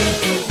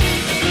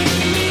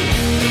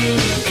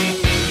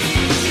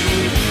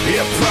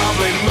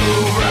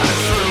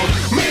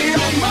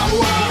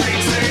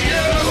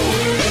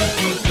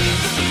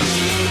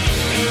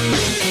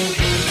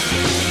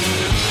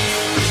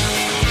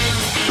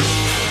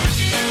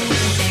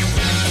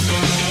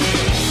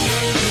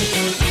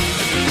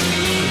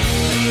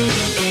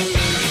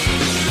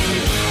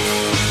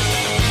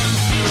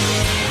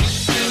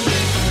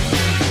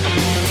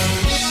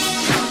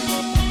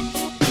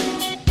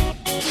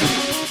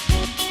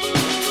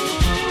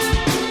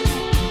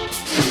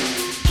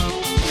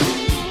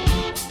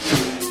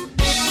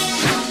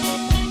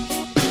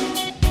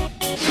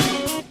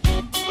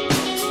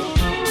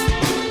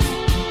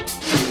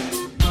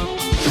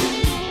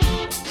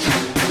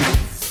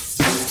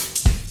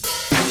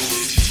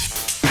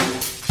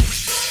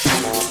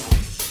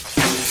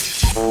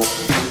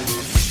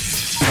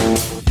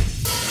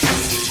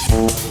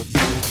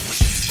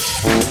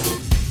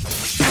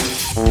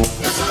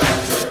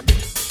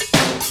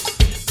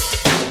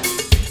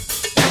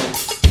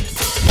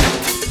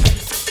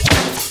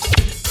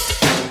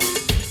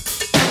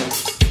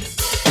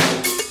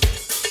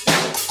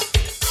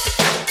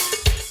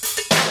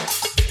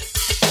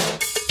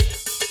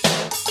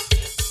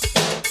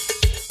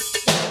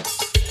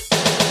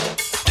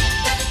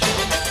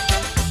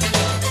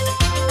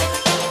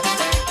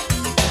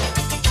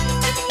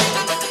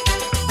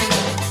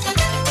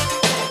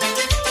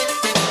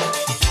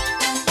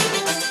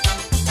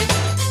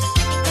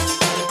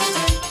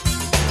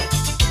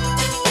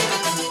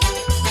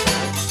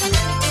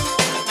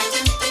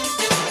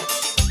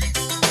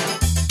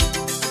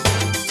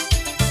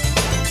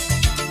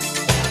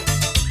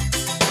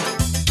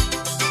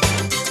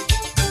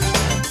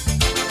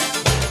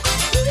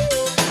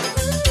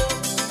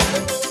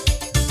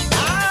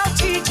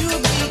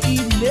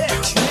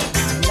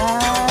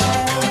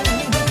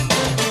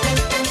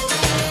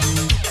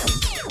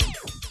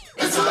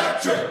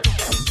 electric.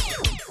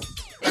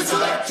 It's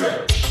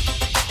electric.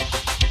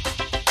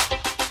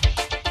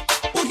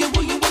 Boogie,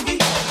 boogie, boogie.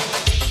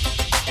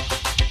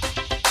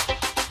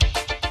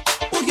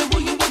 Boogie,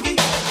 boogie, boogie.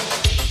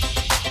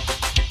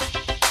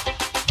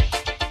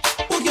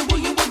 Boogie,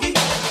 boogie, boogie.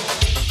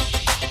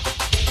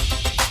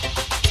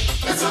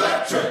 It's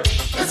electric.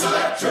 It's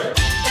electric.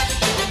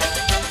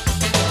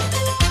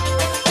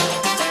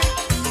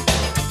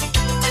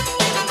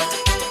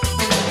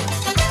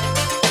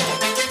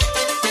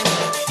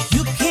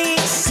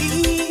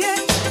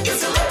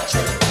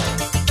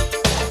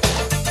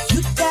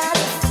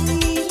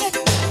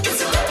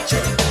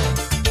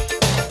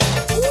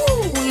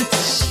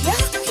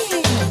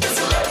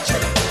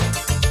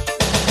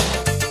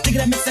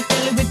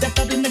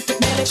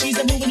 She's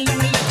a moving along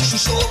like she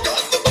sure got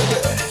the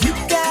boogie. You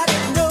gotta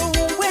know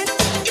it.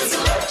 It's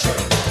electric.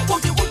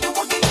 Boogie, boogie,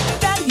 boogie.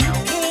 That you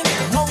can't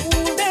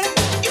hold it.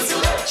 It's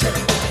electric.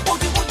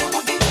 Boogie, boogie,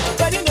 boogie.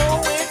 But you know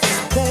it's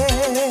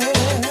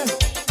there.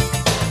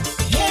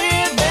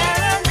 Here,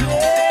 there, and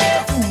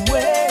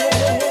everywhere.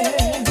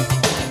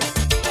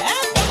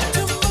 And got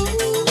to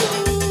move.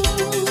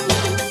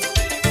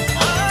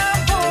 I'm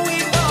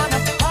going on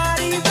a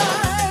party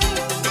ride.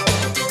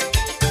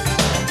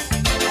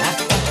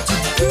 I've got to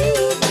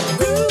groove.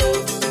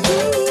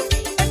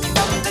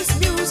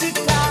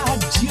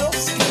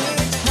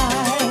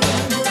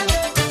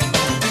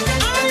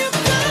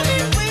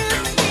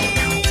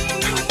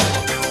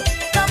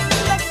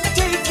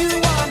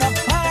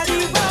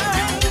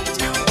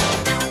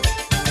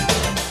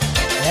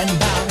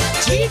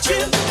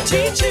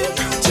 Teach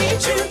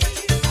you,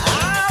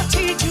 I'll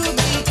teach you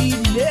the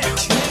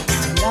electric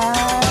slide.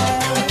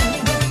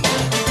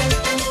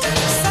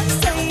 Some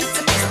say it's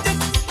a mystic,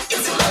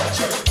 it's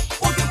electric.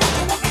 Boogie,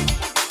 boogie, boogie.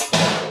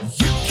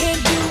 You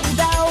can't do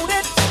without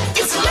it,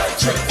 it's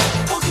electric.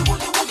 Boogie,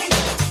 boogie, boogie.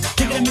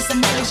 Take it to Miss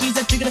Molly, she's a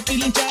take it to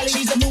feeling jolly,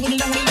 she's a moving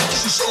along electric.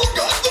 She sure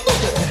got the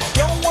boogie.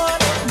 Don't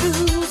wanna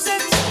lose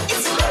it,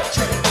 it's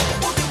electric.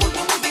 Boogie,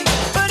 boogie, boogie.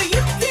 But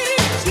you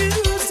can't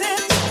use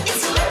it,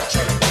 it's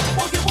electric.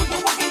 Boogie,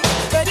 boogie, boogie.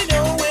 But you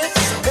know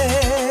it's there.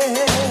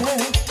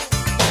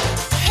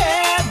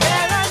 Here,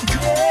 there, and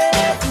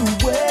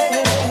everywhere.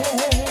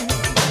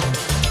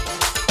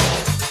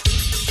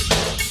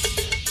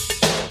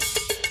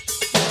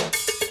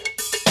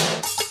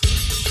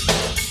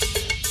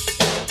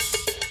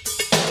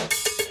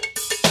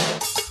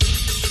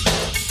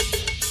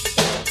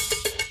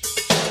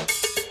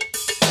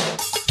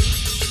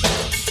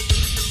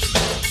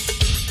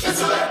 It's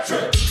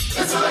electric.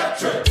 It's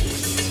electric.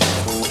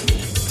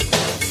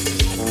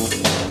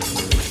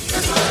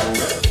 It's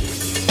electric.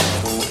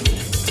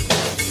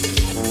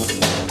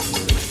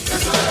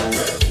 It's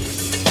electric.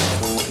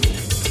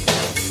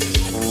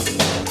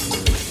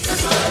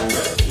 It's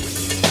electric.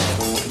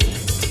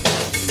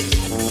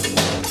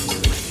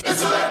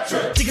 It's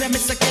electric. Jigga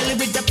Miss Kelly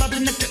with the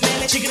bubbling up the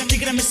belly.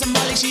 Jigga Miss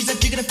Molly, she's a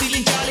jigga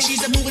feeling jolly,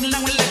 she's a moving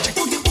along electric.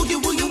 Boogie, boogie,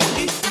 boogie,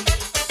 boogie.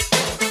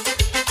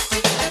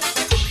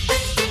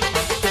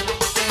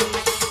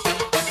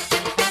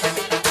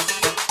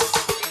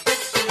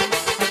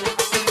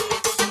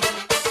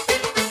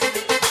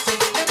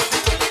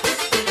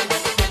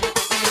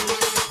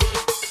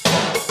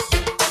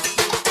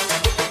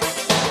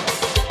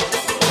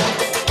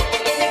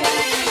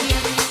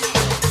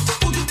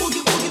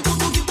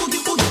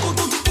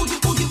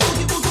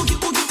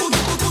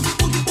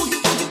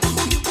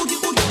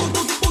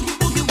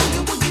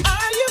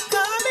 Are you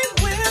coming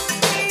with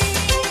me?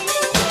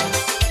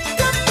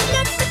 Come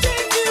let me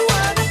take you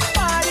on a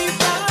party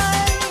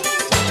ride.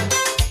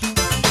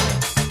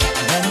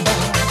 And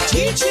I'll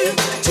teach you,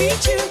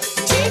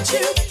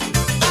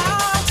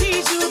 I'll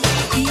teach you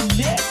the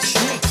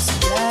electric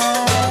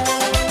slide.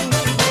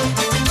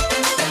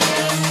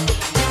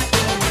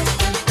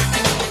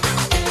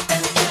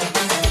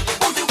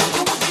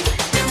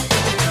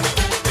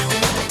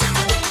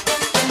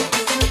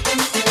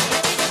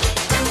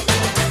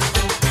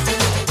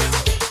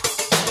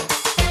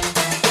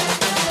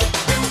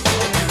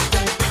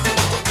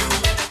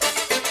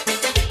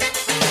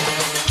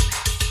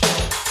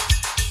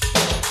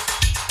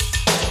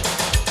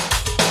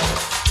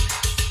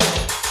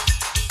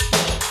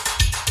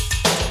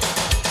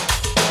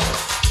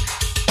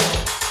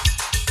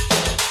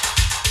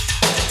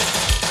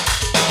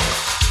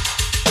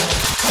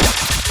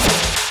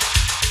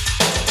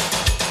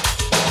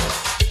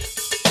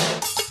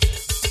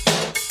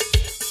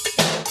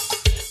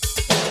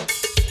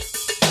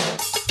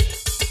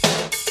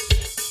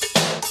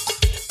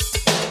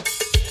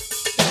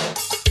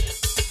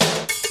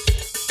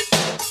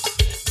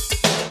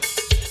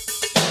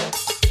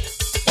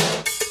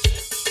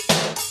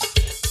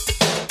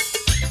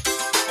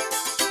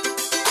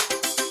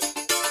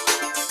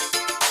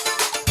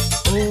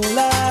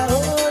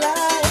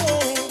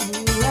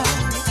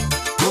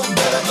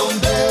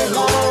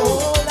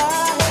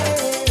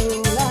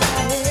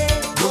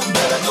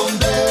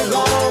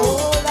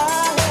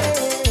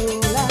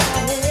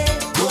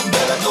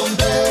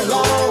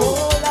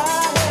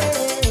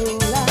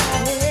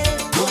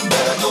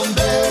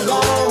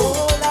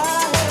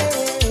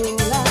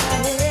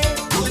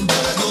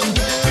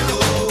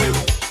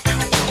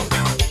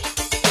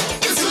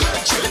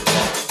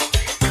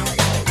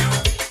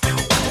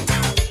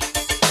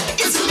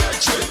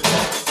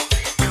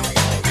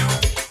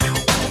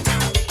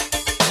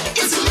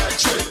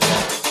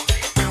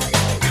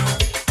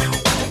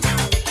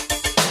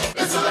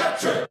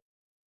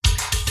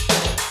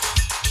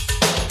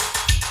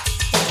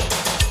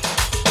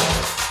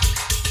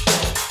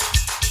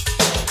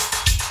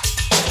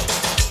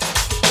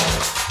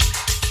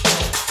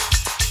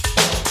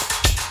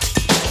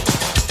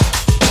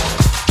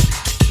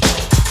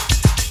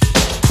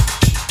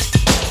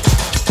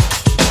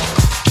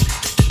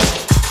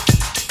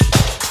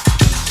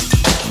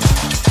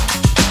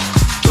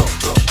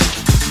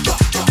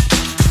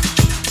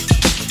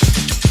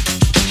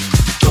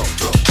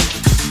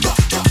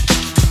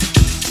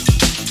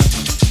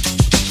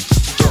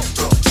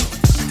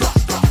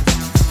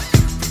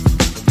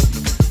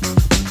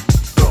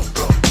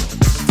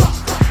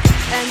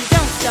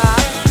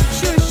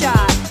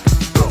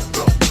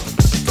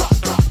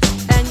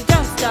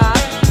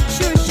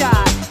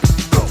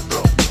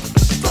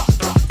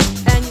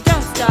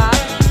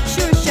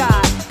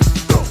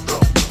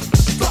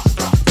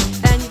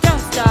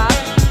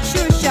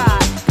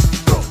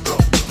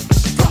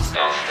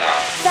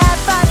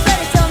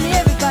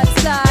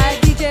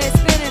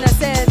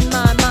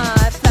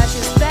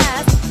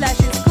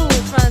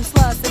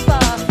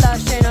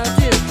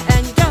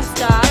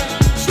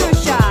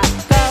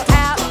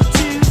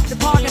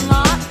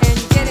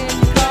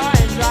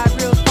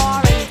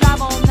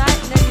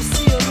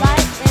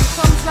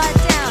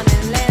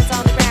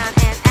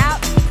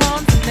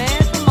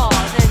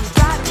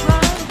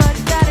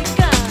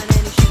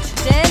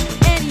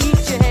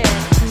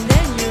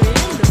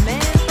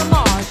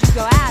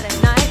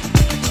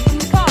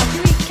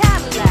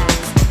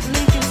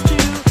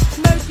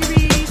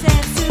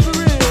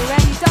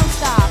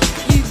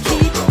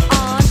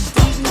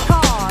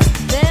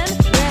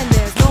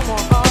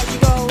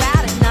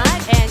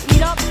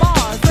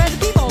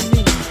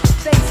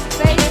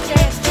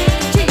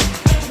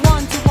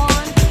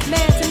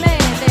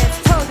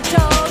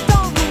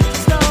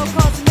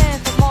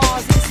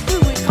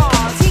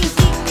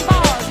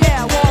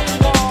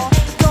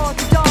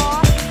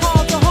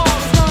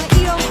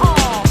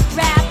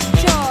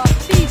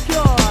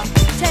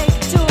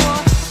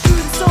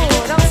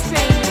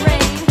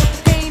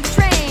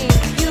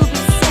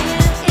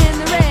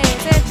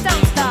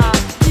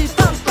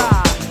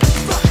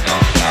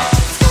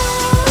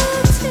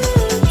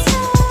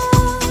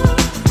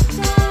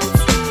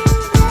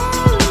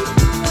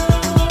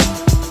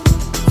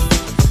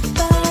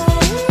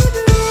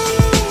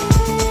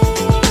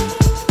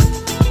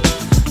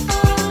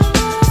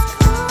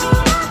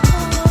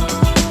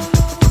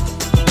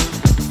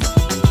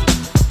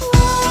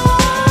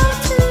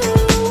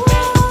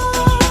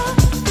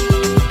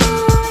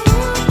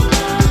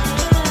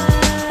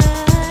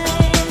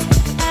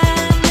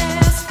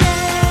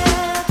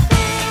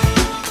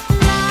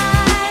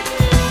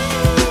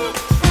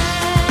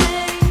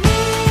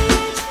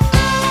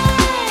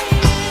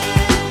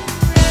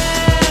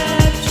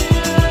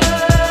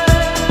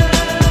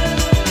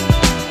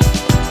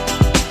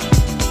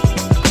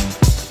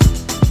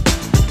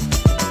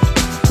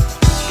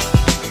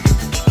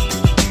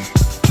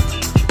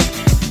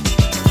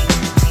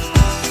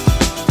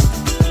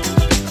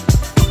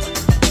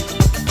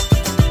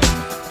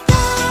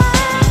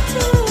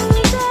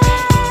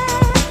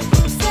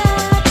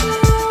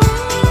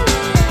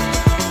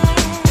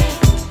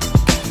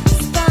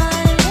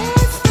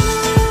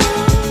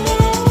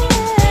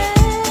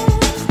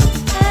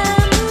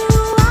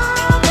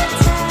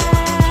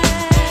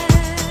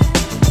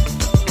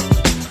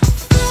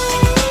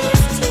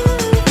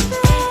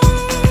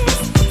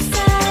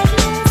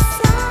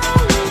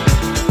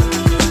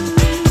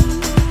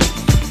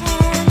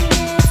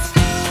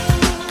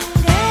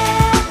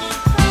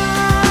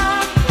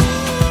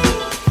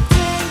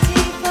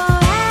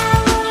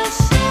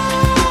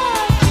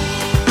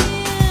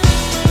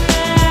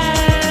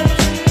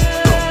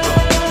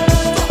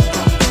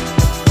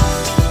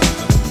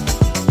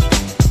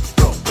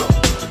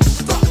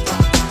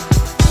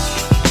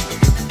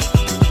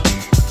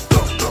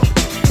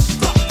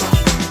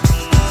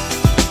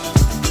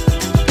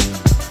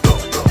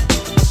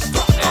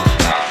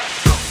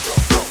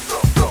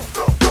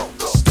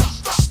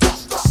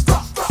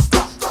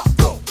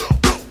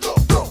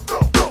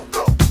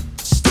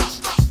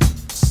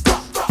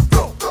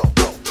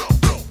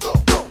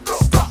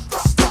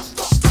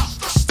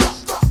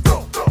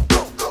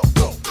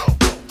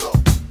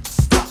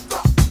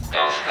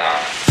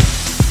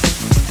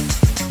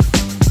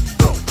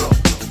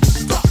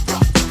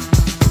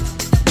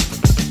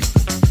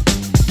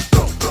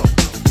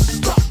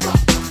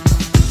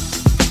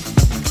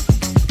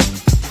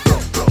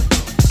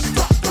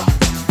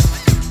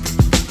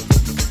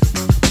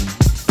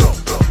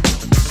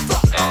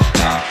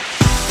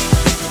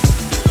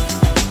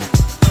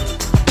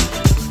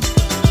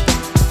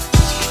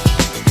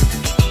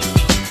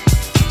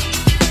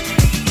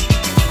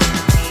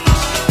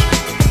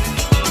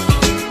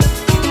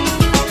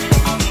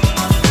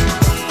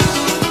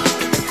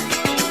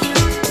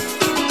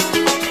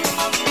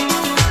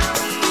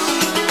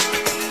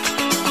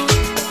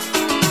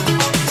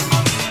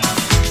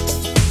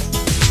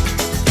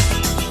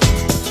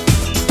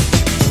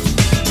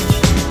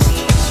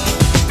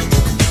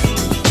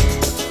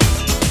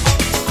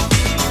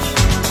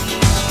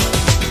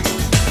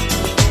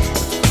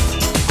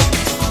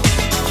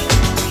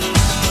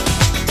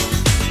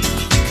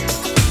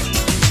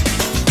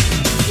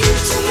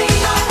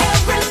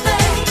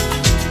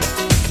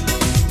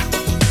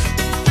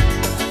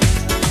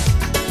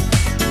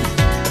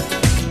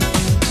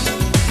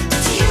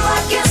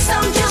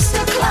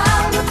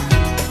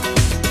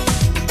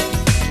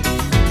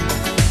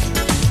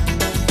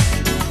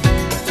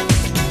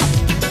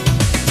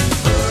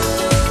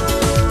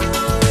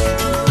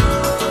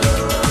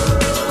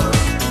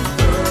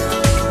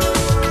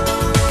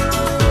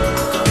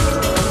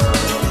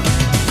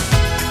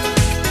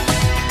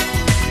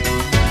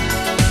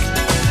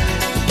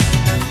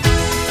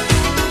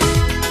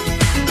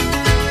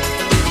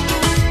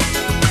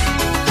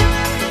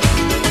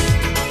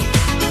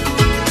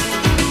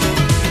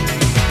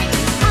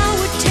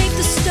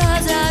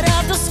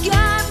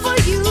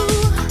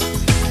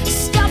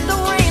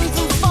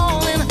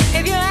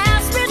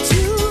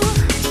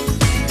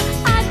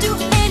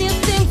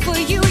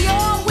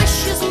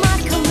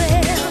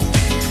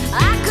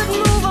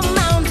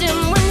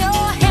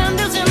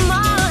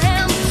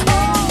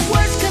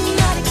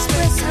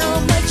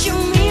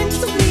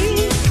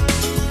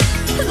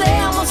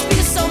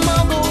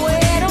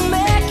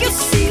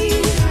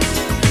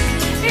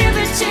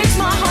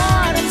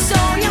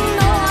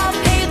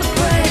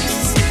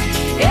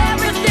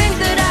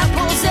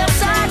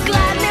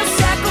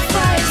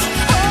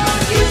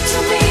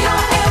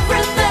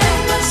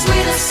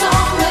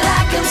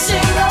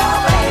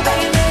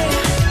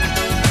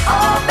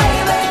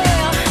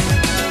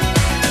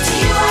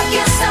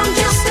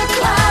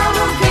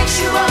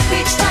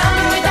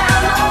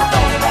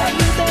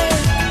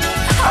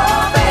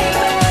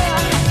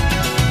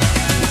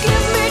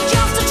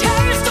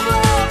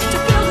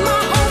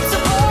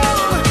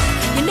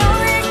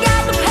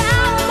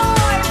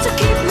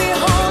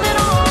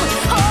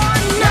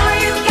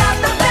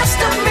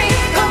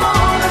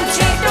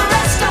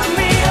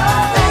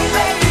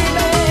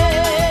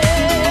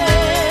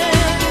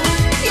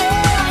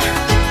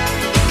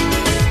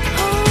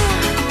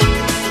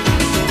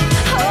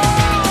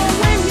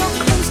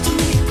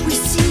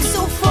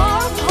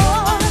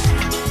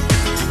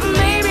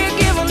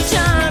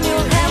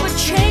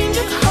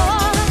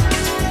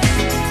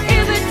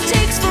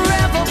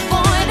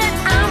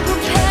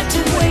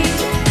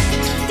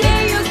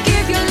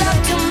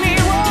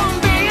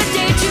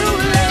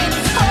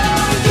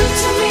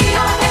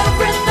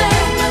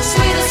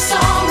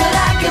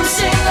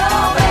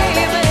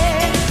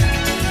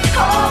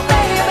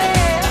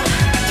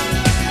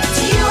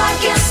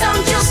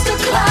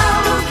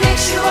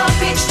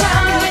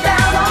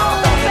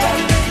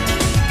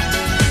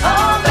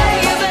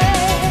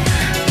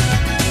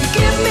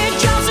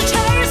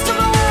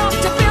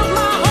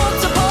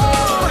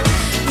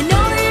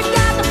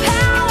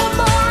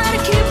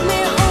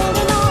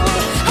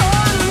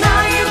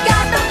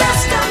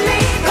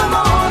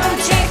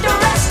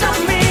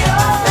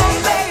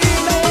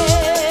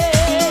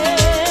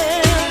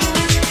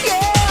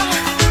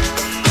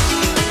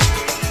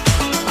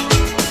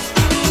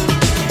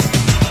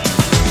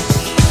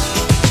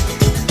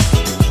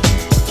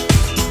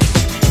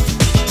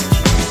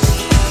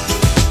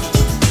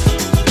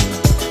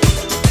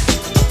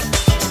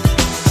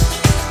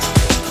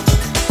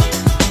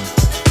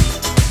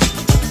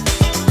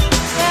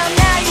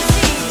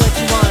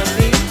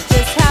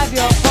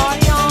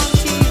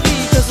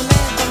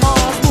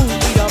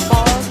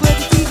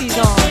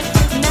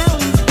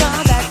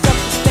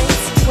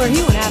 where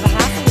he would have a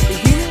hassle with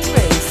the human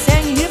race.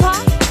 Sang you hip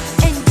hop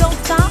and you don't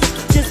stop,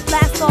 just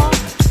blast off.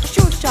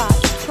 Short shot,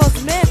 cause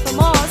the man from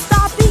Mars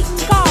stopped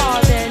eating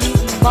cars and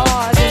eating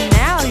bars, and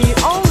now he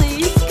only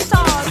eats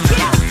guitars.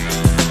 Yeah.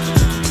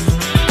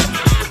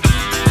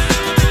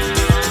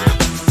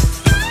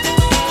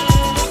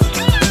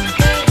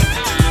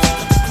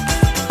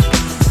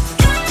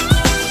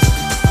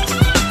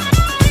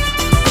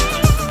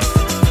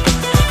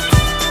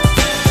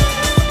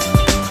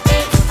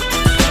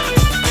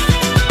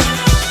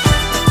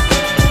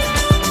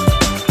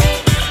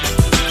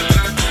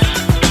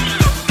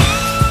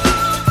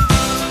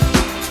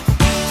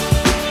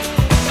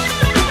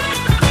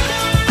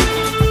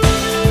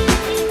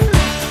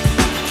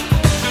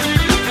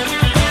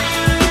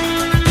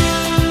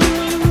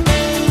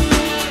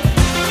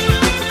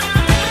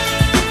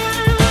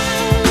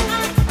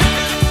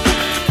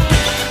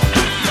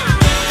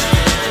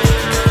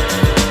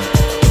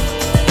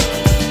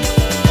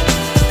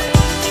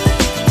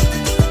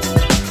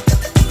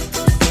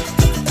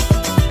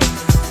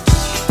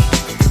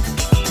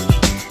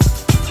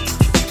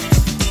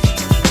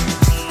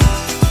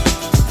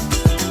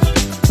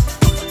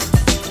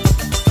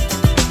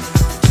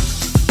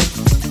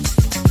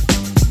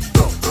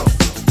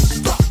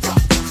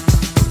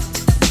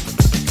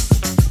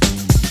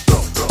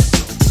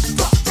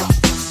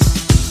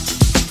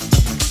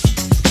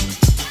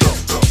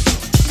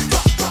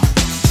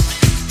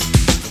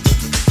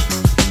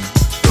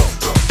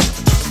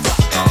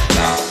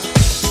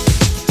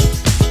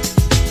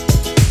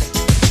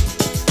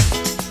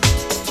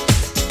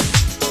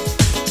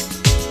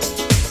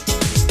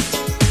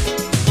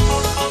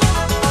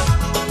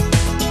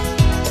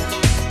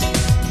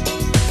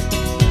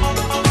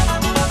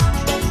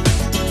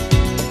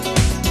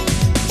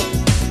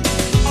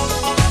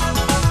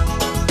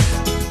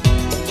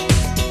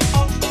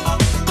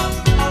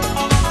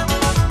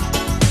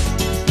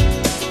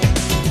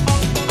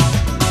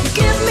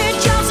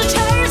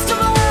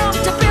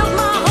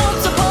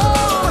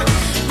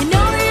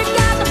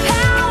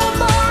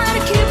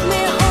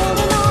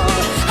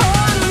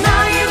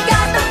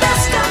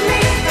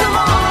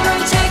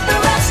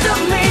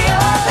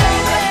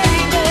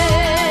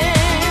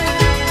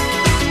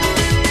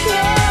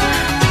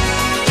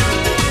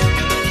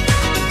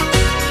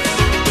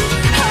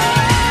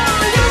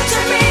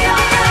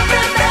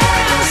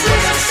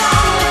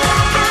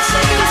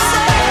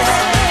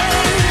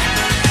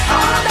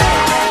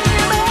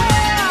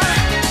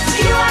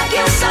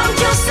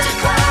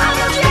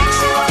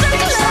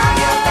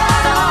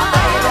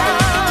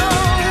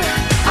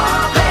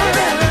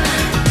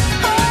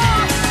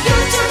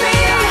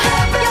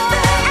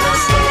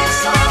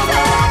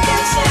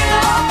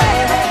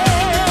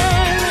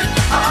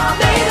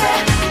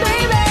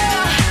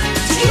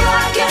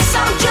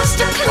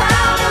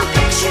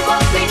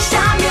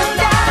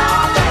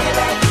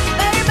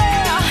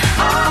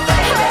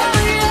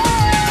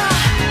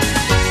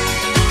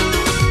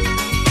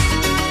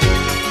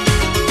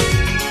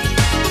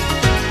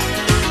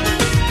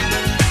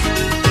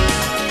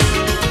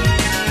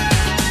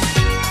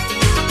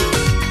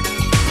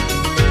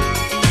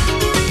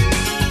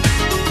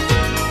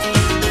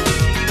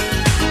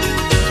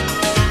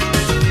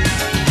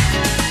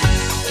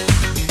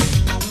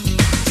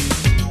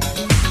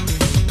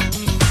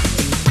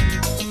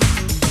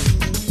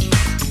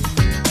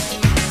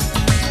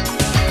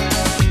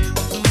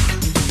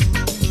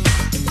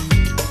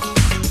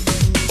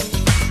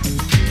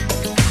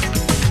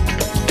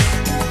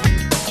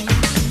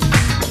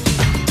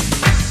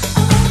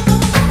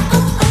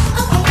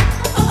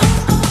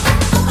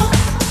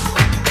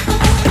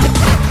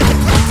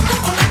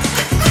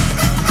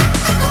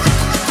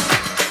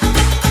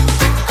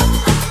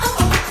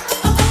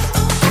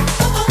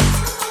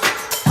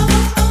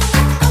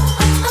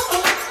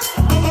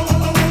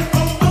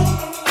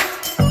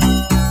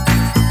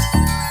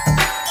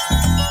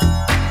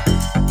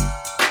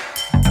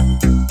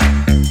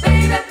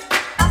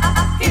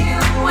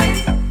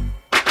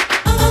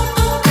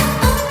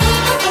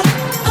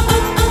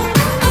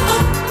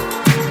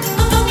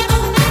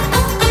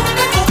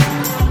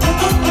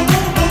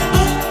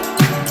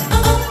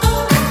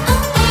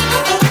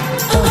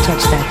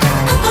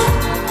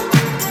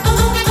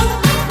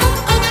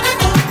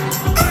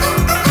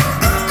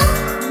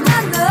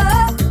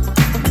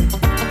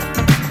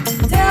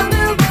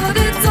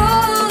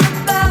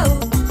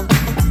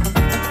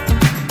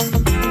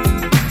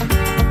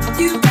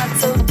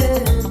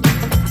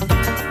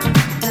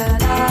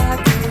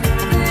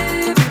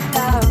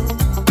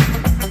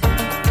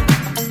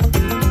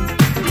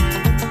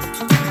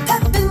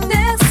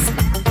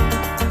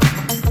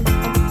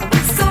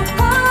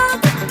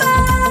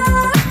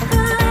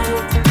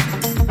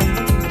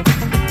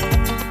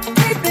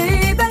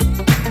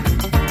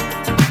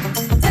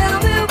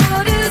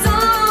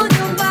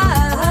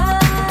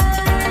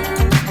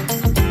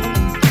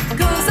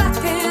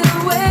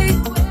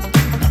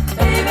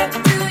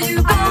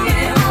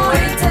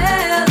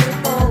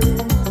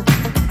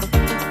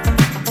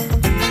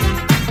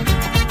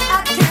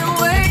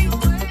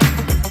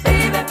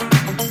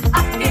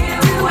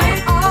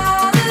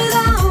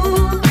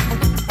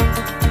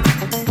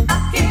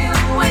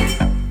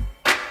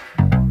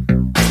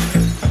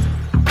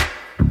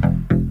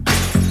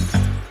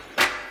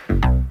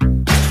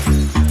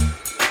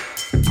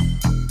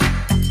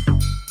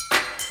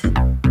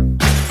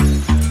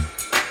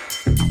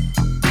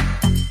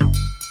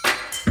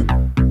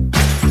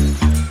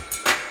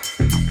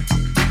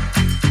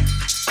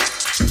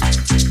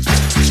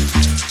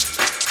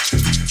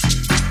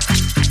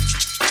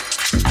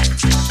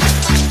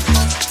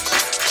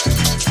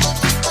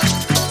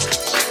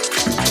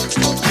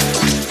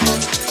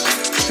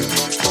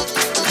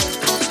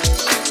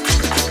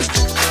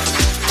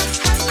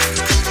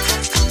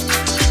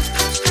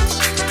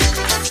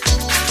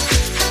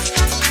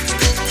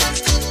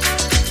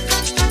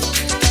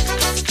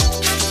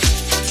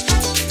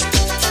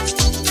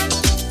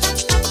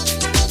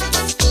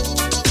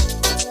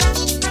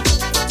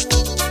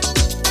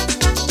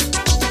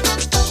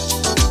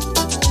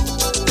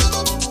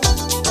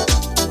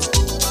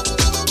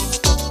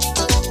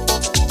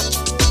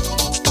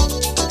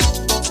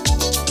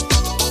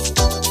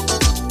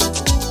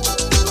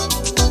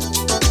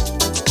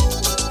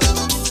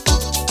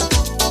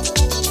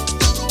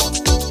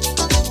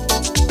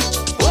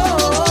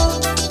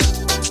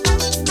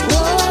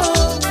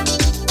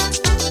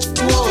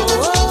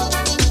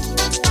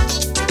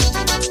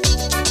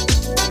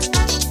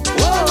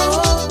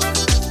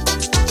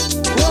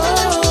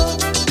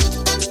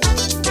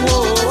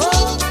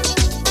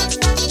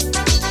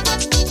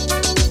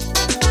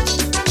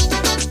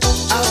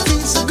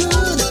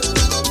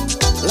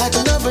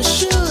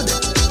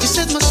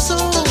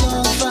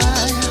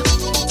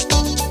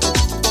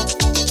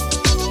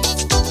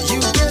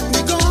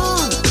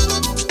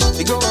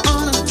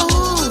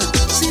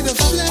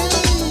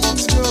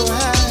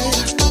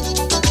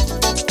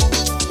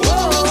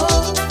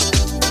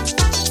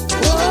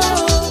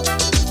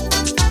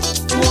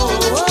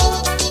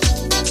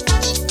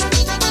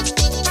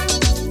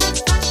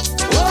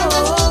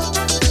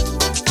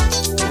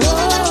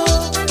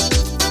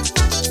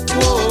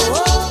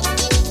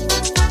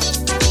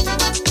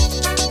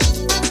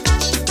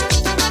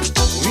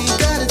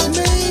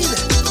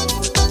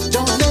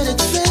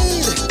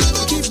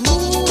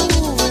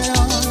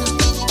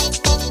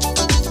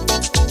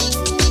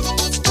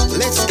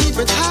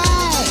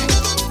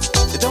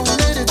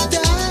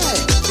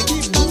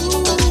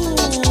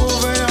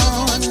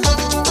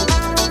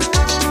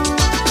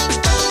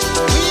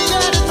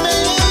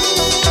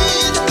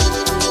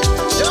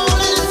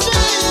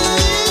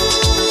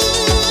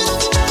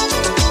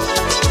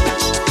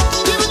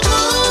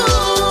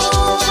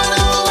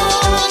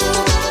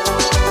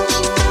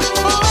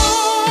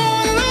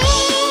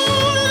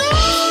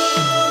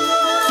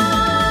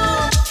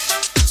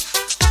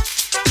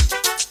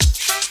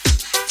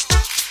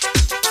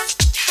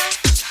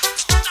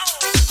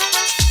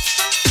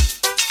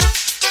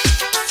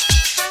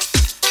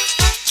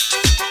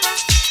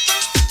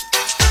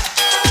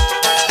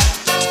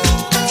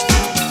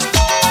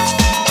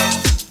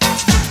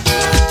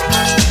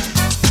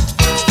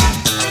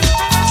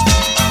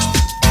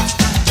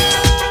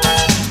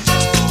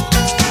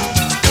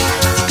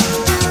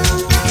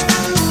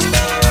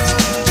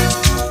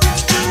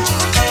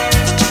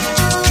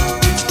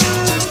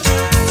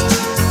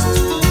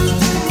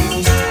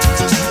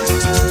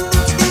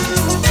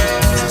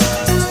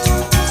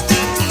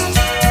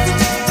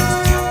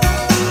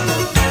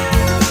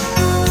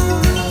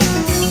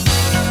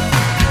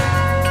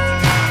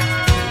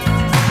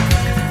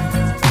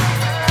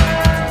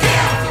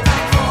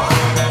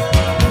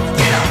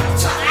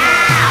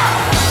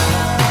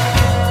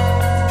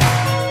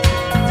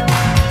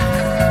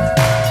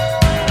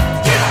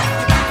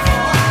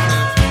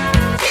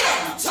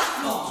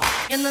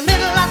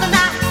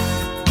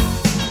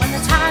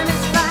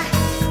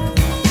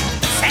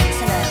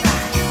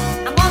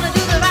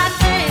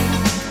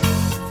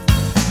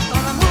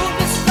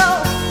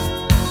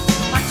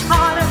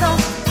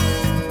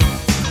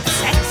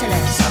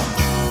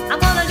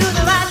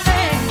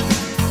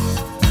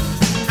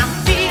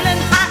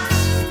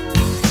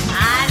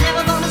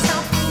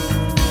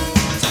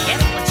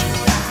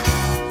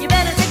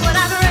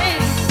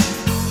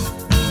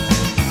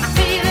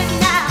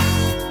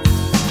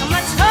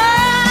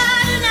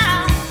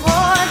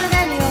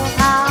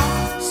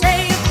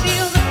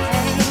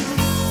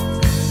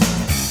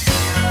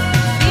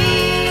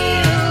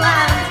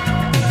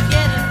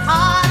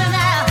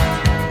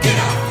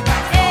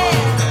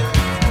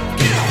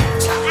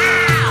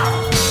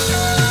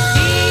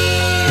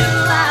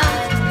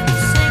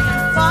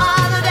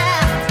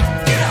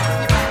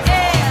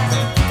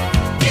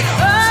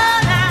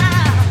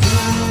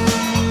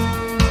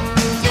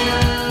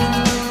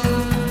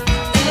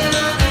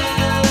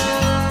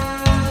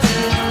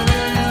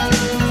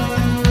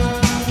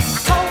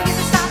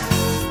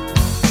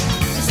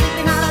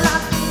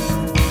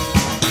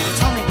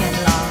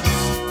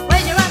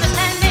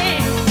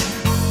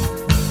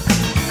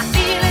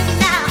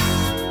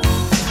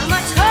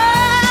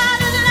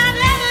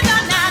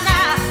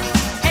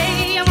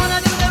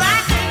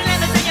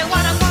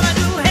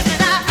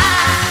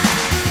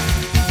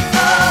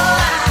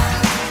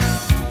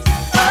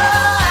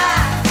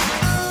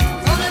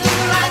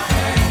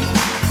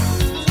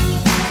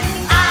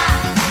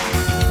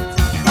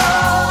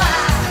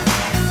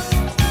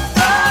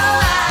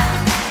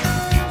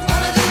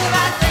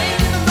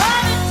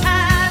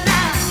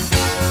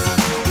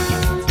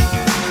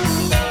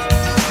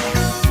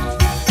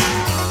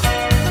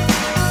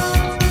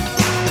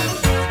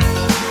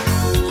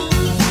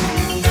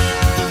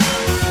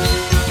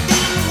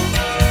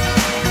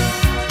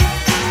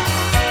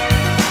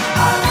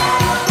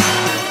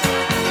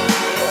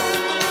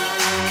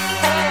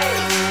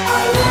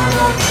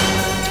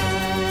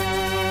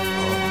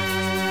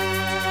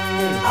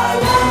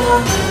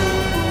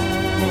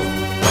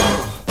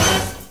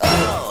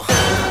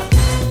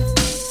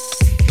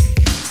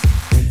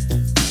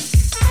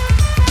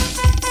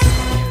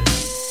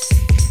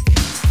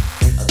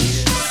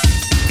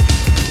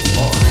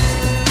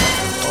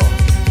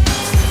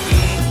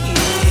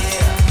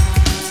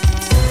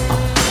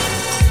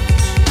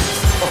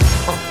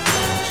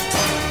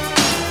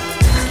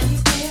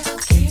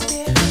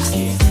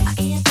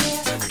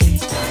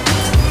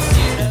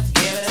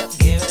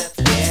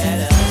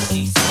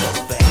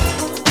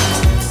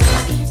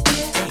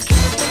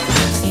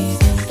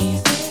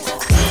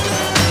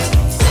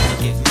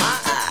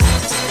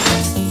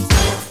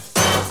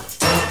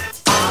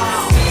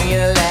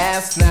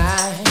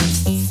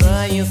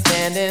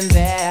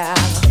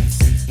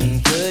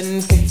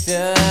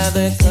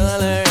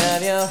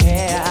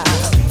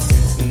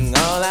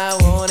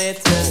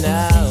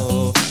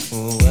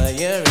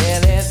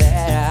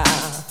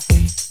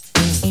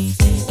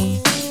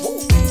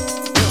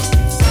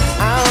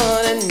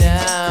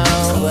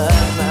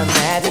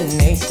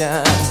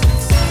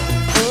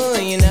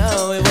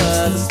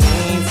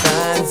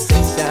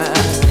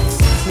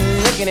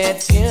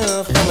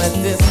 you from a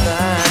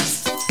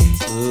distance.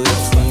 Ooh, it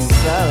seems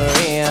so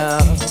real.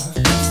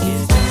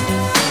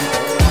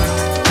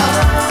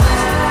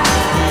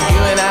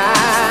 You and I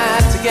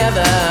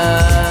together.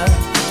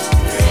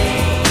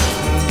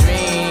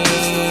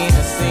 Dream,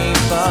 it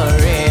seems for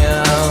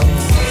real.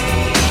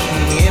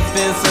 If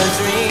it's a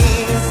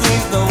dream,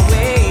 please don't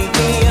wake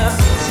me up.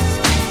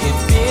 It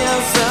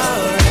feels so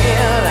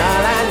real.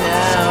 All I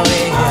know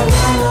is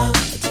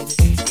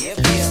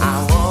I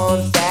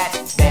want that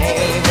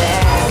baby.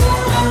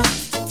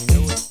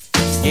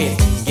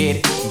 Get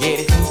it, get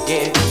it,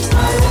 get it.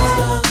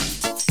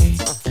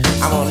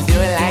 I wanna do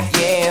it like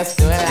yes,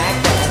 do it like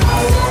that.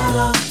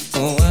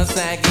 Once I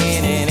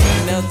get it,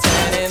 ain't no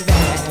turning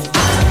back.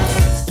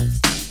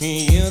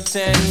 You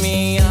turn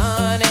me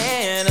on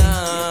and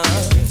on.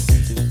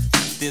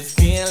 This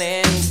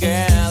feeling,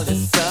 girl,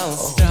 is so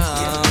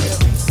strong.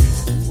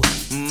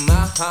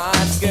 My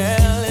heart,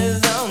 girl,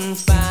 is on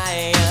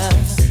fire.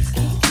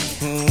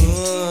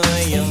 Ooh,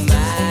 you're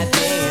my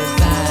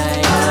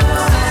desire.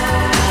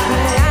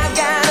 I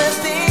got a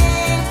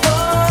thing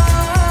for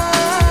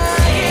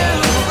you.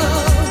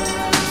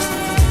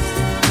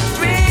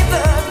 Dreams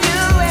of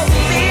you and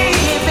me,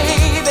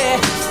 baby.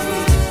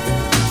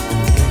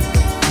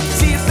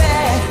 She's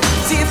bad,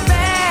 she's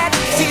bad,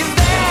 she's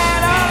bad.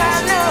 All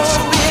I know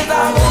is I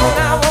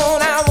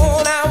wanna.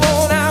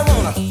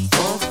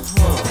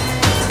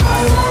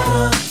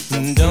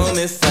 Don't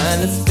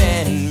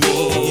misunderstand me.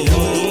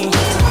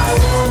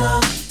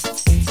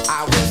 I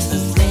wish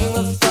this dream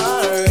was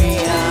for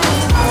real.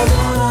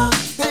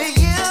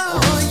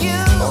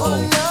 You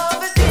know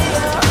the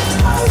deal.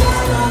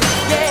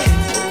 Yeah,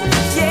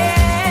 yeah.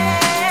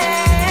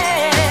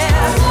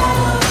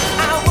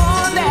 I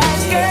want that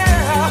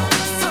girl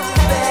so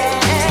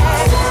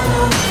bad.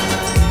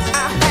 I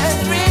had a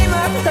dream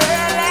of her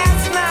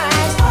last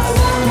night.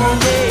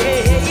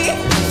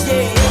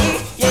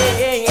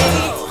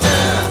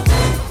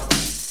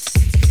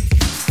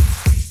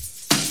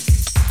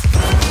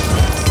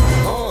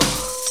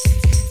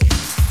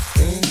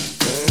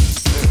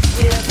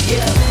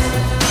 Yeah.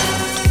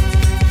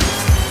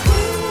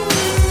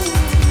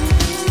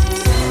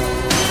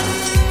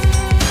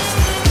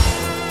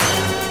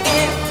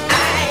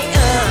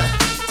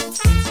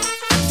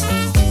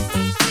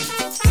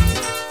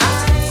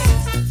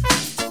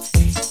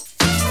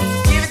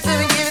 Give it to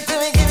me, give it to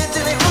me, give it to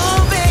me,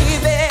 ooh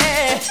baby.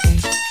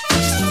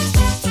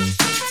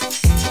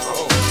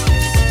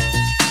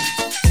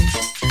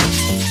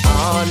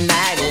 All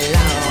night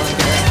long,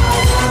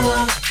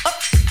 girl.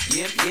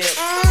 Yep.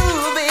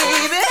 Ooh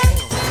baby.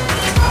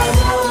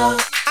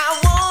 I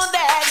want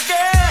that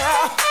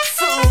girl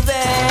so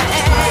bad.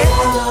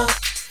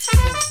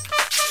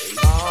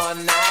 All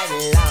night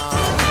long.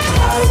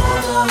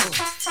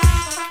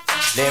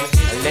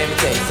 Let me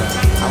tell you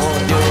something. I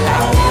wanna do it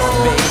like this,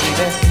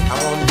 baby. I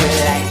wanna do it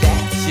like that,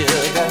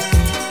 sugar.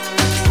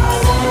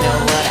 You know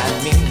what I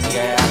mean,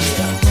 girl.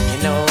 You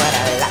know what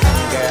I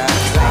like, girl.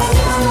 Like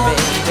this,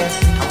 baby.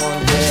 I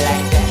wanna do it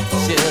like that,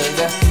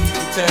 sugar.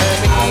 Turn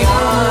me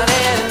on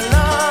and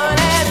on.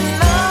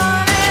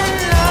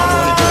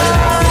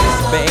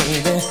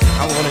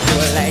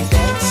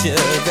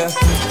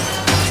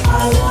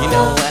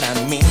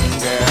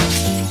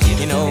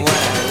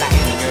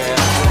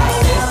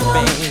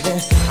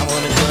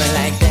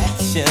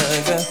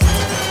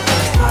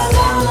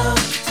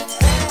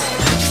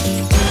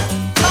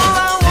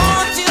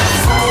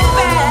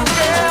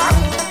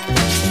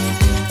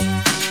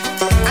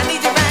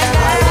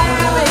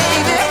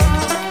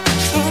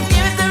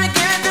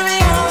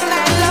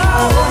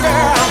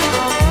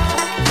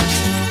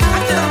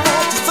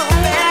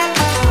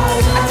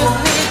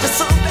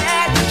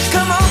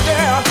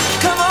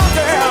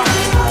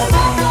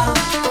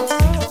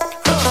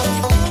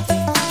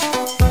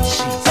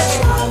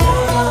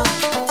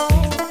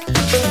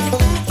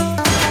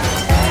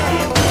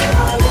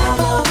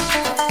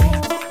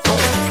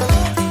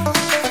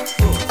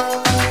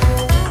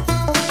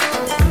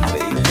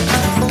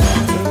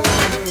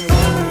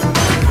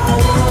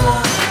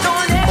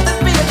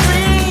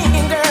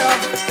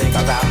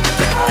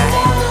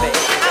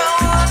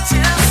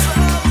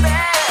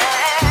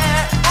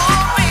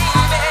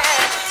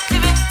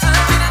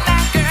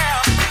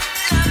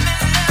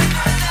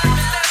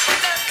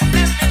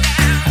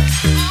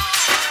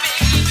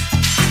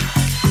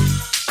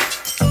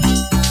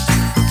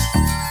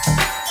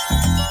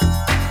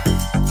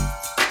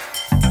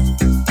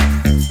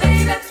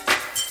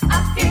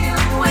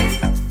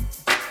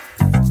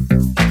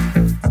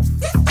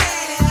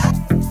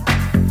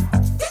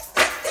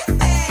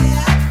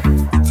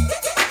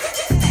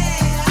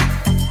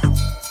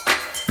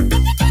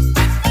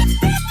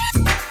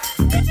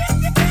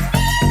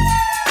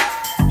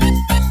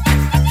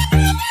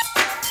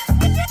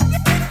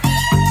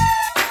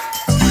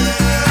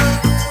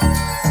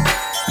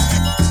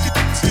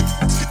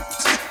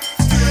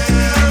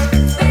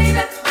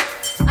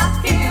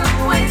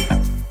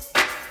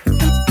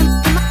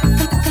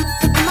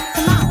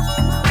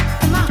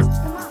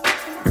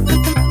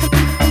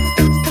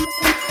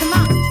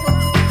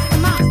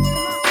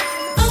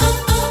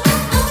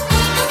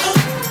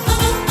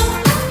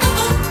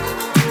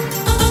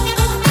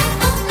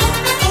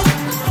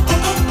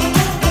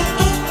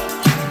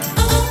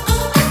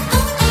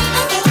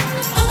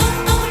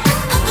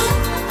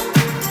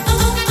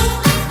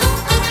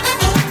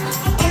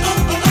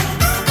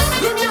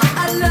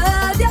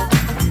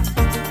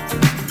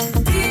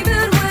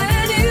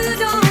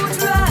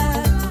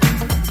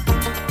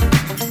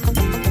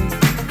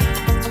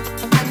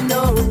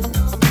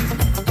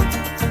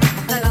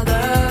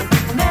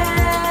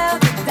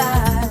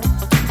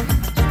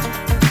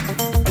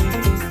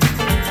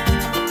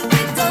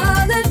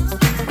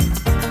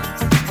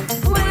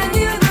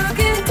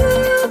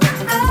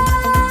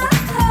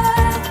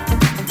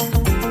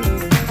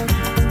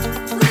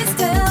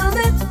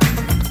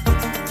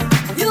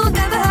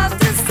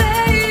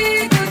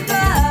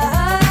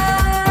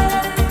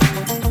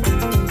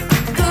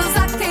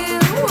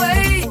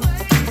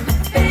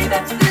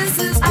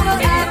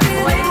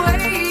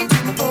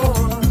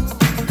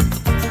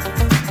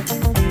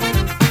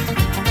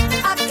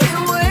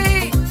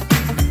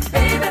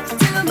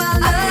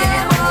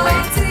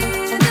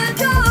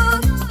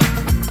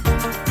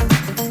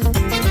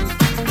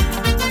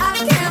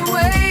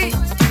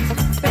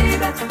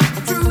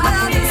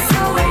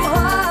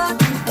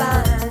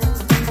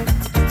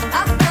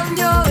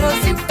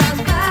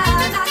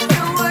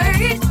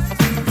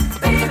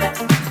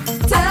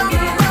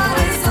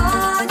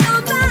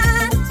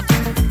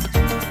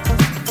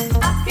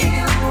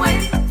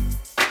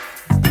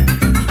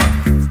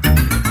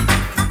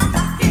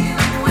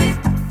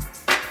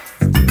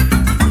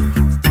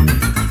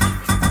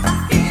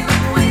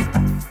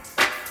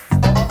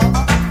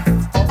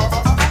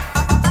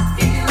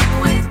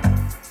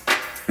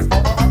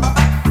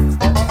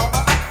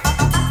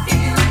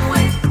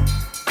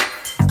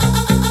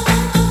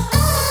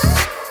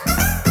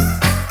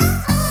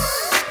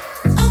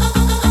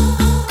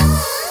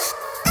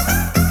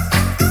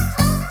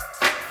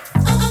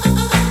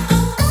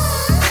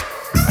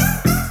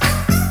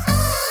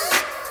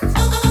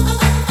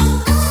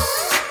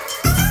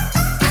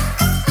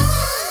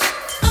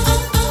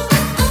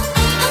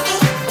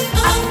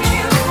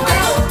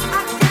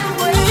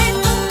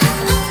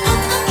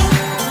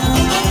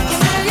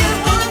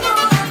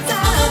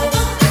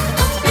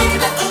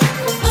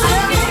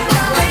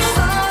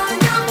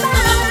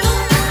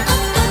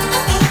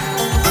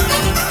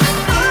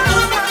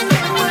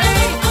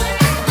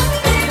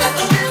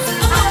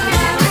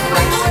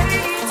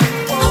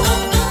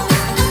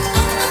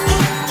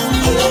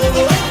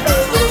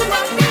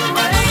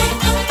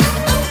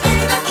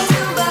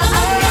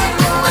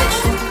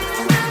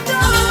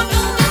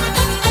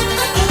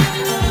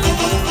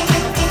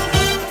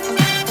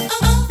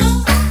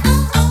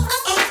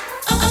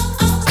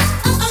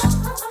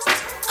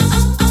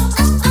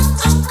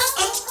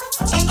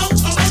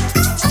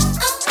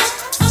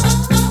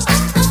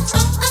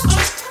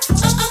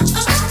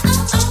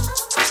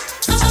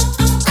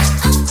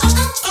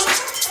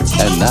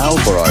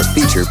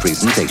 feature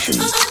presentation.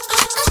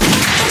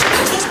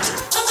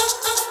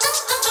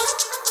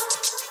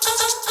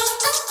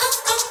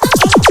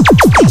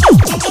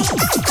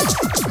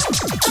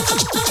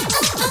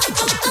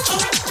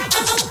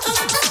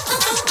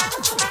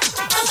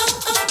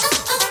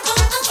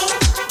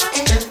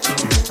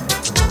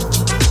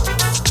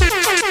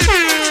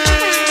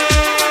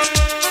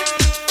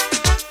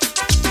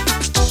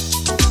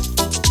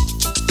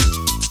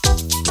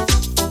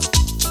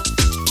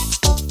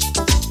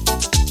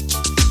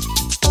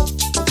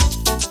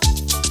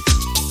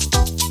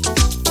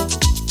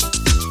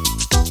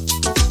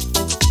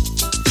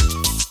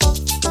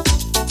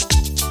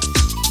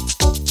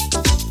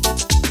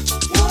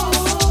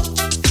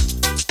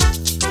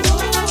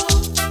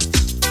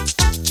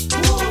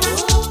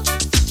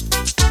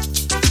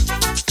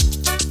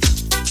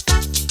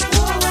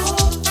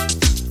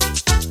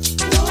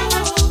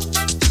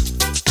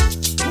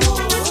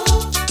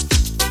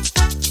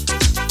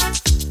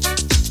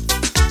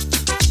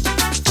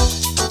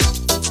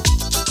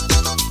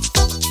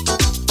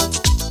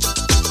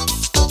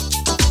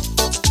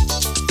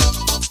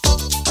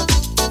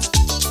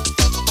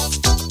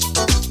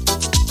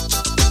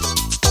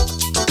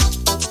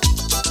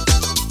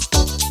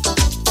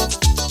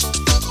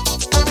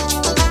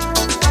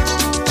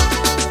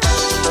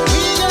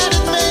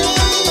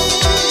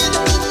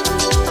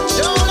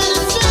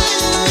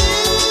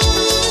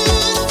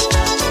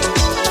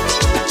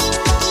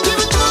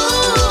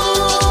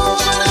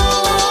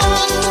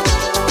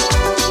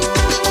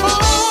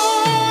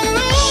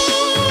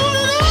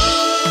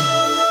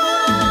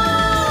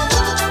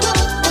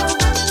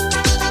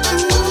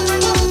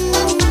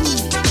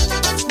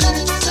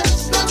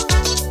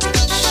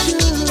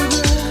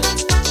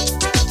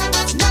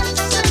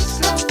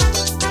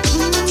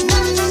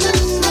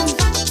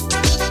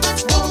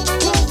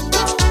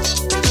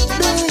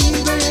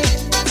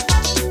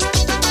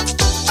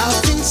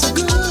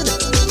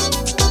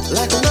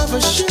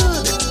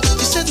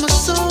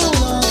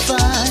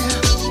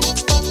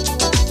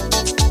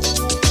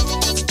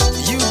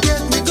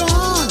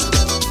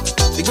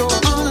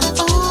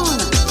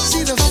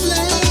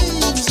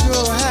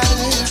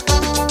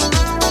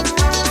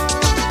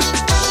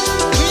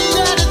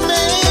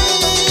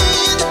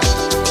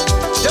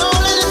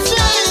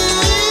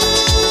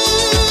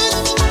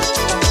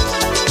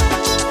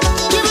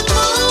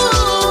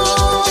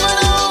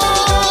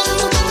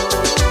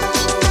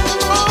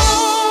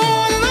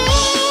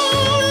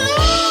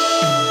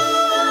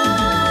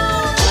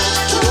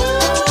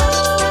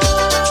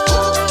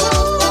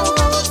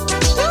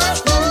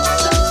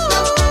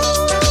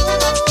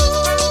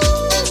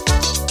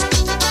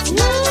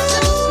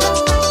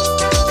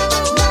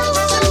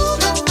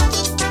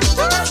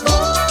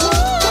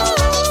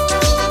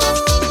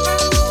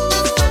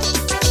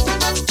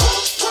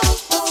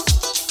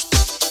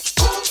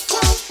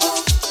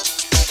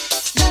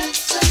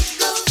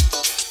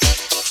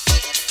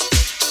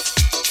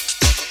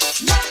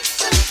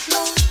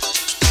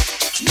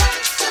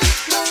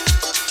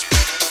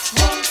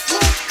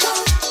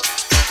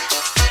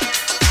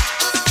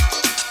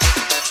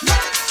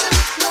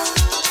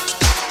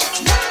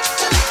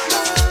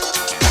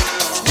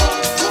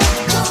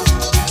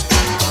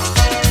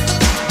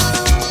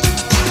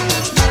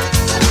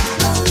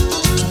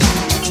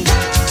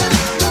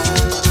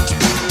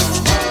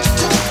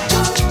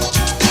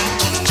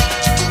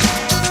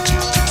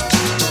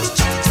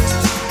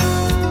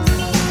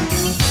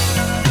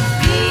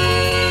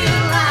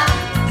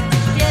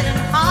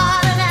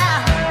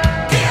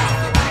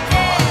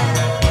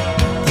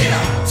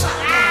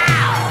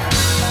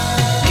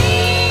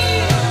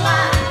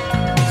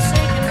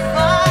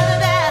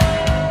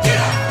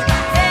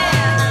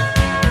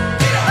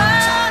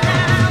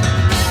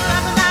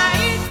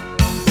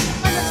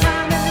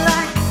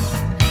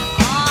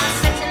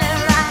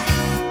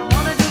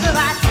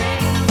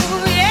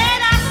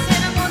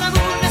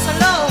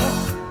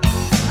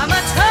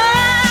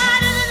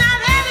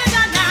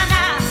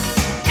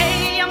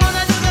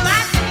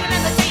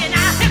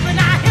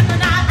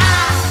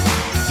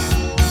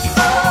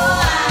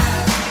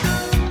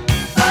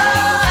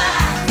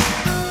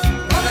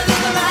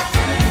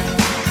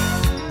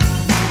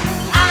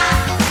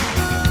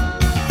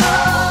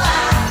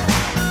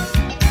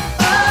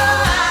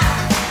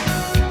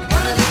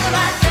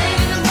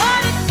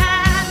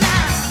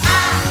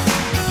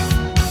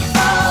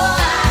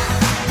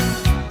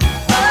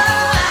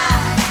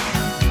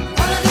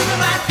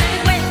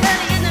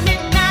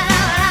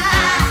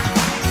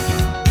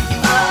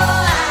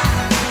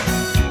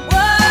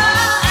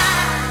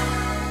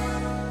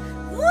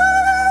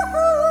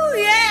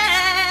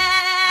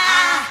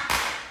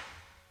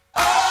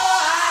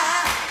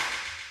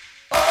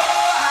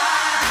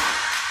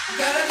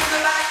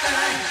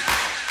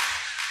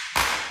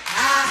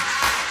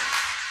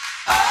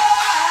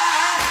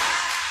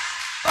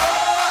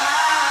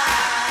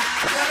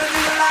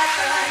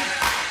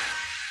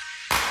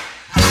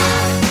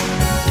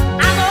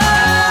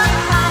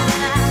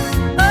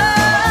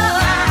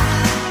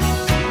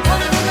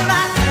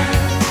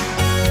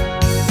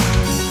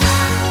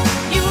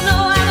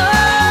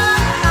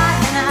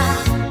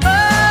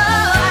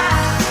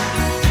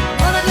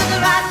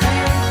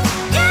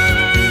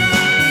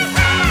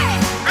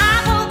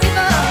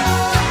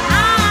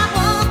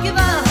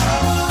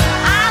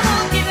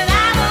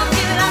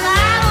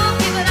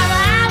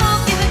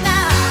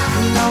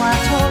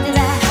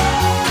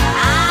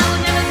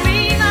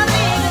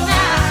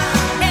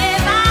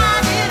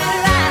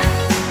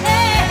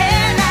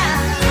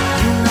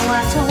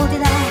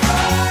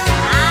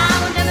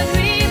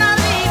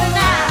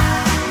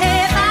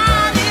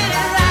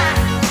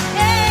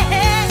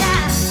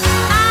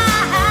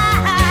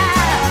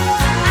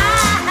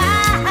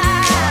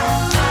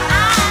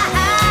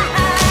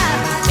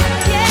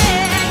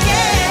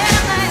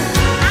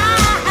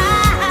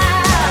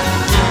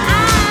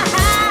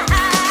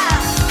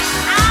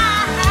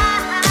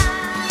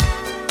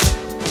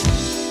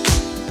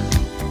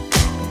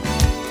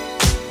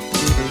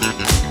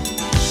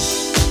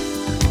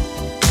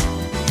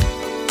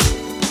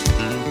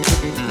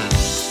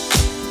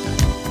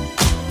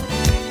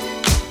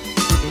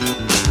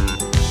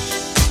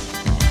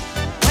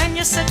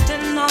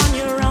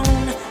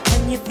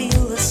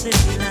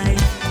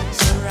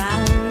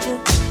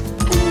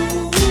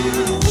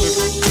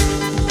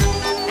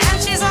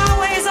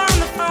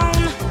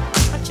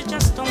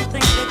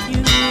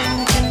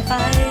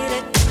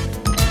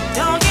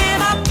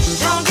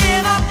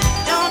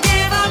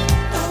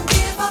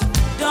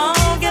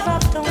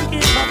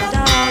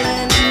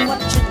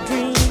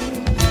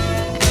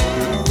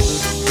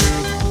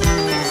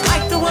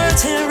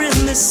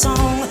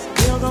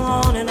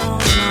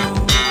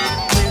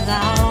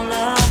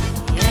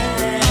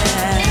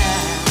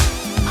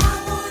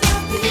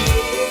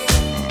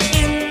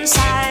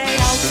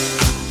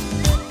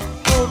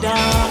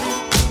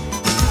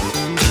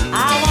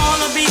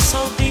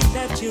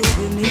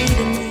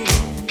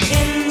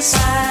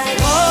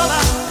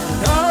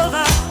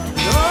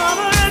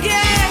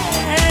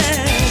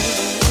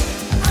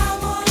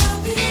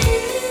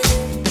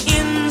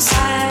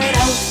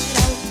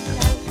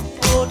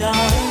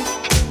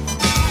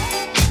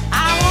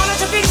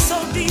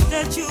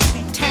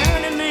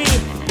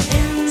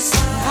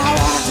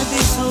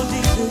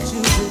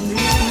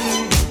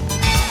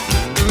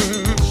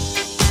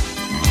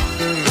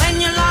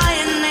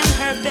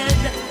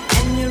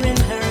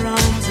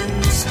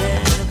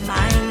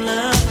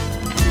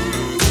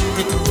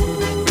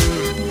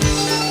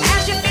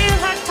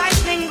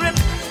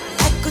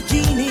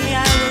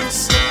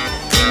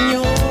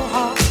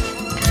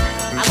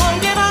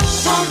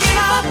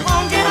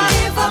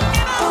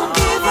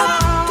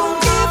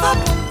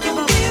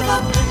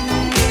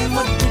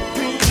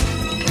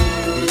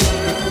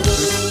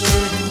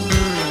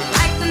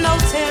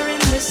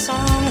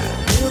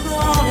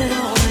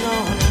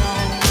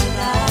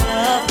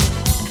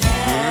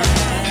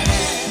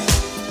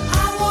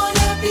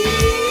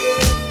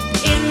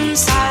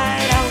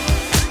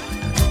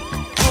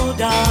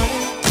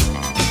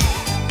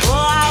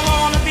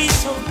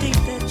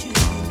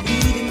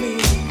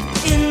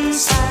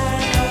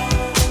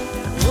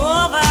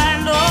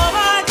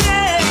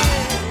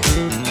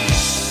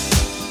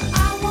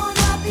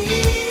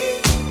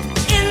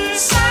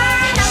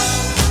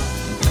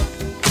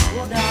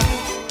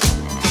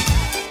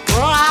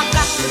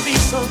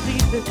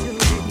 that you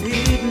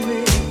need me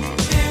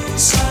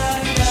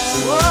inside out.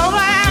 Oh,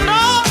 I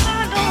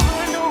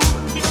know.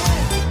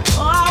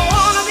 Oh, I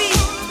wanna be.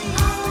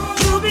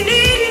 You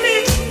believe me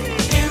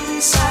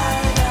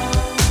inside out.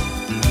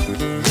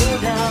 Go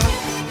down.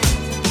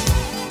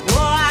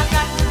 Oh, I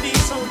got to be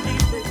so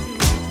deep that you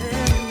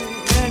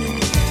turn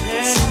me.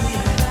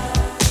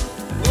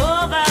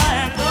 Over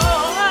and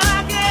over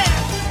again.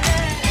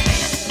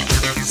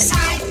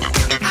 Inside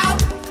out.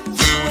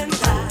 You and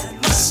I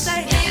must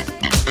stay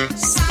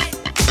inside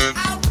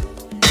out.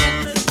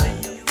 Everything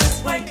this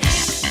way.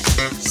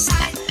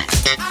 Inside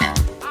out.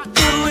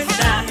 You and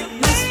I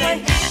must stay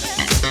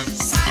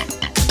inside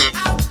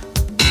out.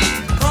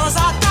 'Cause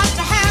I got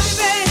to have you,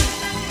 babe.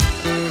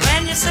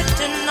 When you're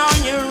sitting on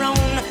your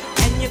own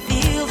and you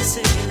feel the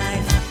city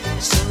life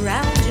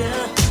surround you.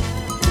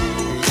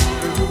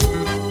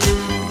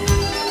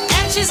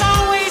 And she's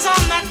always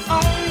on that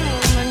phone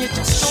and you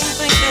just don't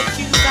think that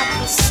you got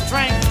the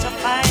strength to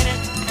fight it.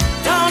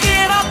 Don't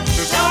give up,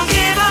 don't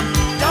give up,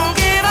 don't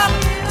give up,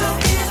 don't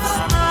give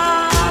up.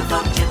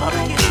 Don't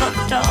give up,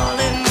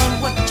 darling, on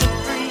what you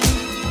dream.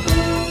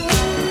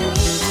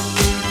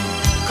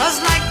 'Cause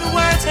like the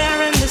words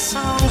here in this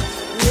song,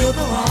 we'll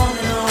go on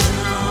and on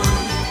and on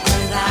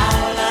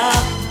without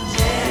love.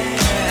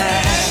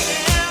 Yeah.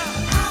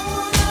 I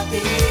wanna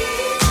be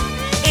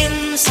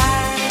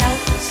inside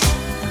out.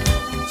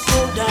 So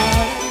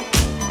darling,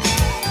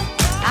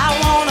 I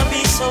wanna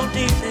be so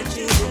deep that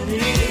you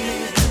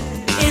believe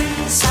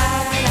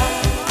inside out.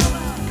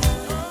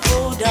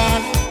 Oh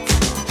darling,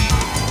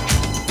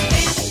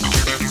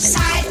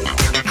 inside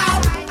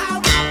out,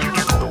 out.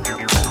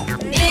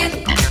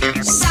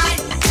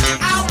 Inside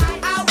out,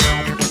 out.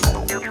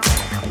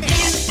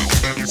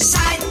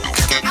 Inside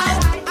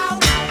out, out.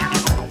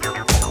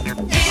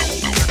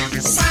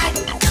 Inside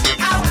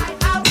out,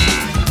 out.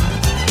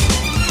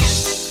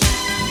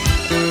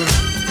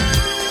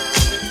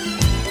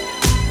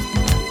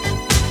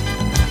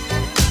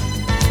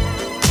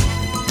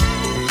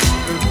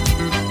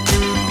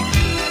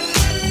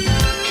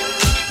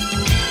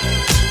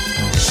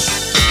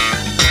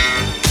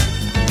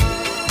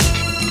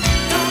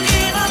 Don't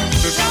give up,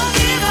 don't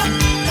give up,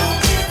 don't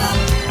give up,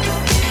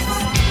 don't give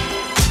up.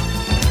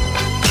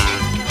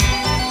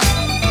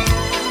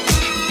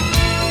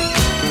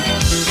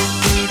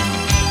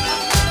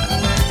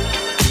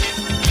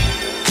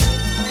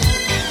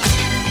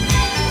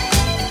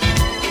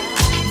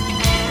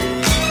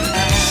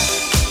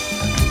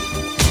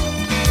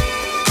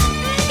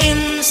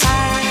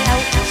 Inside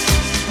out,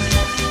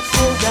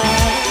 oh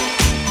darling,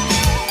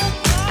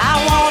 I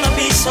wanna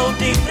be so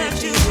deep that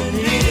you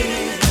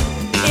believe.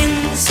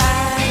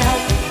 Inside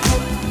out,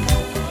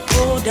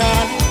 oh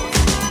darling,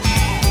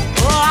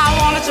 oh I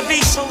want it to be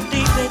so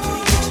deep that you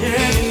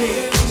turn me.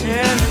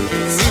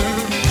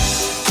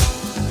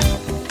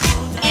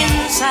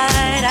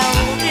 Inside out,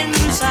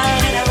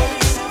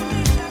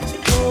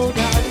 oh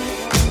darling,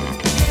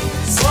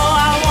 so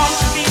I want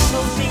to be so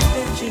deep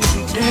that you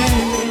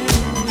turn me.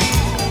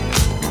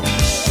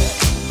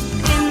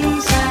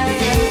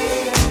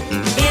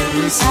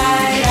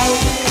 Inside out,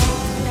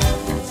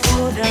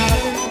 oh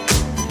darling,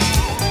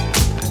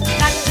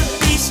 got to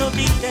be so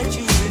deep that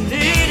you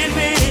needed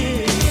me.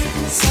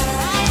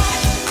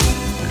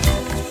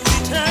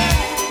 Return.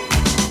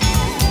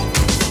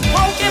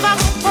 Won't give up,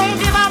 won't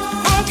give up,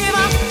 won't give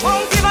up,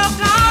 won't give up,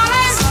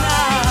 darling.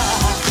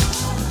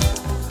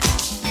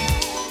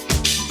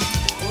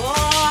 Oh,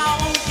 I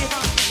won't give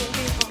up,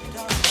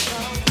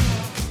 darling.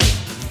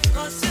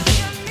 'Cause till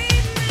you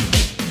need me.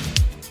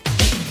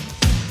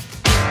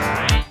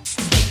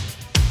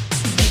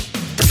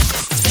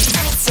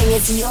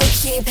 It's your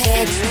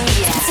Cupid,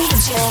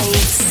 DJ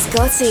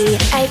Scotty,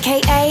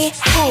 aka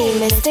Hey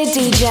Mr.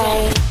 DJ.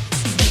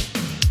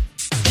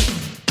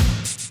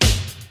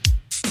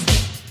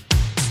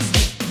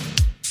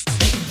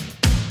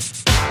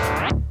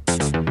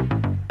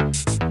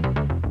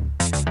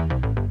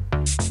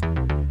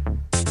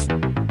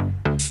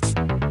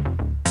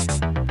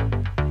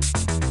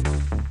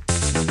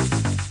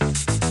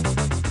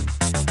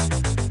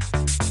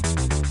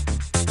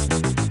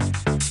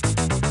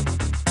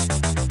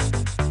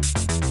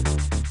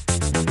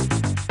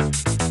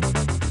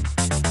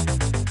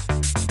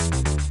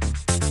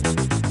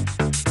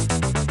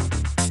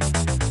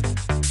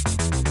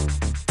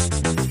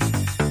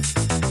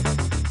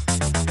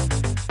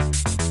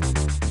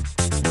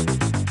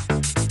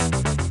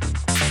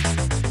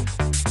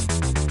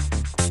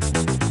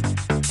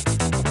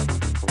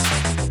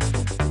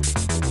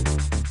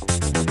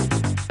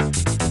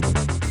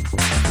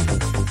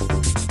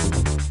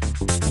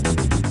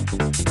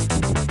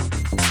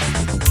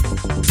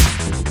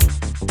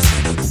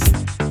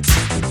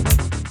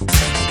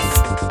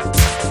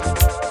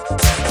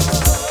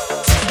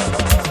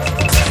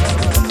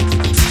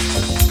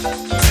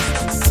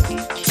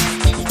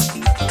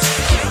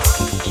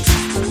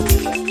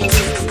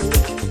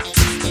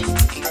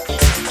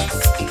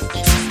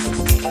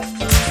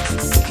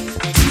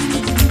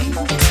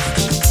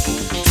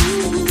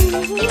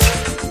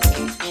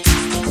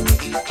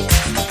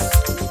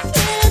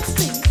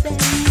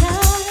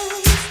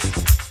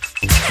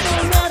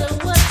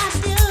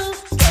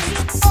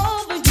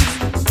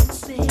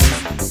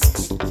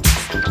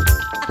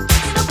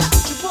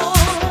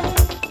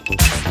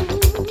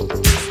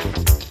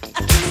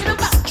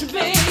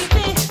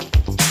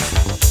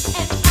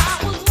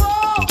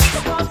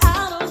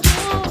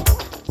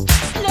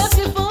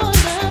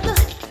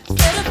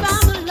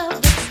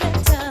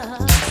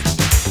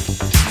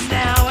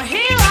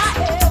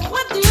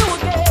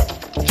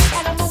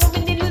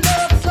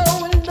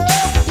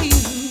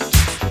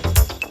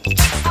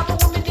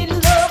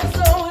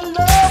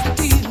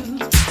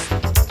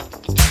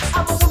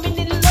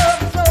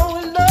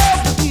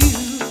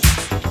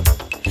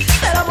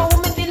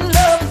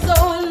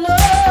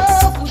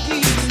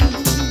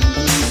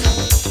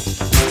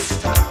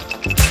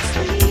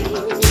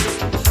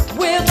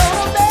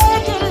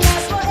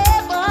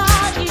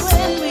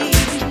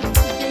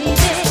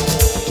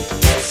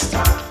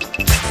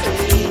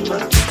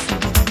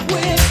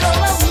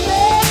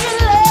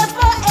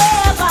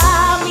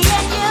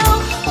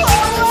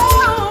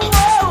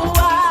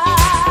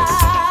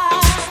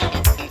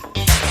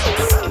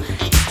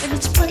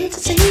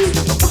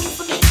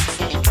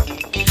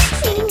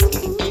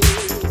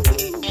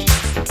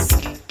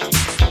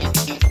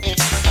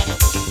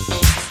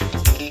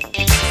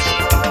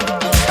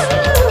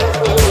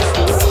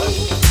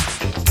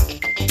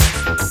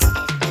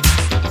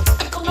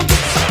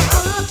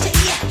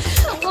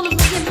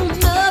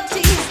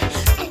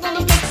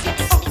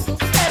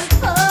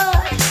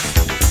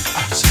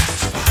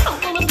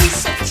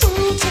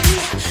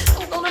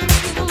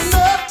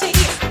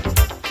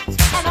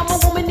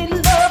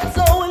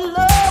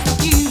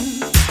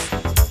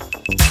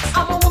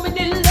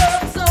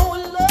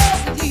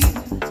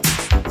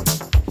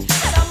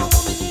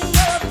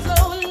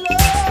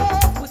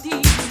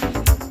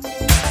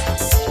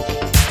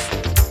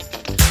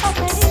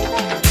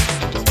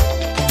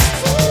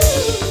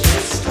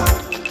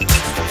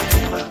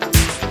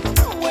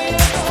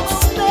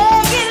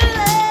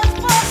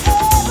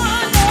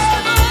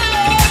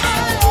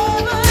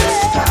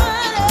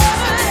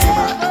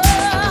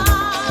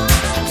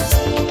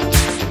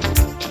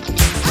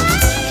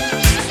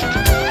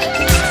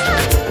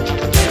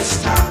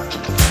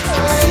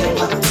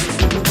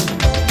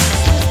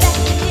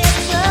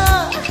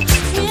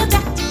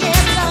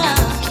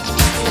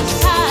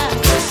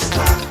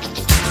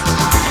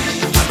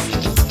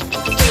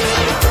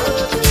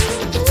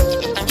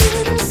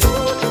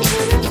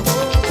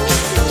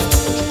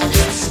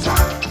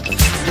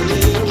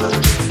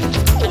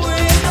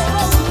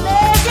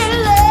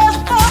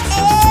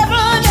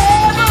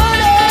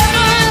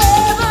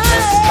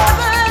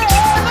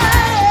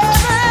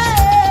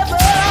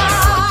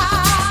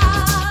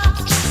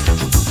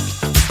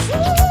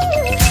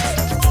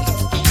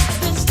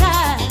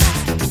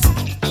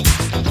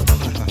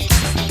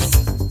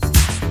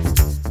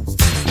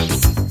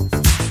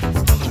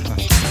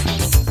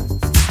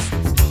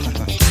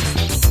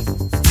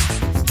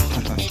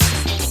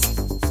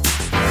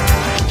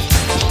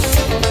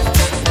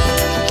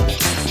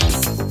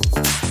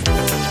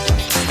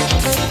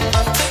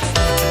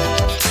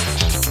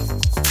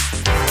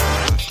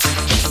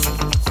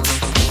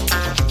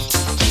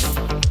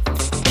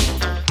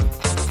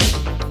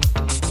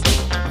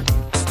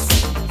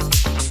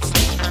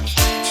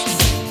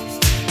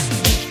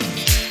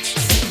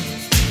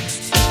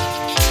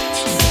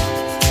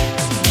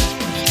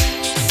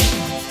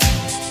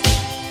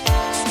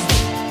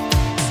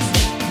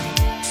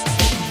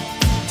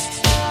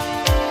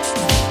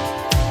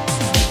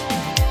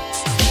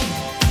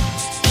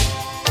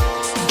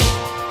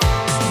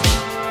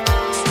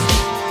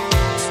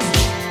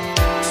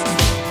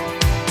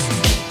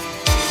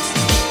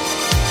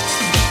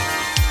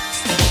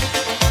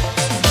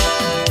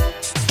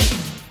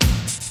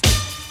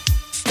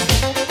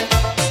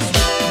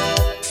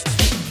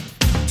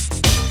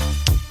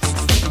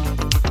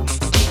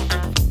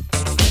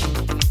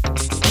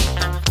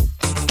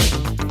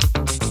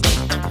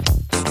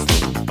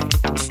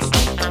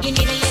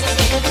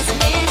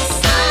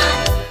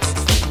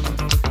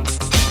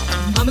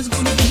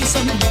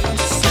 some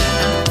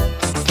medicine.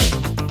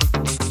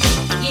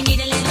 You need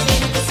a little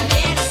bit of this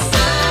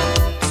medicine.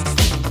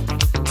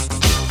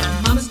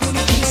 Mama's gonna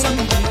give you some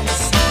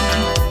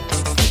medicine.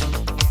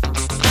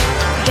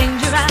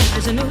 Danger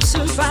eyes and no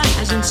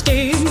surprise and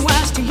staying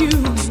wise to you.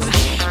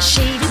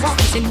 Shady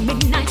walks and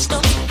midnight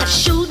stars that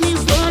showed me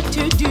what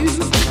to do.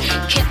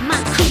 Kept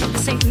my cool,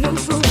 this ain't no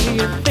fool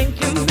you think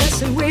you're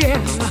messing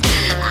with.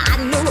 I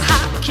know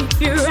how to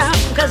keep you out,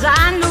 cause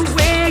I know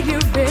where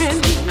you've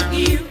been.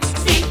 You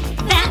think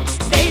that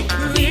they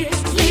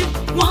really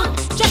want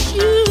just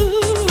you.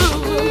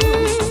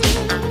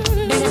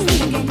 Better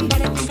think again,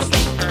 better think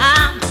again.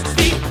 I'm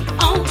the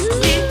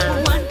only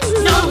one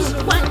knows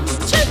what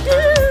to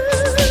do.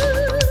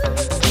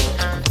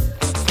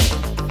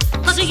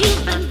 Cause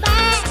you've been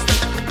bad,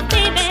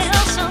 baby,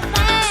 oh so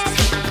bad,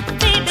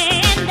 baby,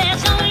 and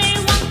there's only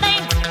one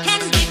thing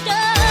can be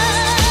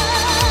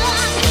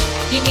done.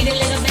 You need a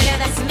little bit of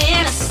that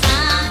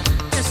medicine,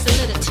 just a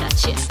little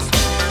touch, yeah.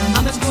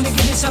 Mama's gonna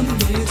give you some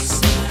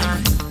medicine.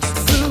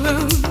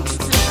 Ooh.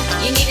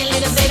 You need a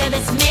little bit of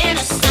this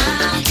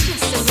medicine,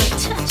 just a little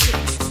touch,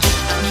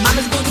 yeah.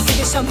 Mama's gonna give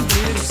you some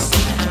medicine.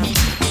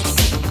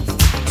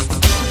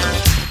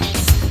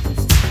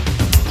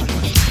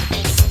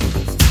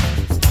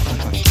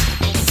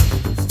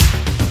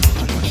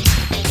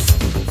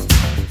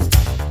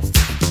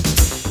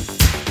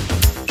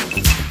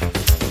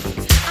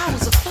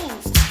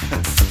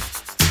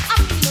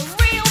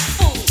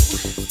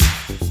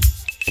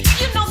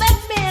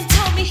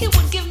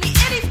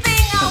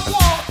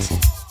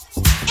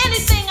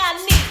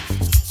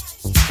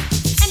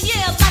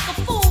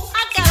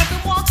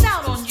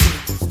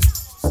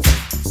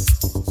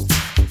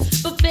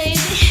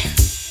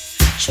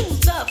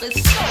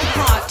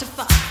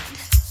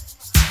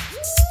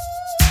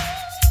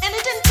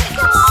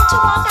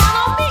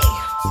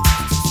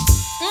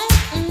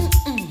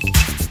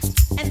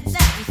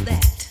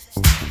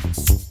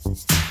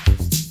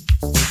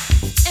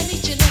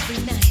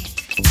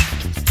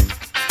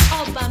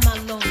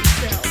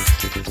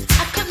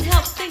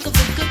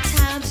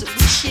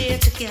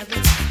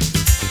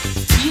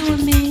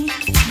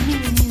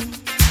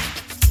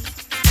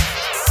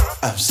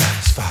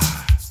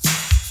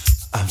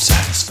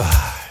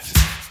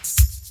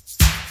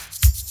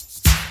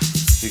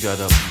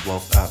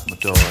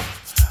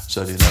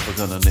 Said you're never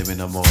gonna need me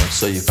no more,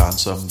 so you found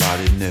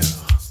somebody new.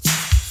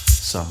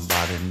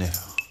 Somebody new.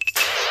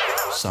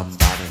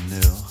 Somebody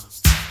new.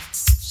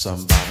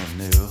 Somebody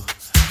new.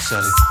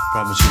 Said he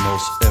promised you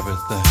most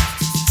everything.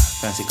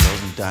 Fancy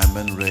clothes and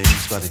diamond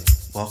rings, but he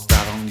walked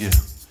out on you.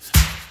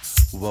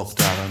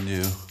 Walked out on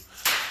you.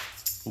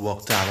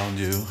 Walked out on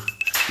you.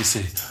 You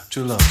see,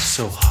 true love's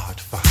so hard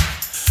to find.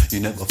 You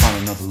never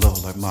find another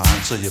love like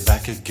mine, so you're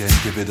back again,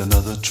 give it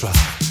another try.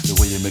 The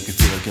way you make me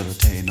feel, I can't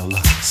attain no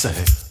lie. Say,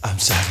 I'm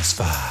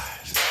satisfied.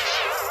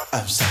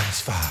 I'm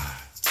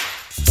satisfied.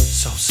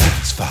 So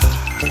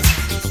satisfied.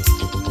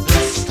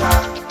 This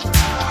time.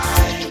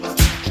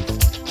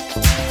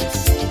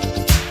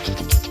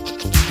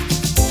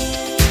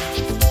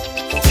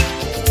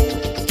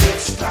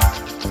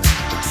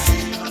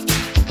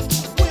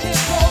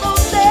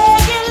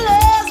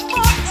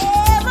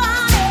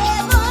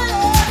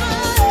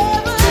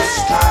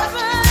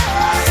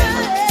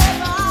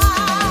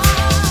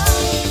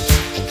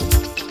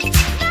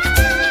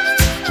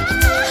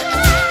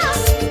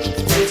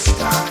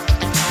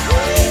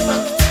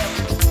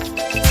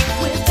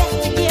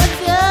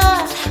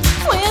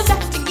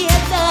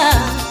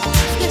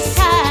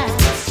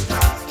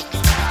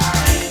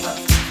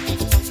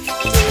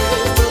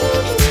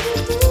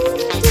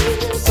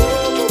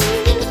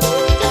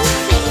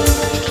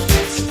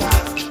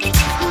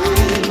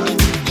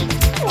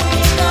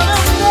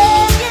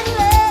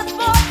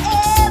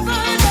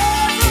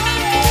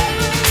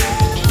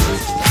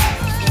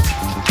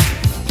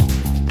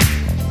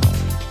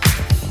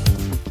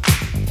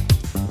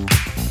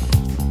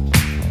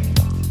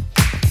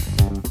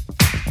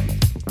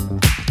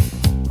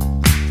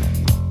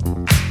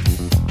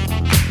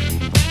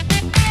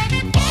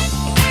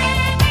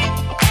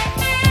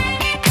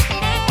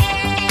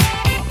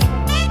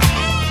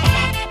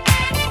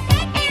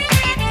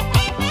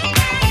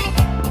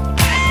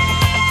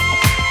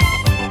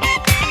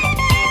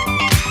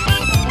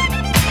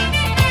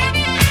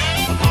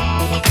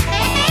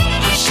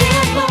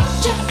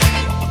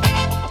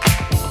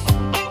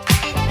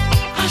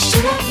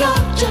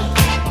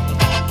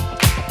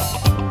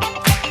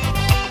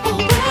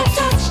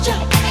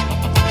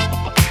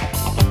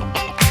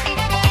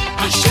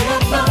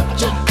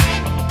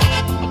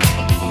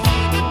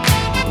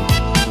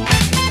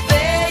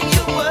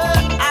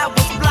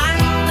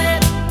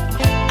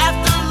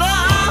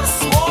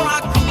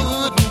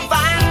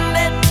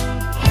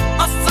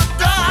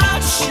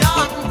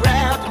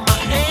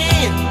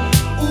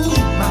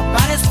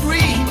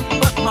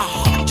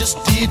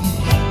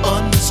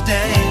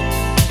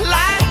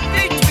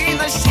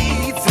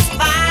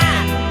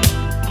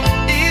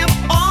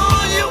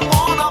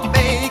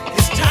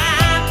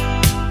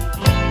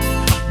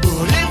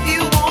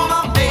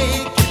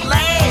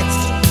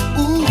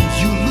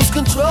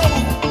 control.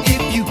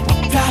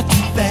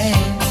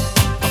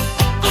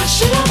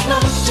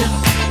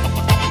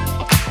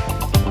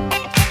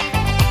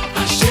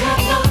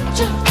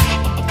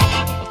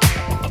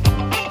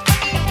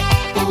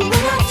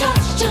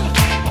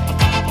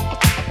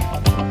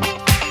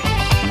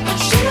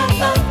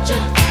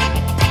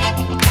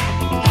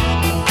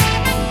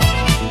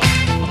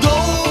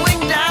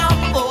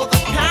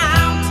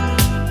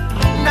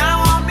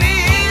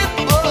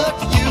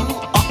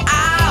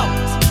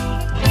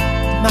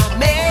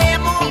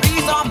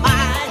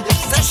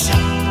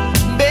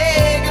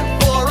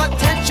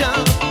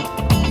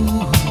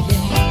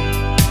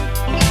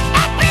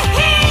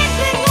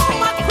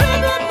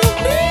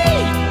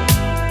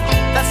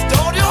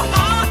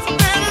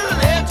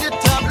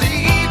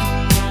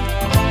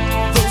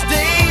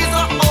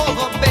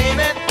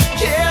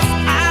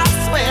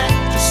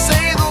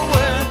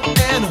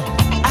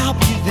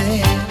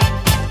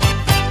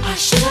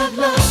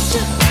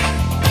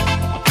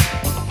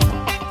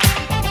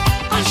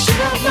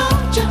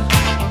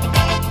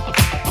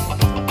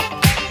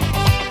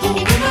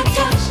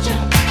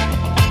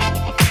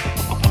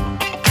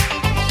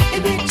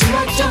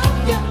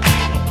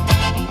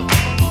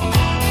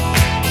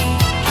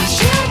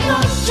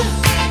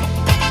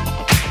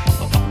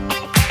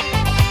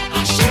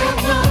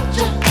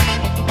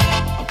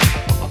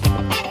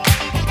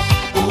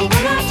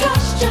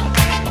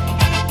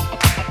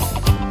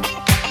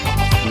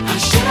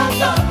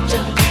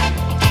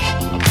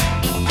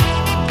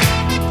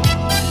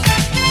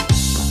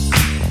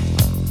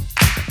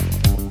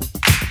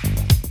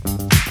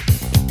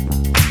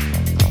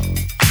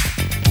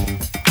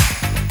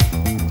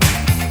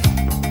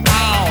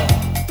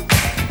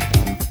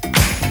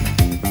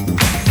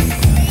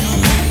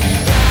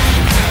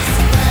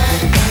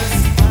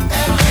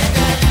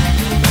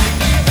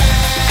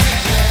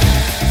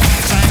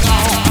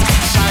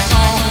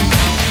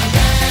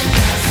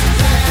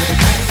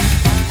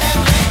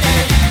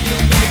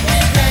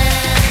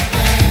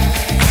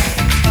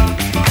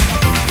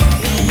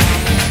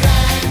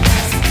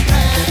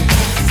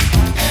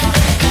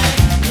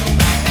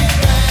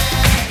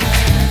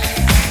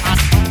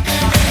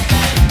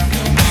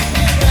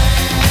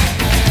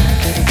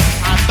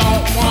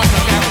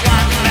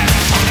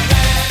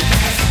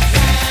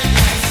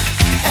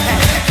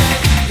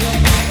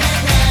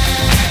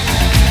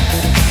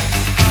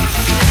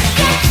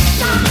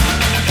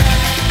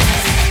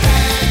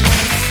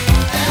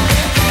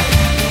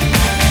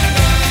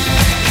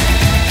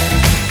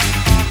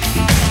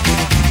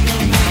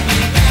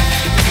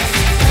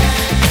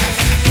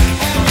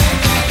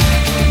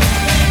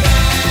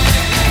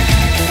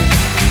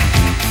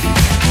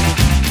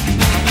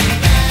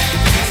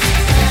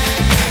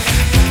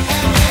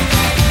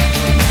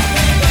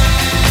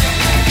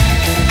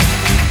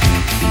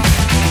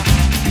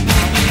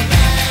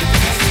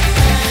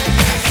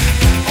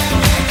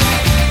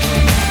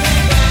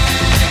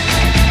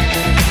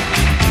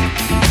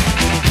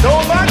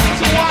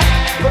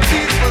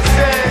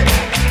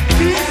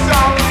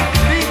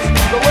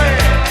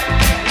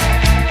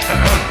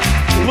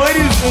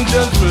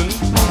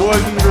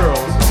 boys and girls,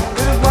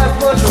 it is my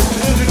pleasure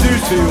to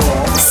introduce to you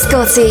all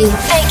Scotty,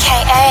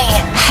 aka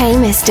Hey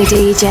Mr.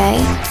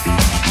 DJ.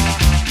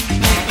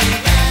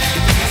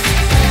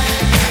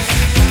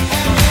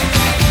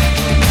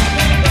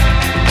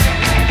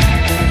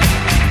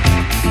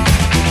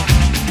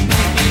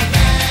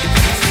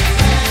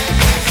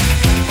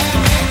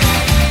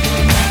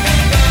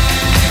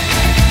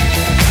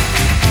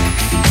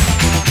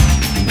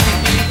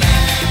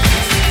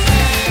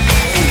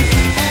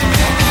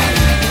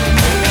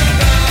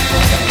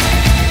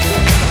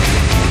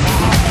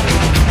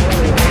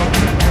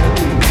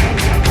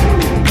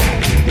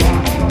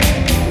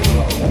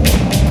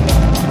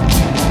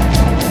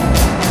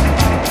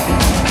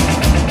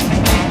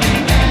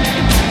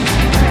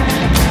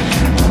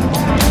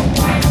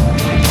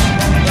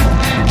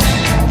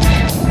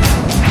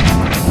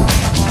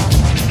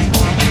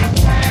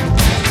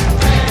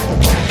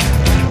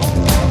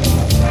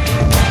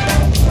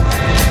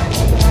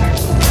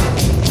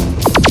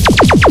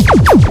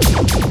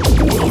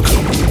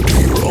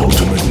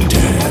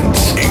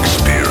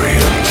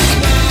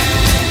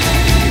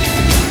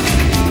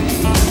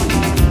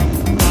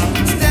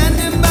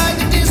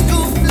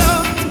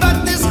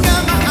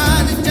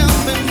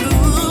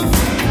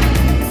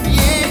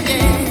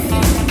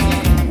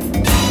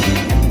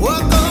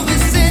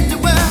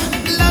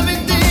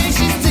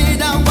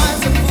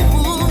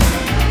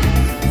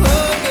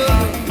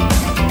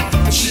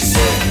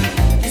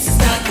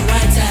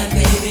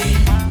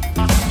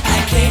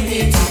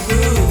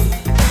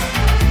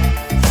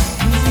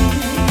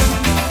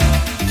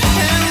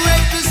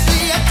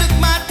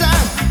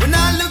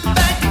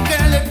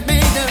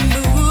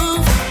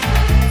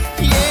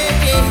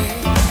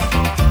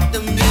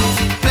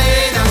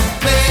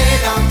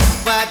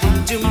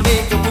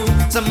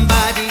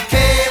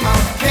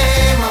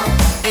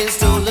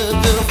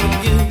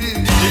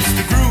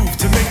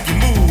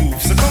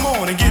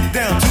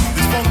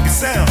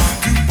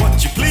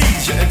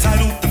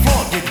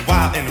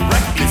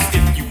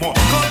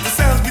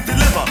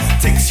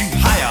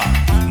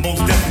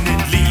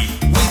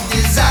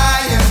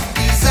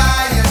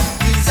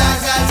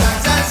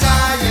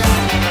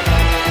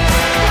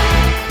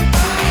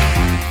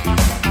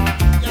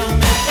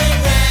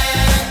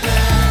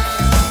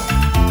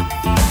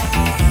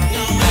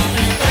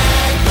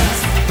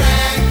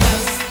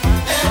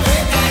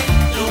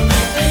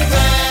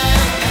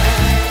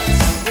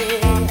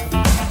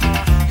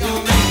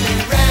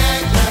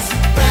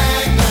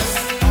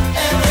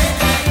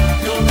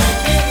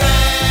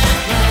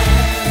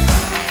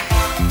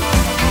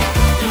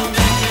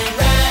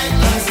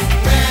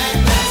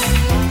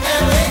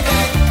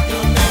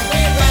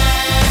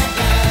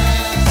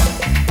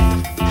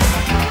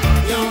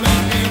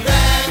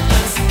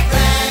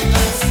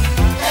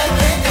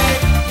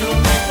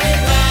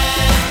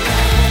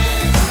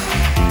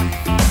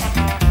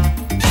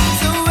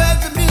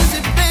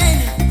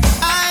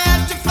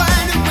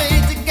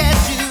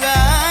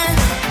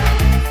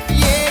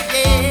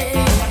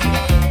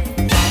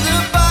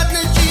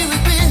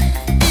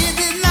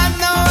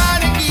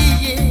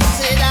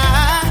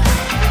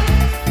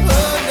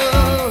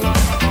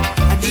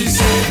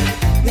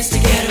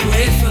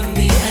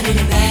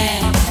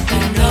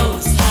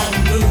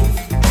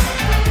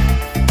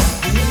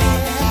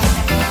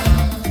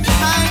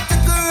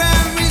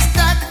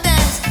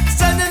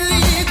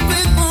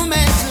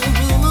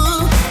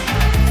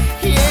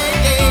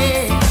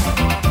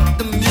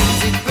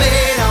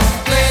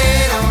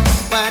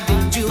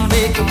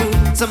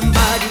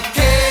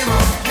 came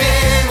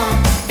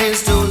up, and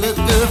still look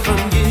good from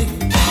you.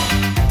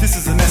 This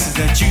is a message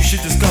that you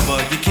should discover.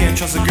 You can't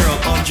trust a girl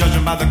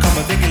judging by the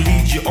cover. They can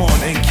lead you on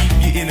and keep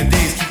you in a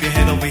daze, keep your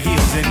head over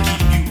heels and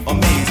keep you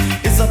amazed.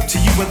 It's up to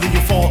you whether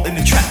you fall in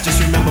the trap. Just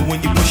remember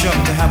when you push up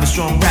to have a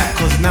strong rap,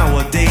 cause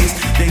nowadays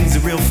things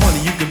are real funny.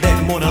 You can bet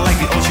more than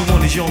likely all you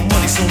want is your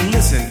money. So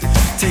listen,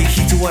 take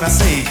heed to what I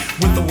say.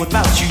 With or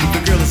without you,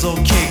 the girl is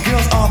okay.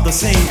 Girls are the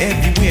same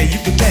everywhere. You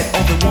can bet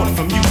all they want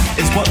from you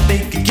is what they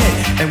can get.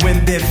 And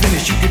when they're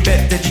finished, you can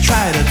bet that you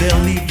tried her,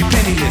 they'll leave you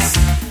penniless.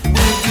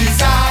 With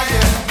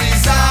desire,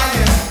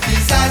 desire,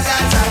 desire,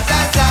 desire,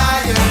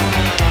 desire.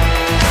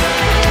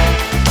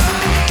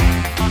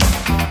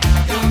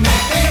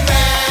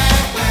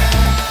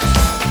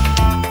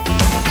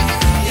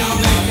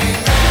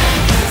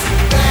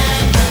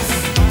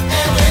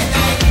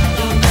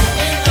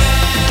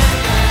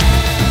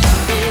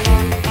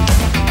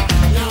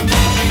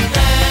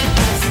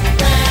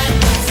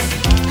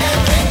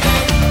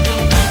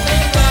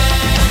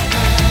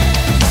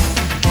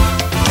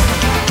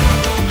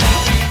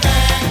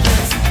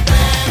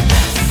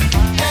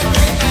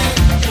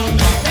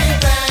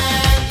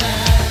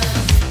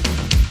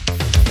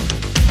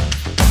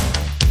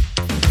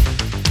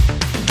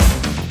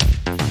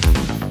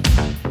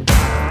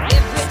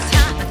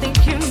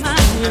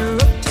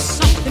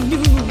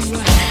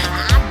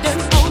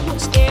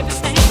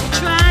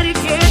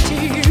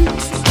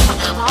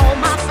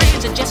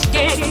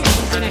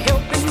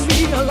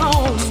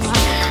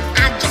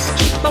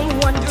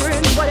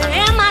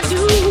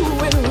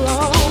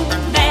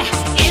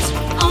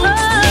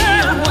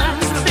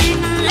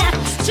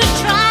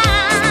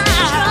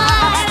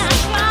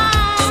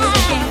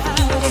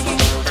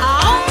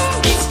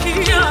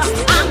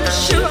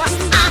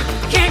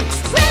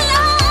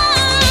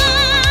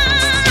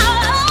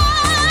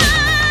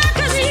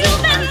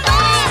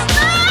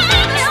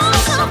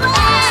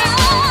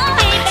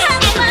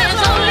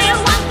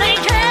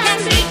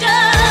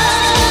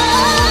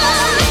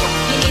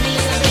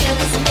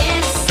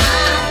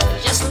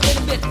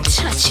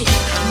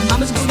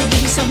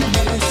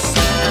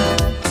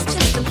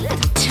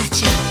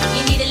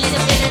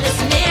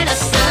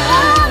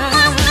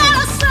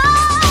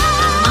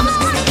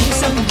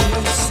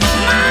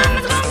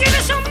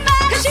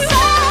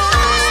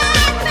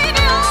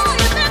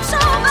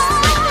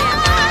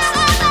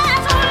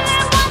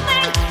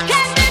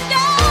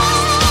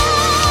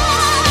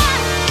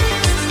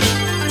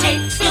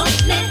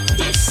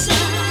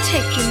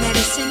 Take your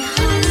medicine.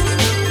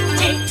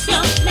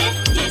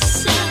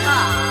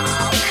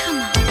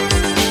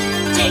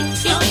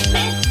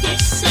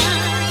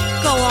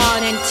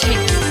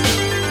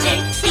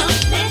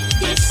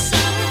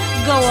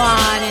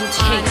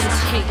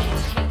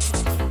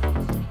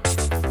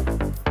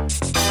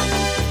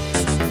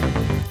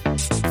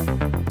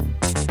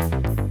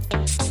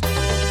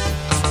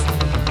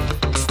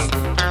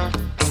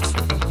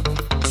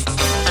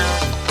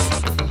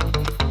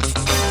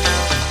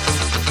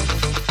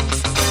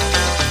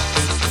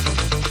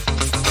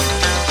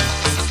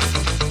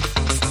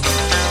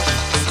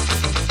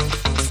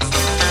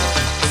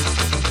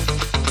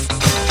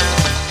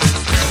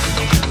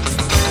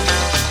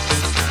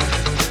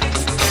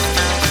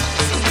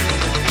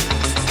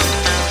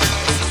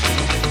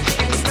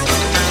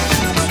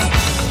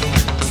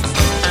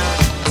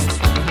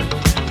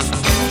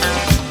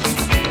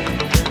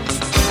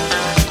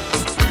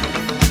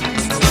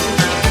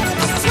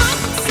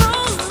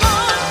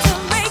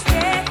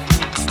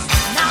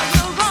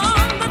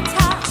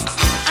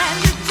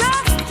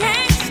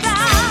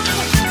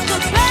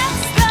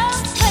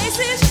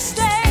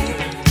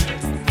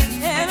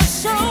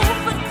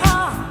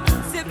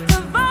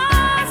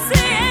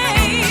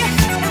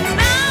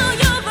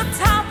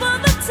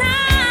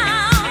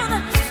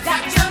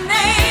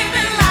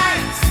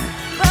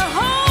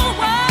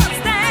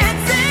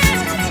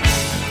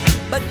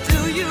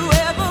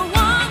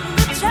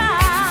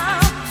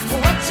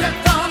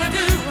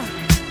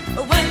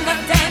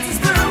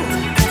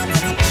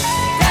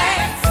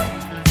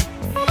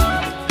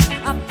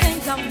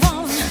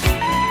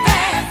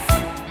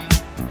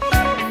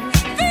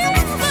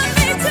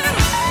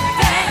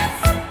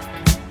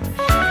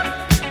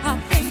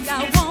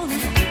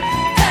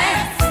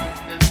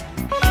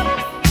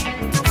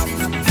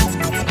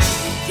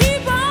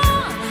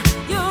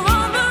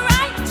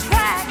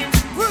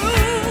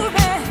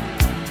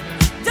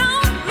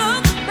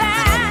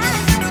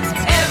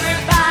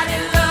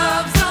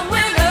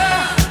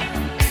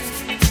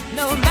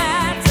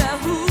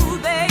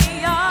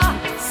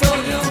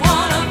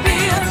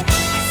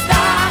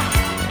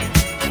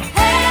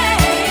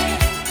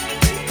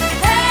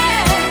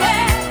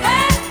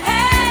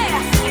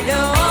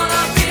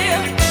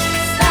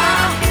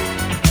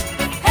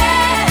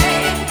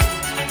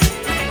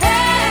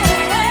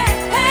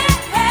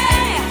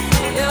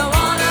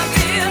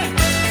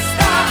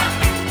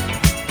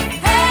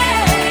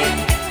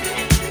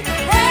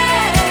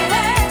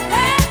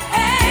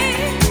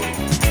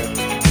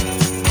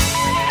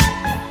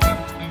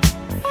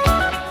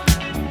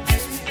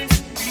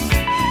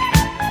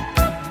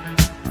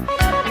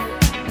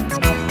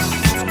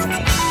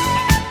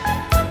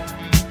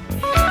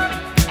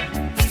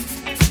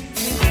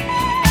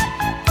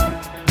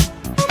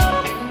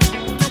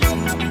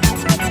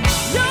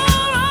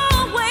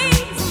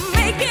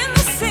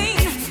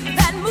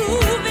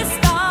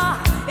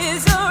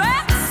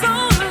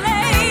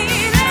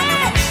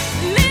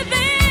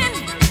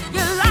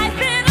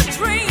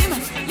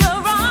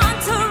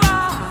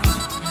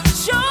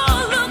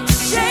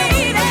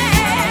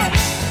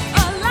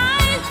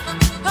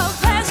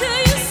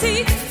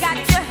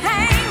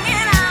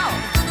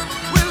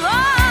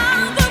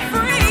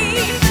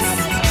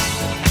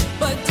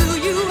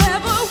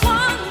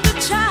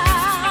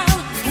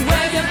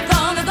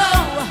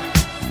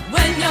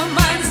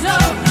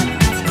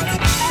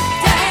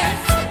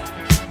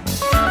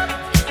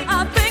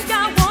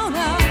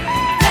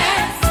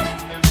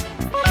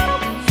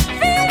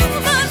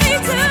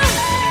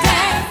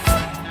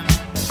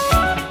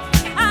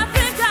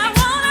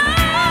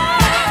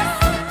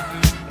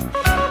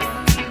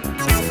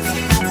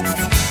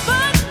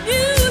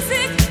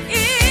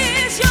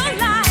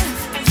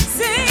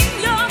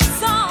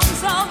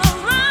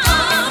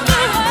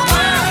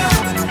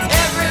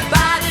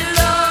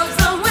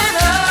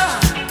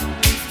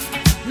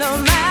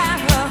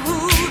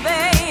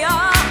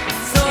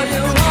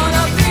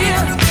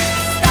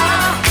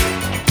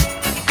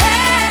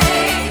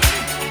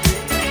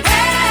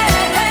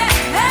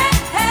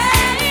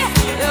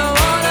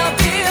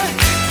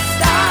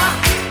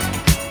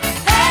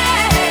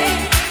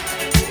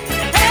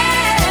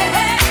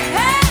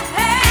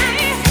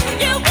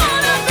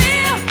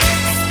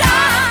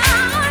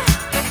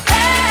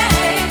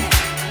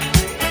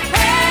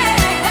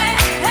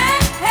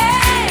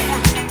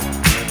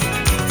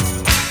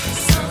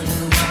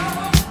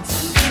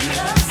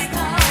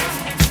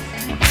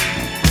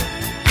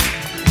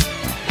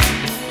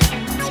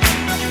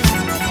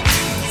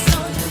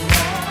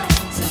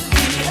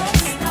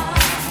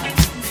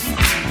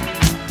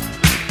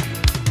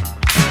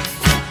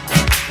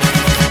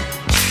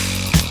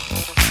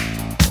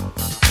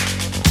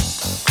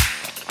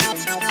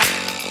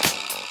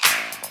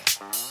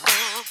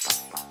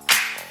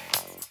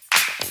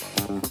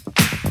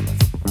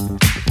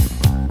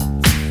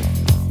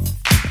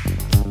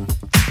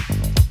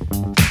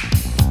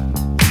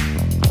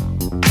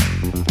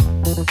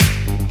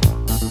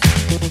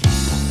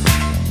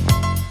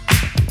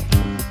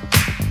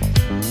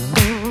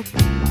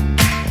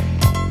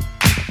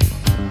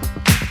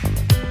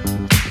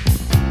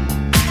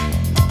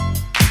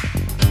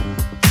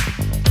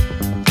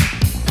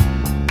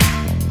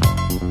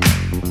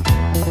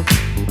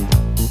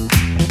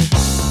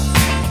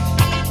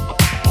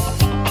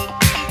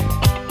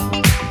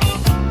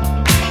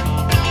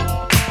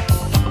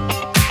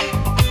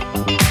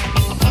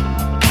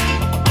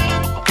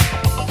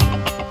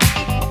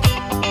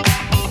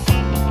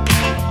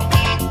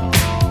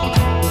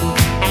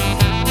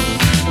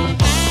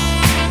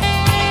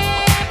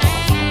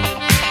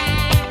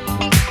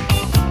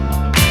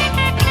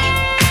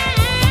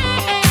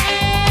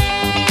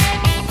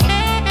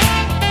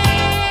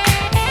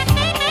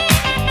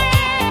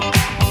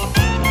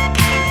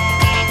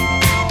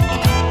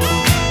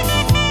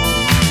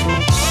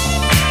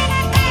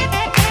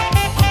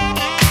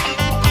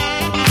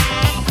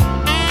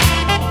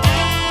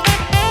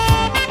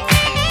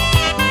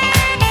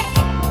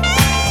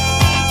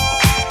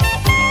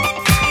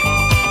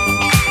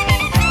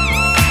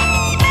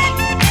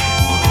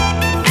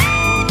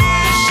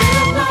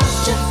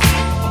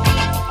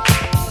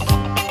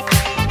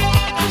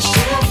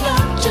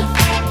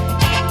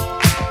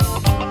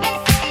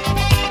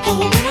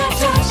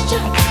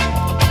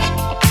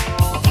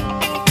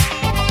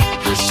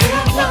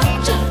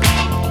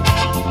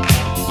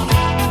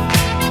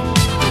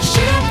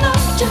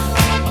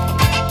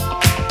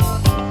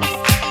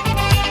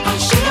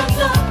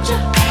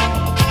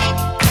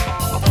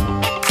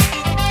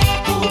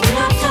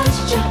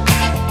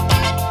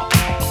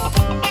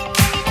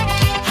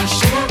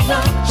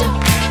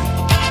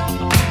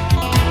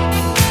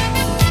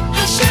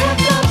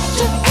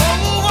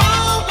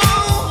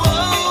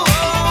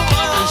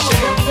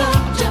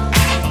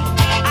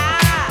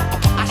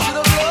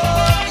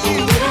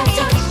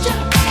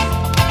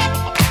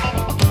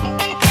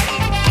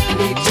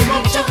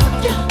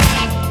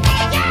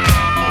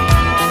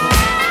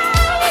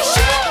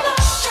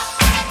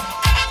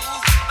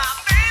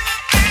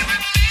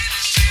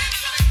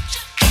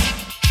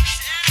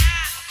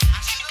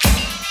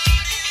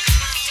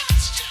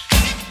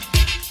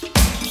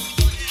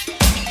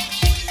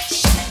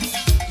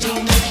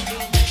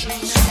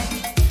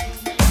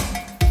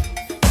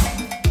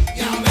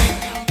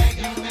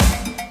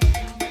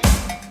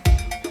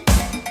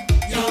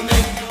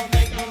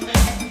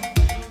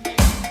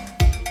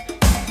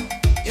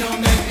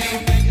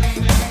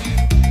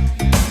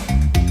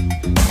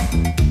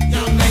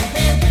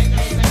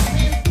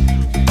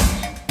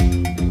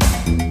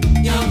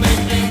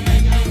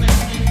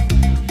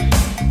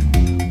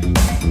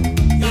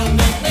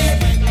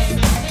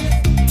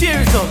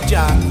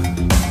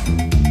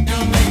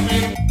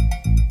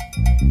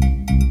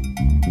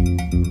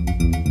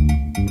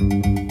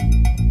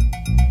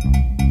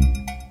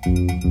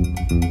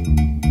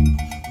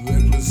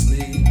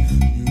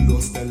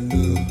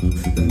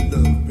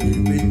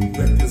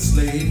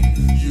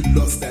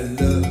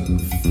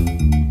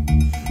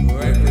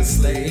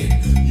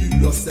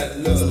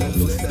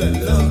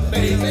 love,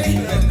 baby.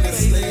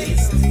 Reckless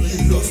lanes,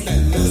 you lost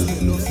that love.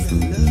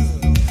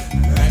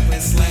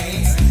 Reckless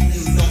lanes,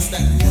 you lost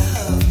that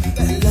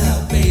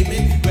love, baby.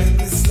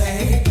 Reckless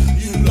lane,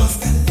 you lost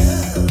that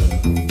love.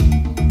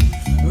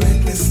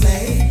 Reckless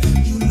lane,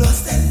 you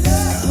lost that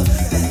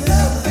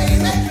love,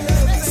 baby.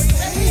 Reckless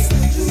lane,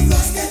 you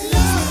lost that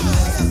love.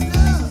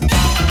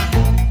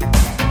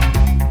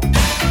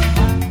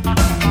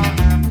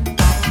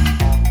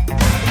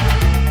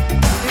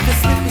 If you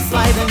slip and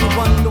slide and you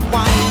wonder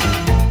why,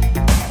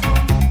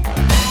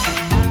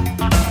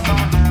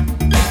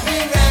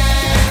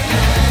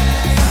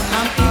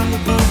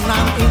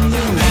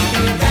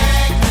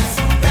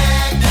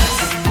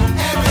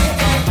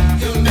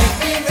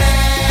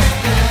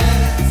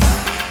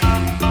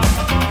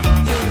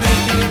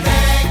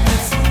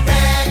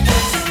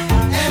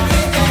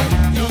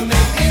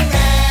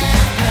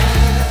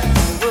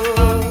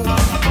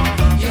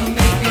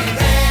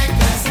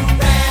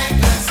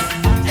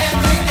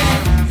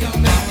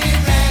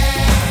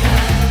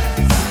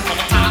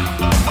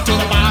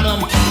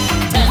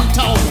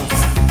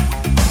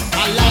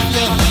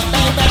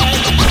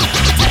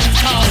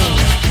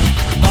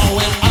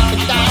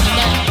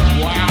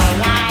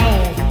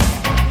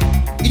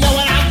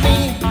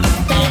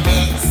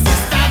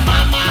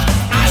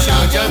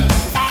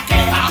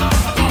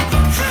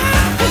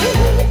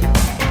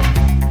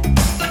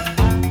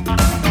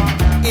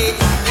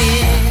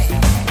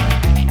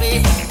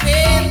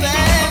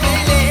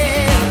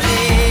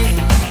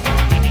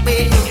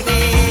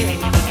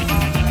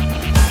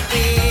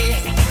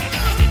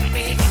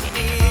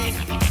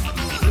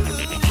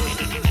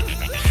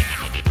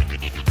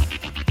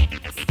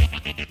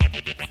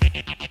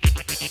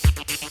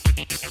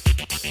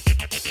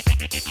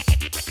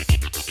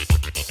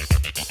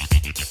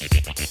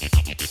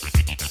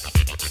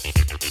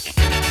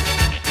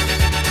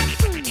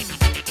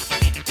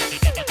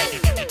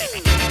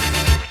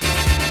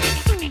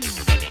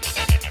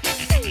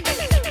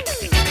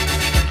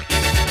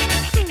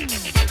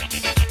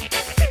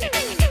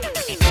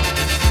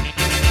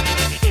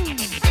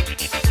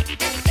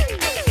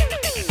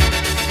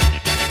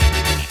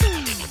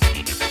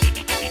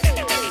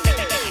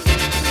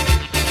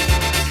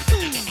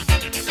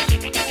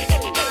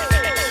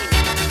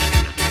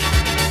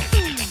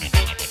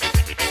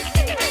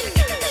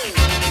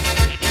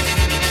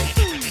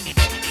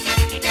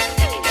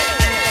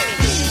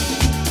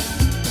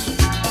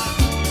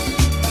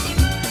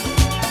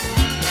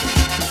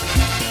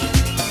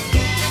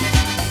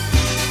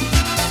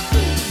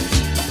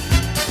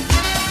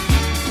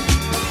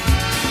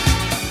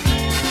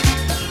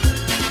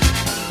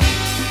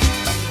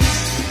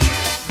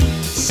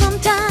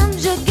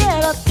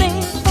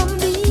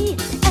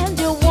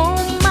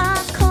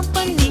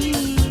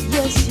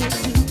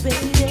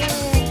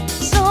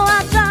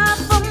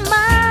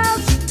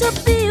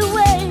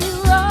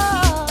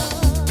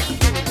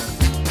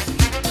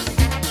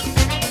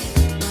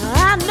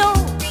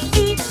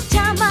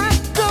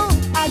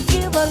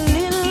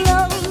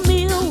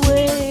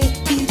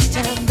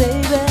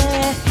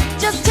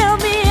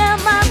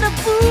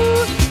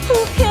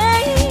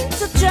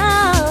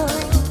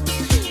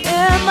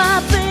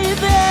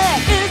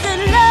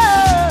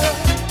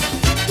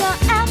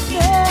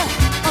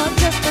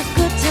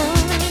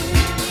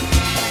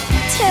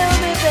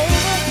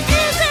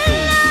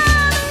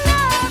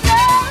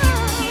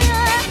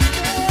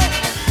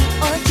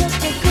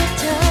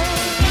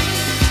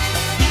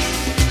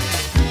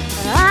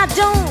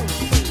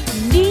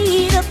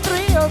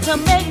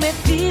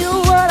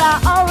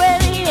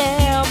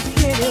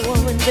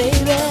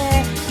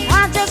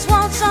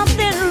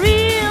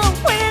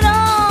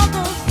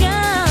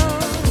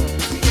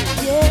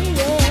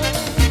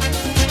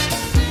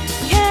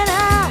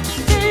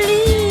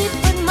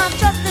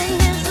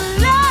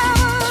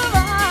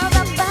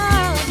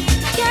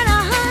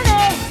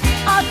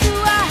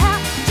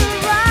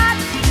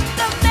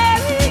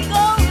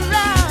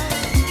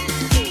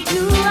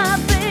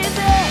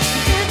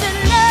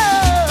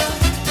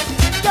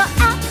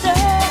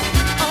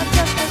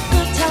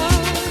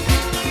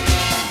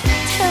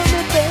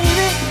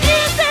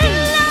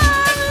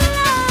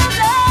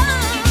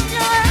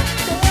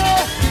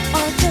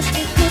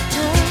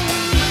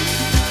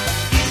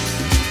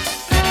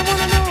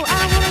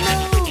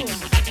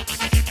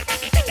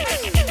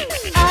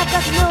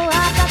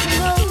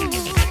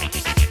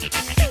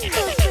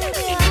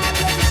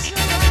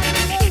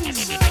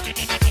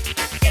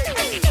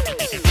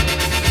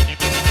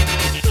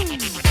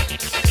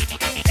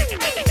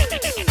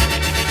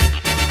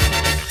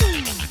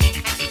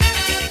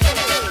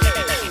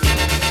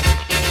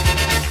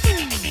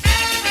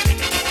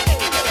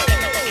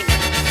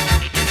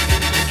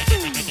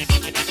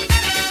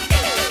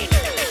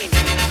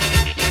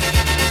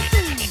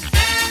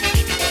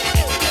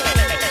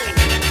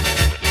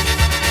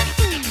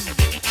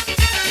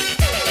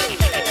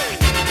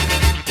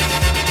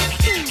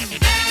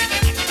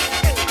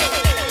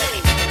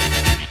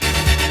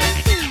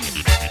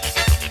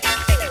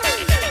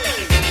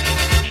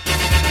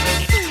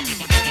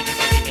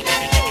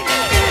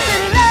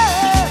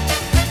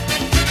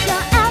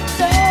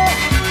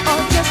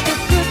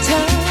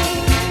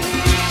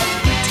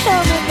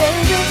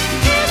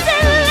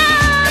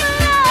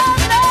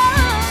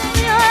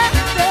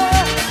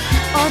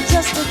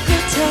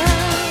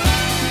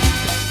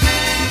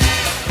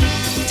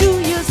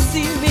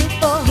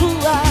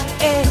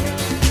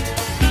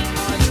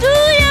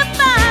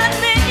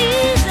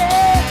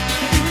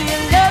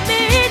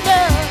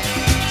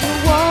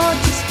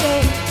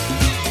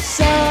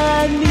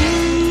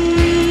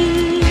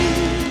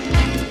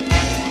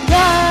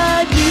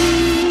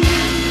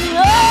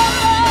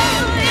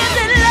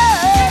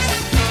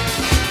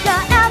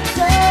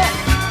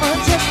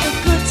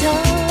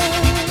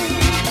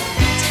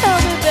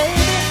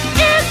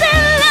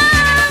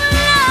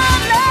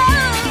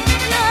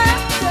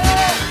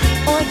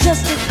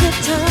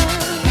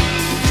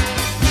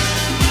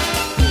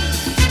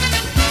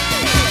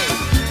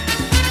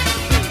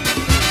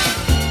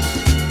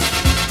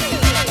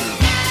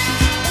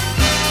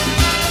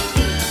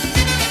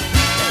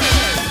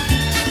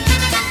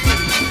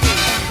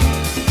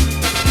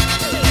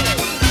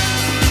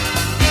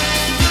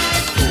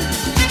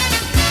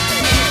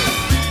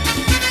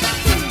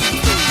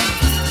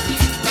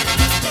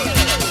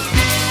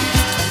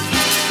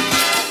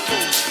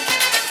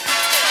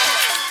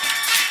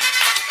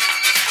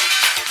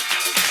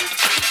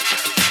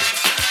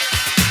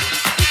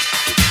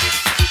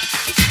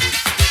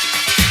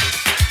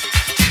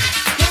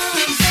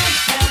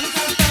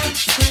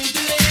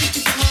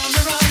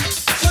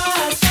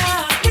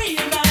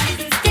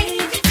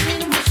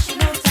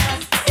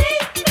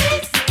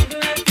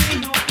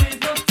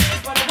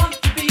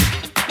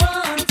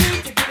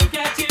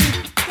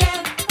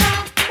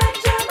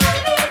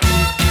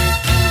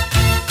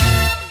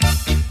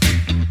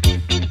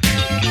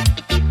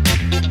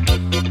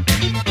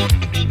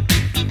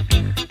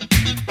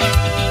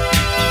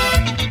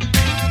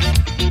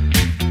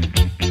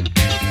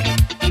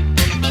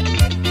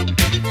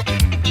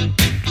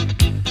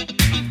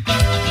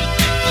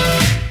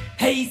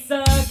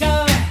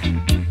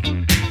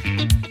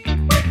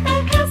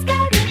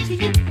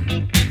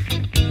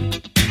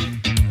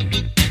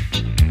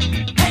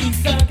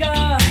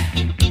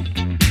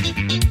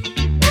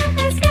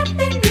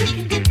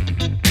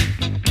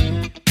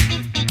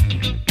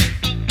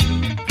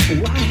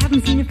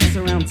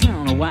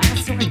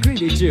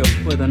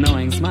 With a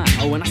knowing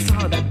smile, when I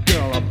saw that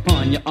girl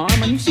upon your arm,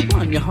 I knew she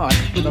won your heart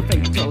with a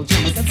fatal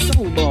charm. I said,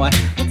 soul boy,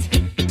 let's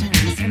hit the town.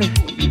 I said,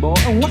 hey boy,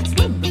 what's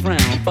with the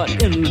frown?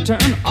 But in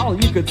return,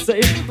 all you could say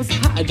was,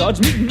 hi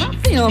George, meet my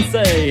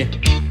fiancé.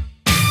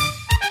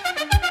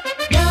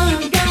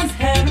 Young guns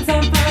having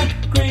some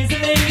fun, crazy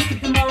ladies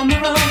keep them on the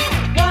run.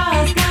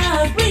 Wise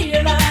guys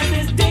realize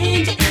there's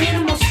danger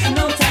in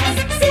emotional ties.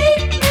 See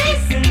me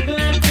simple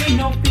and free,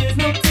 no fears,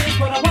 no tears,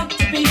 what I want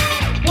to be.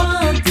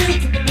 1, 2,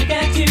 take a look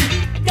at you.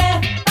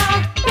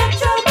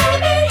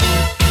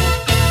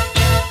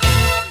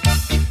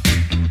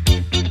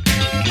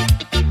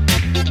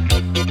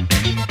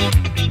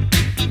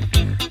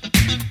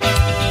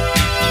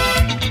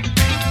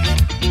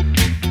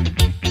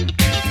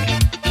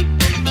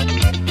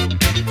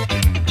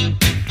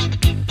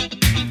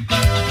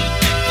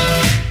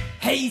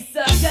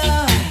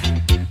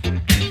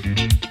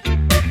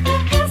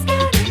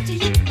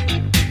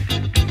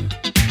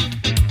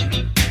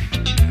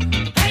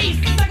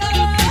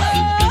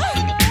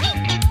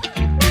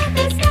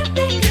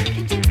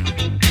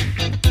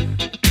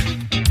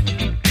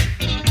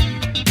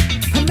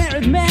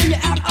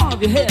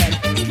 Your head,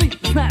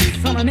 sleepless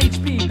nights on an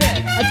HP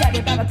bed. I tell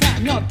you by the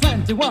time you're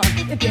 21,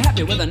 if you're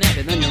happy with a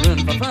nappy, then you're in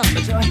for fun.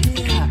 But you're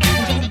here,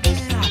 and you're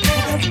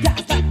there, there's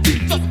guys like you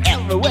just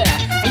everywhere.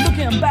 And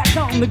looking back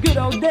on the good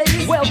old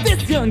days, well,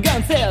 this young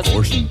gun says,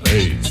 portion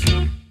pays.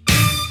 Young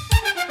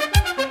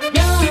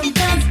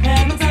guns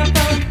having some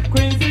fun,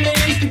 crazy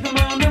ladies keep them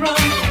on the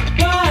run.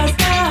 Wise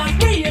guys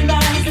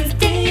realize there's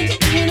danger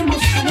in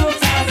emotional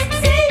ties.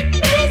 See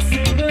me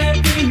single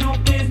and free, no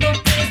fears, no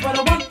fears, what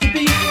I want to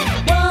be.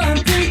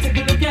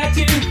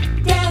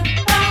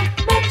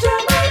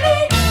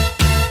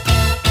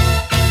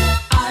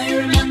 I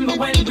remember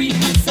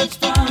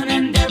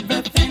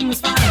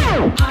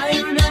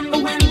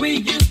when we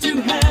used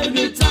to have a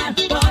good time,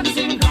 parties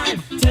and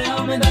crime.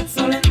 Tell me that's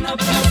all in the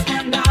past.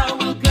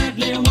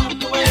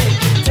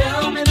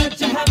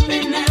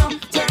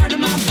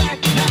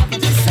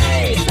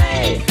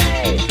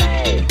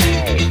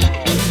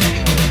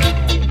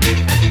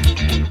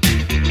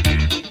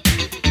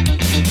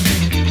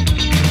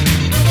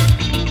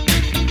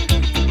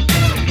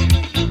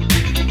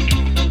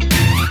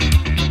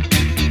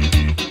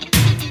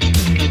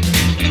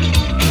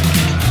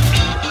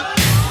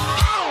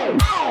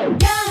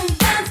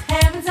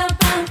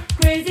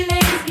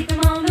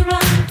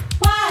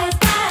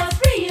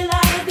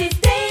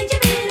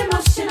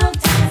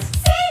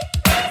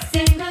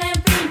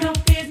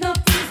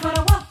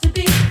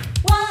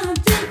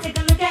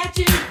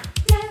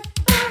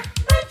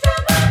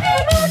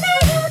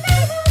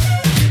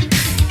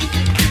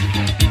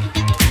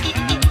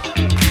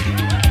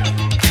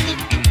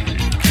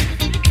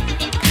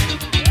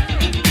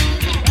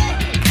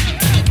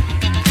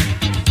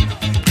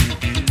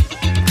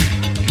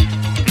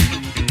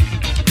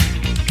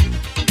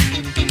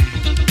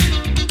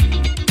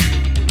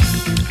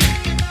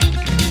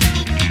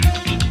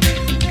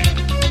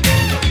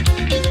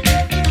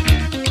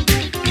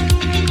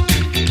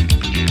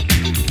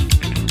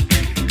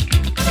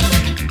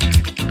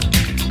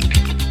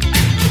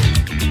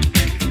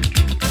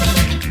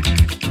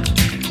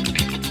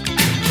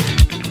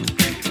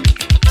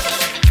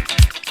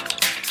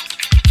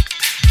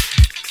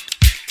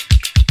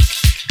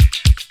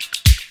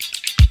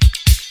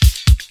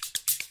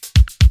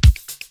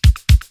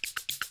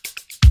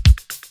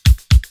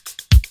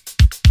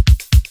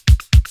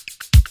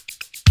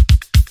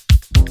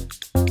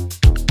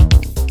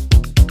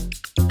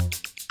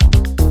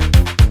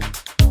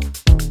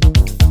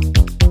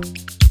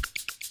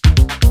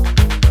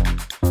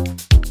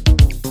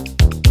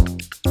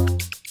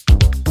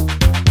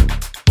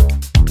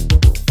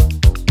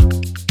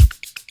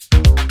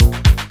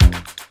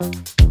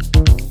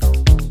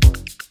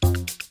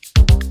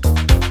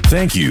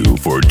 Thank you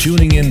for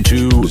tuning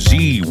into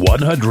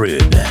Z100,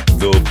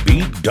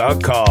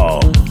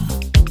 thebeat.com.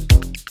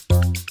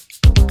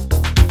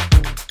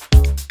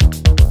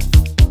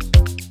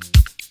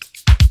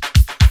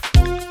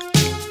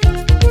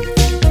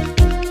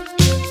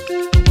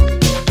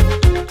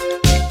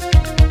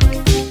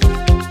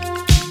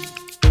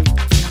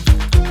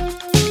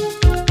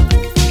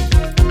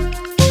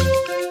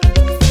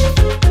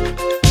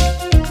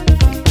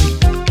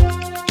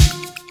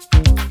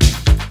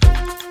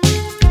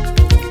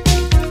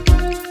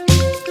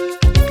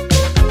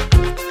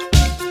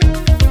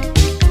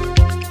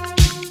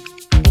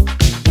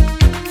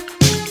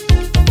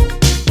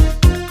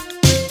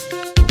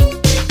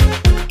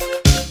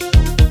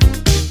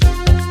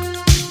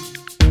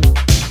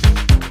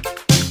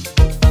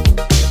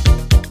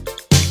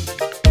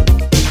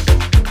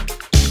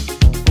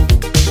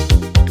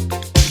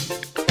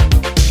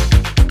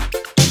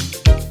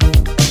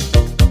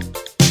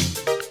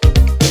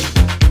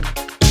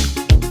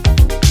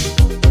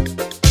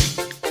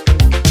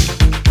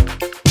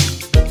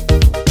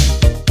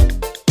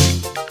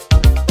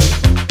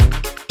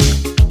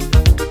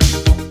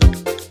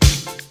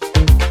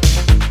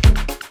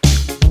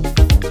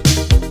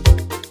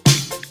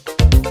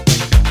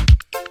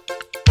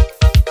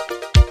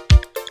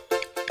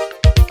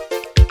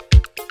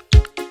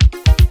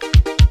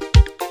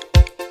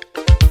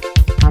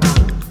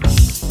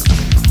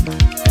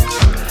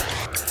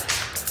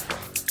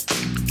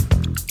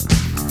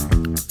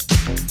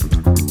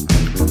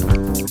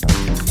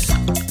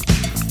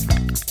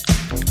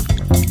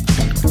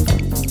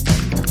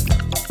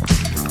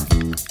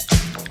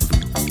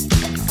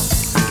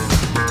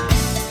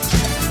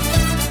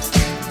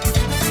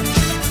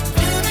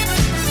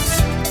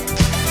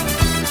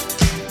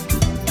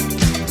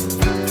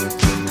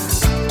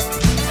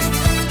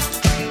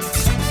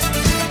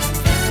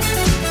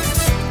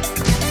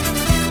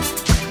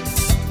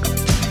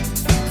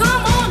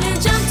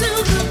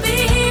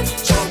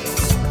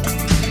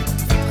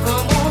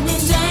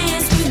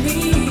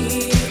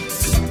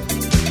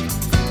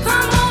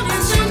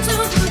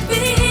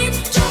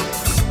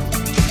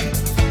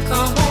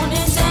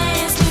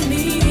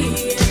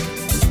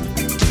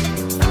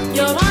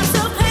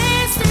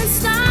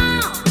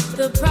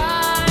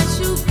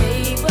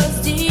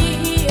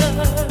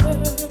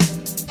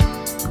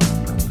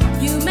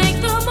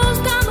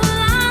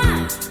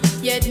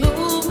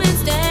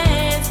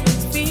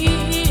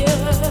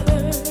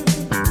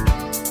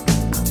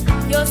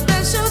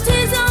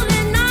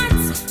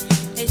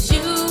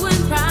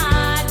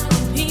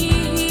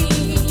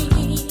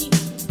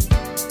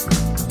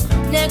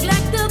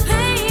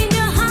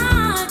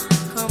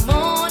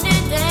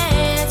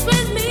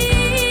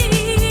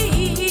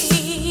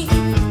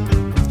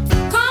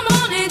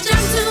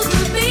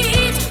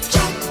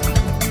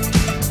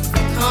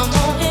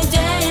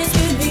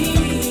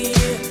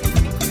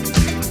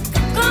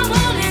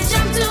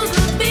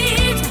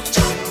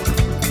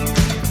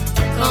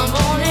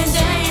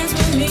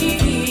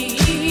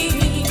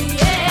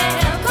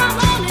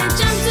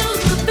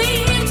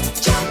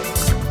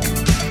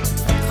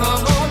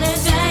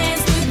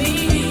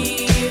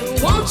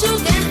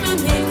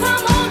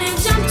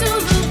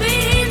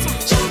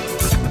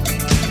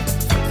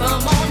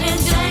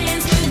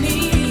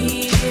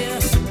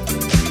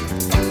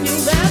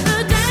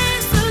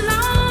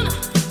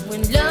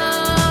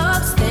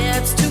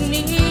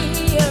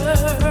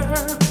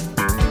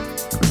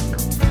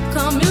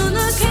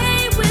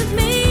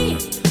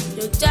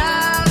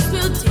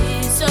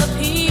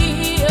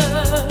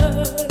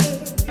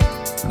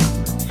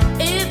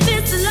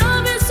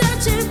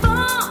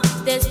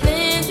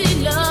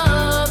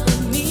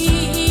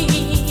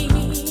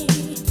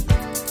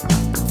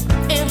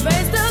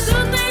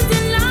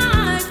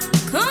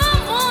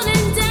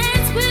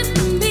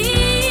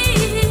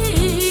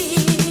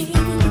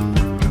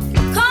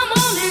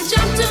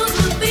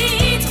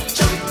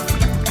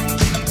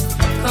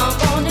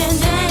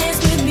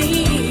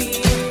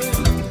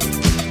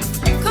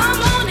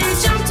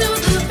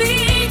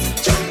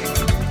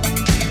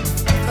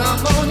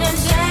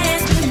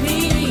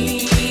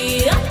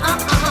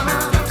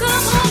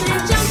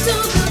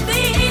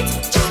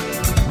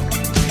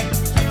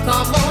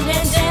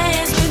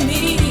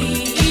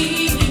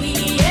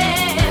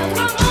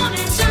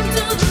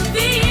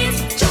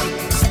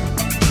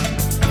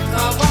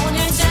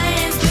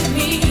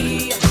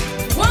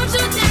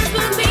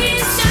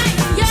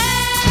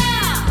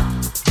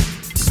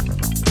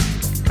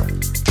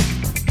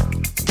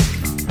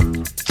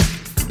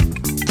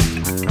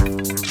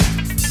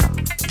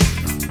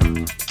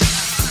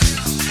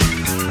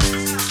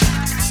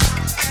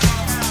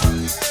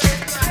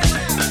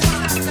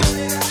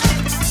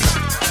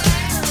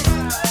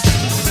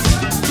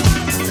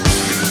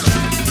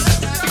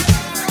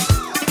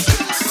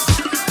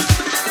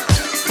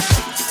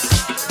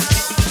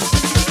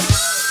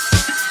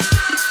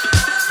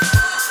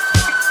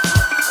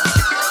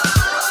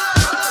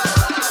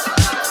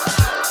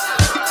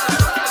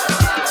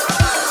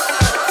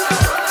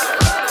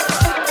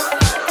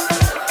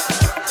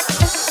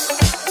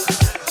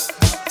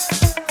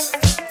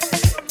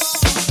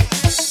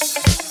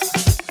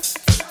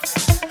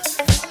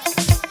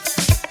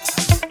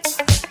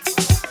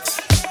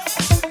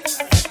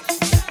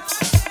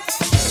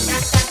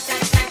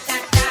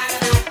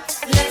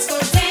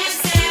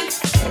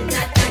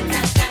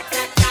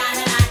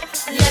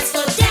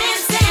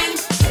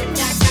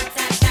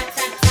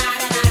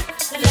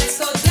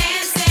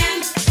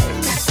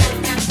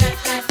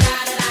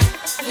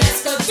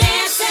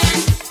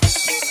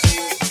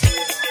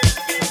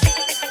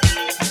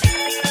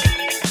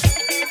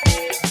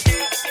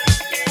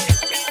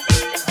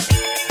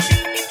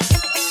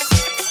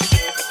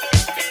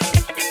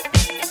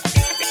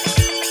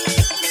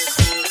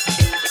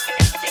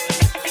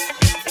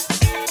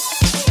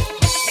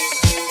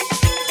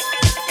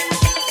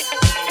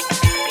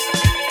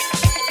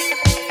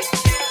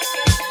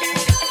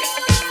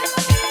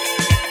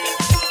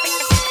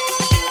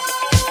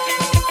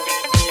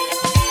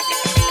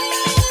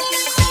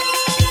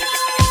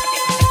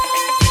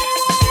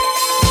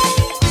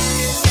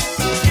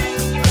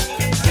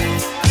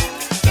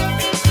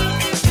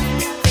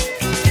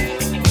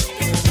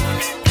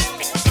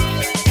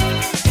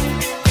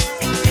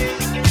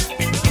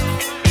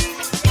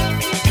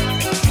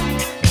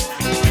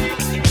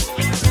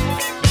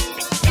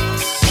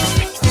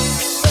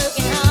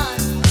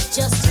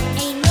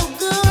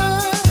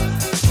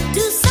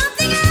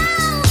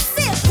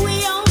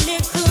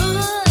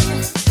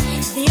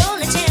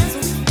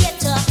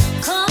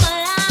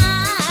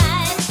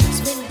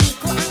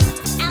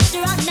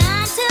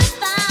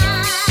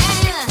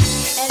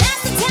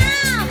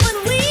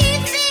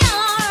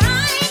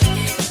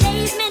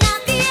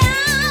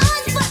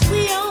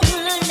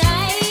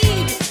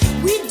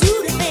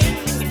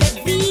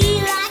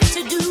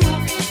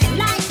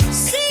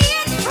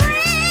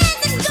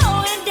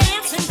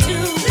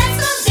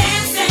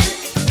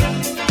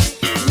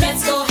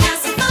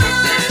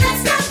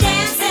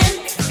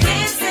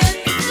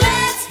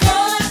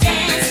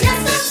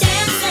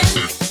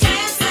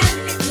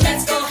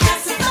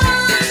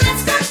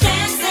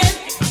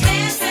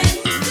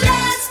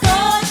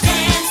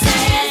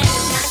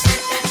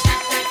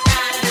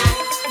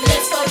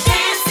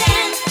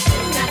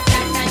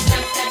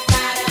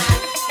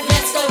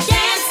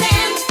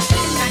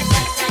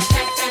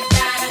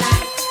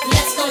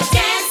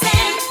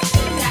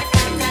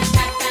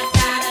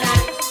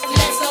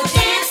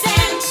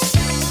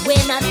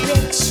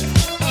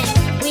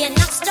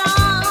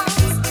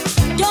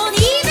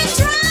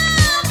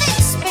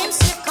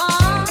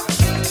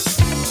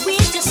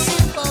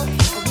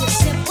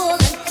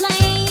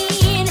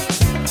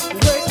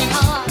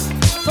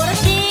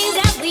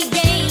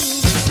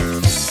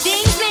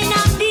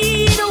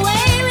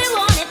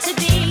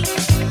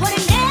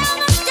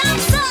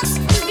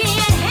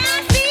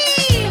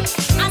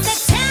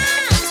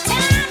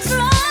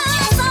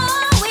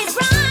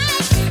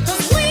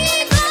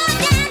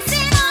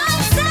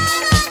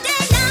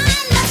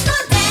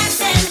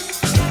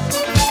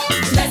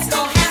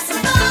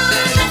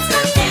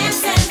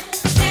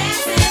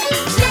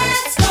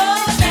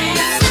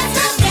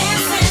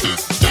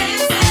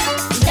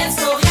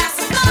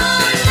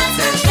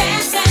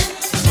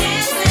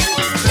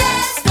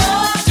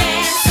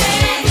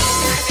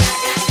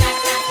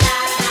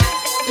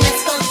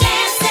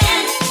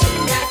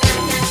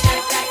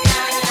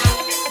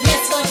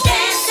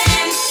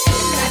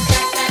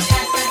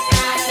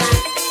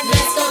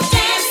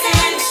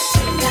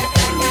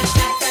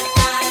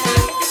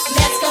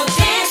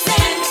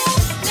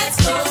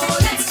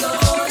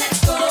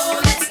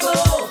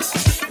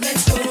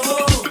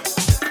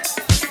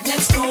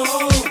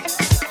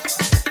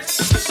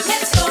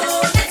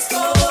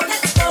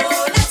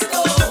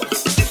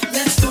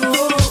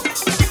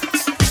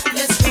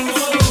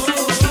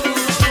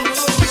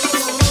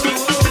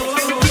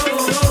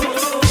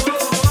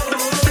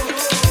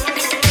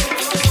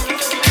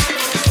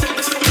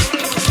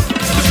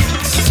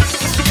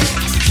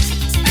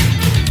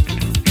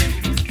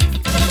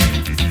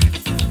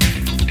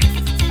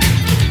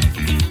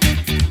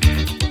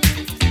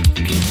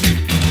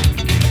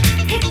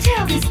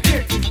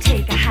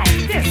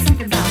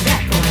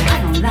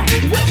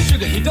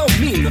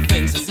 seen the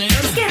things I said.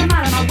 Just get 'em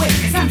out of my way,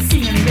 'cause I'm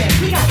seeing red.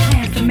 We got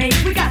plans to make,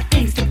 we got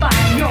things to buy,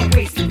 and you're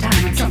wasting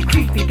time on some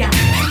creepy guy.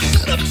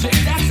 Shut up, chick,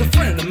 that's a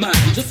friend of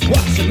mine. Just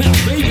watch your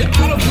mouth, baby,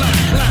 out of line.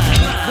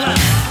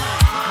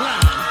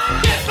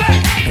 Get back,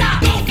 hands up,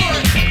 go for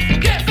it.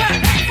 Get back,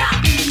 hands up.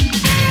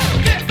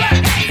 Get back,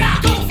 hands up,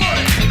 go for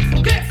it.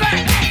 Get back,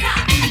 hands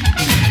up.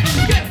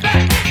 Get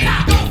back, hands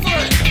up, go for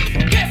it.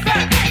 Get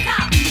back, hands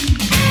up.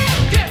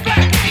 Get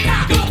back, hands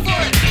up, go for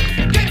it.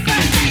 Get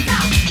back, hands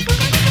up.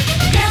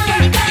 Get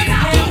back, hands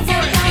up, go for it.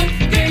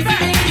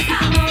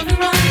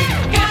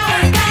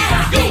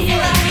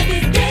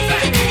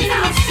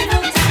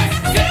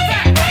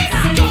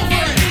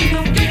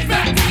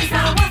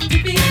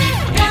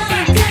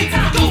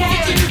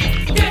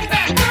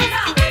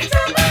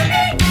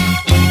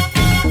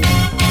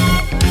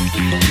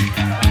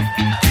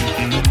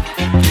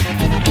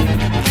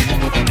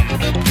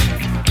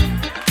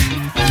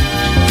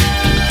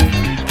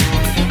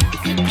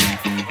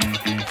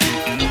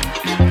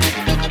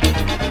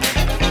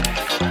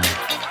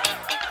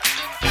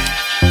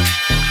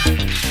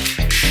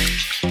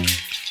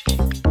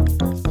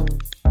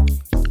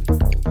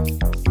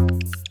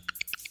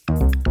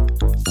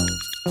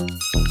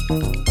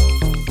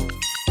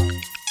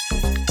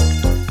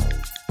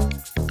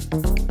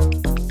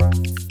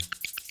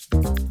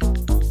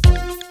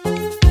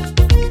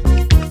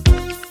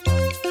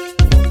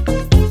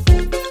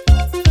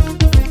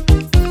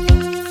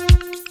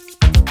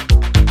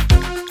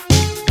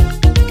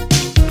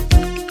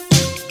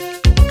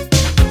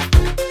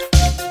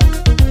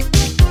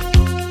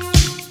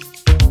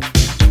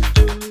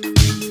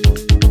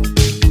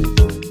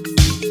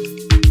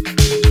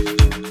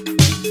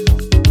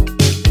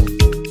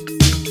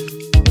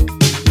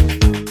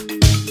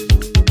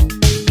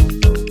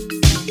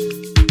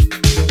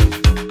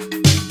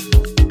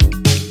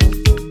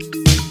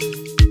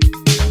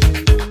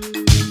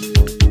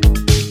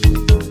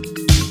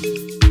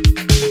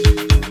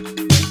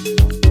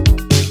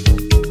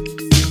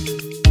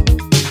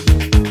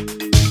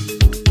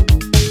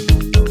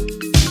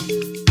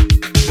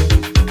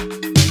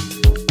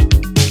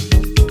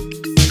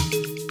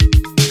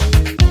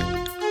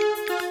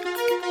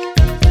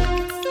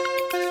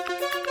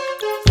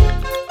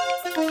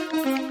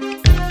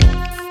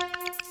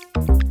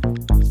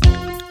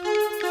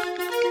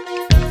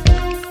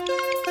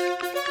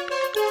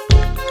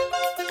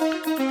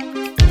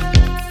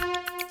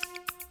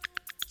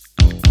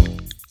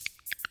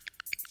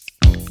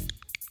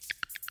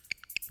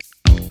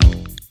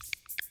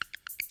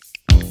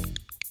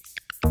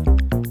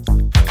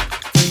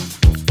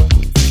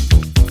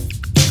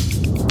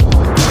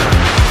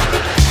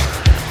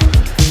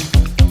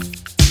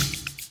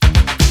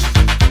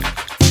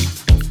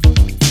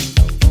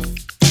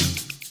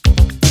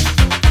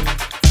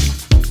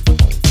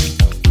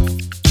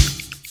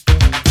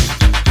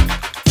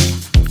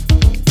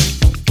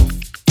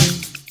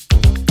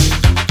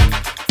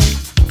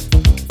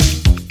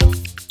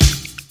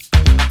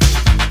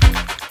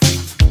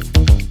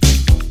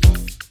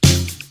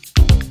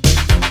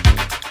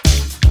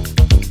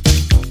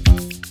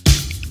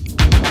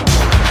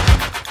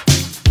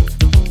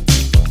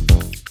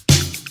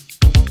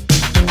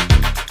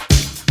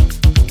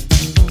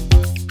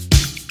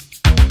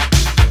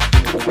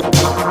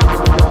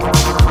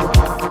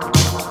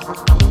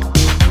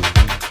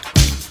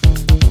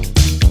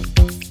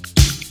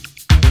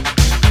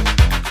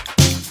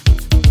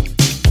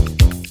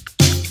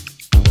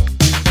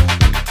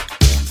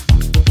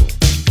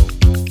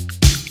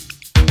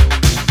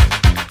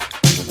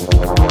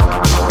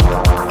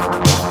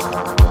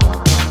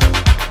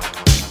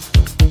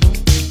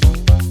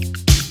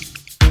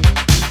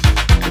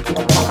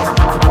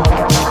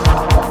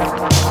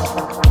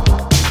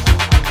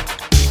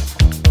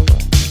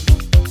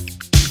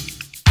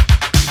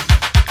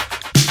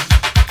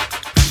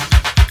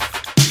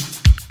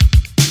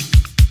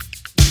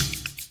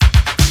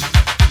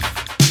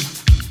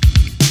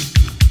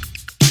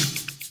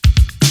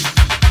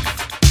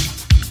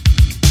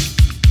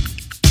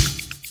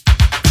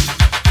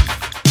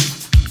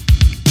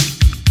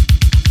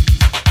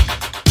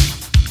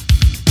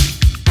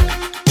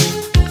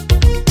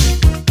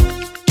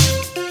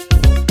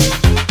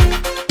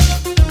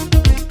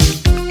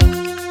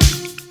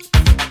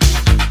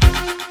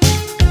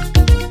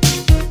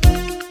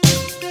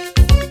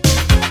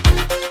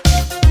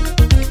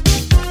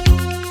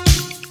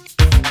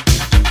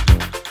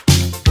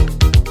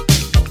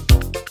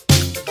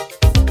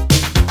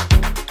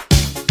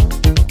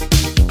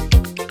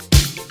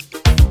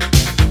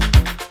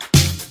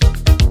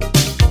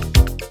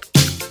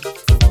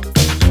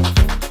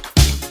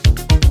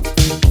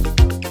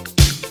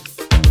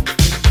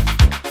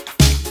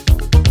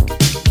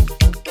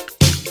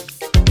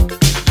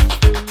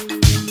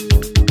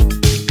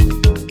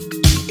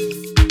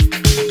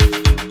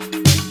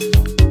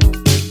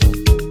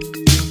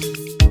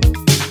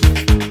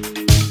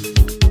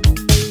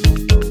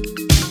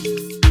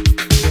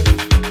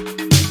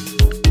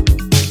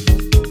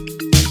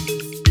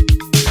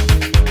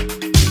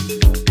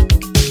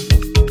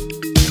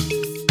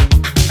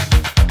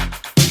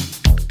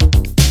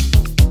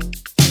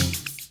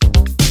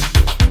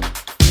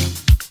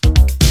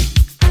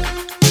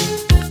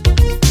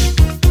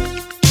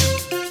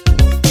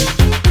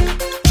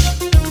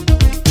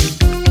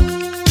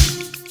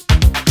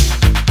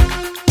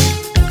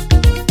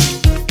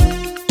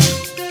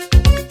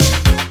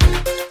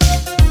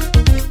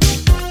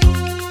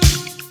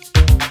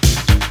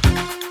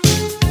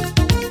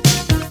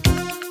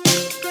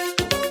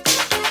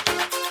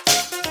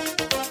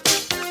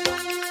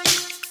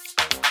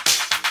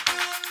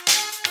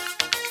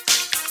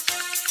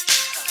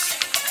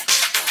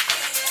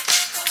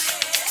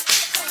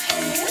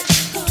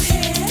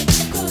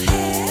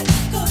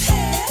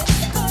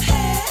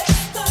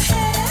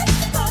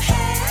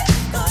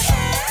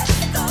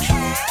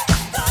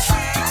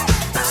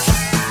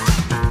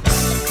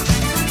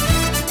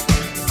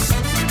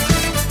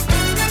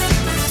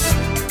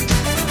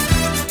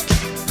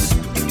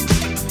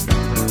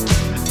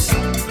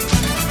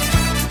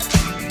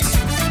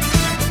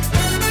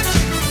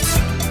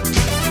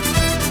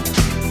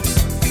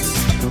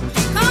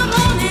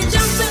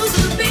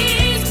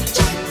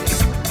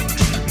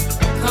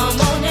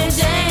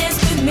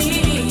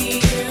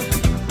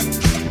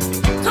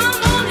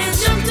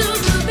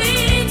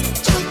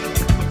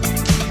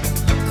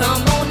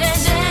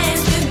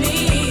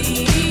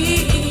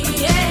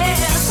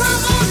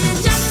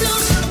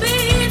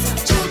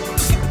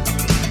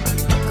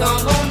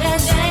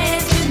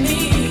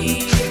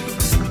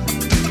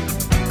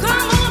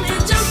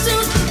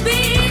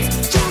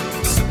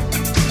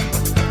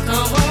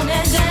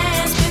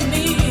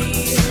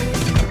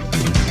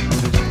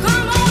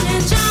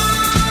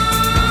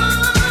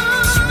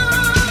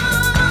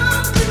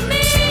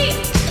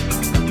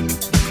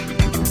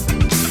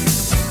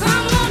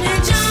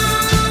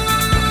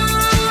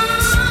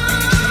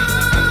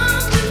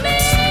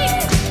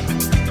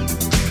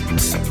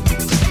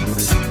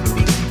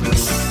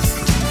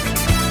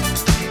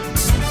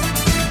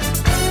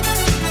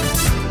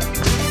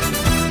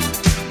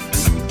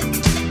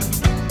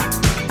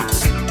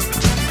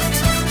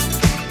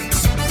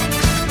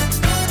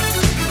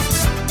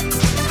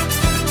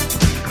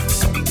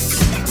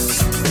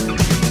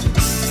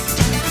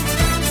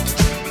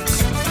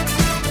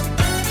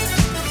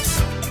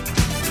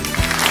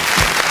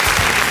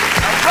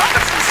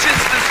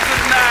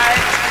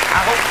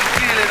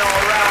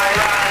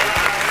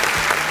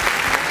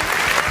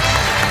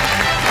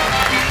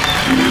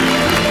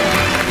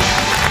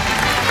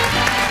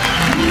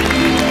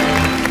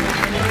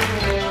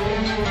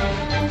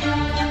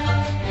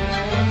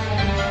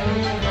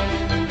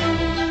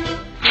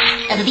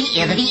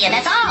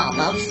 that's all,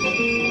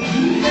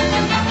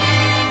 folks.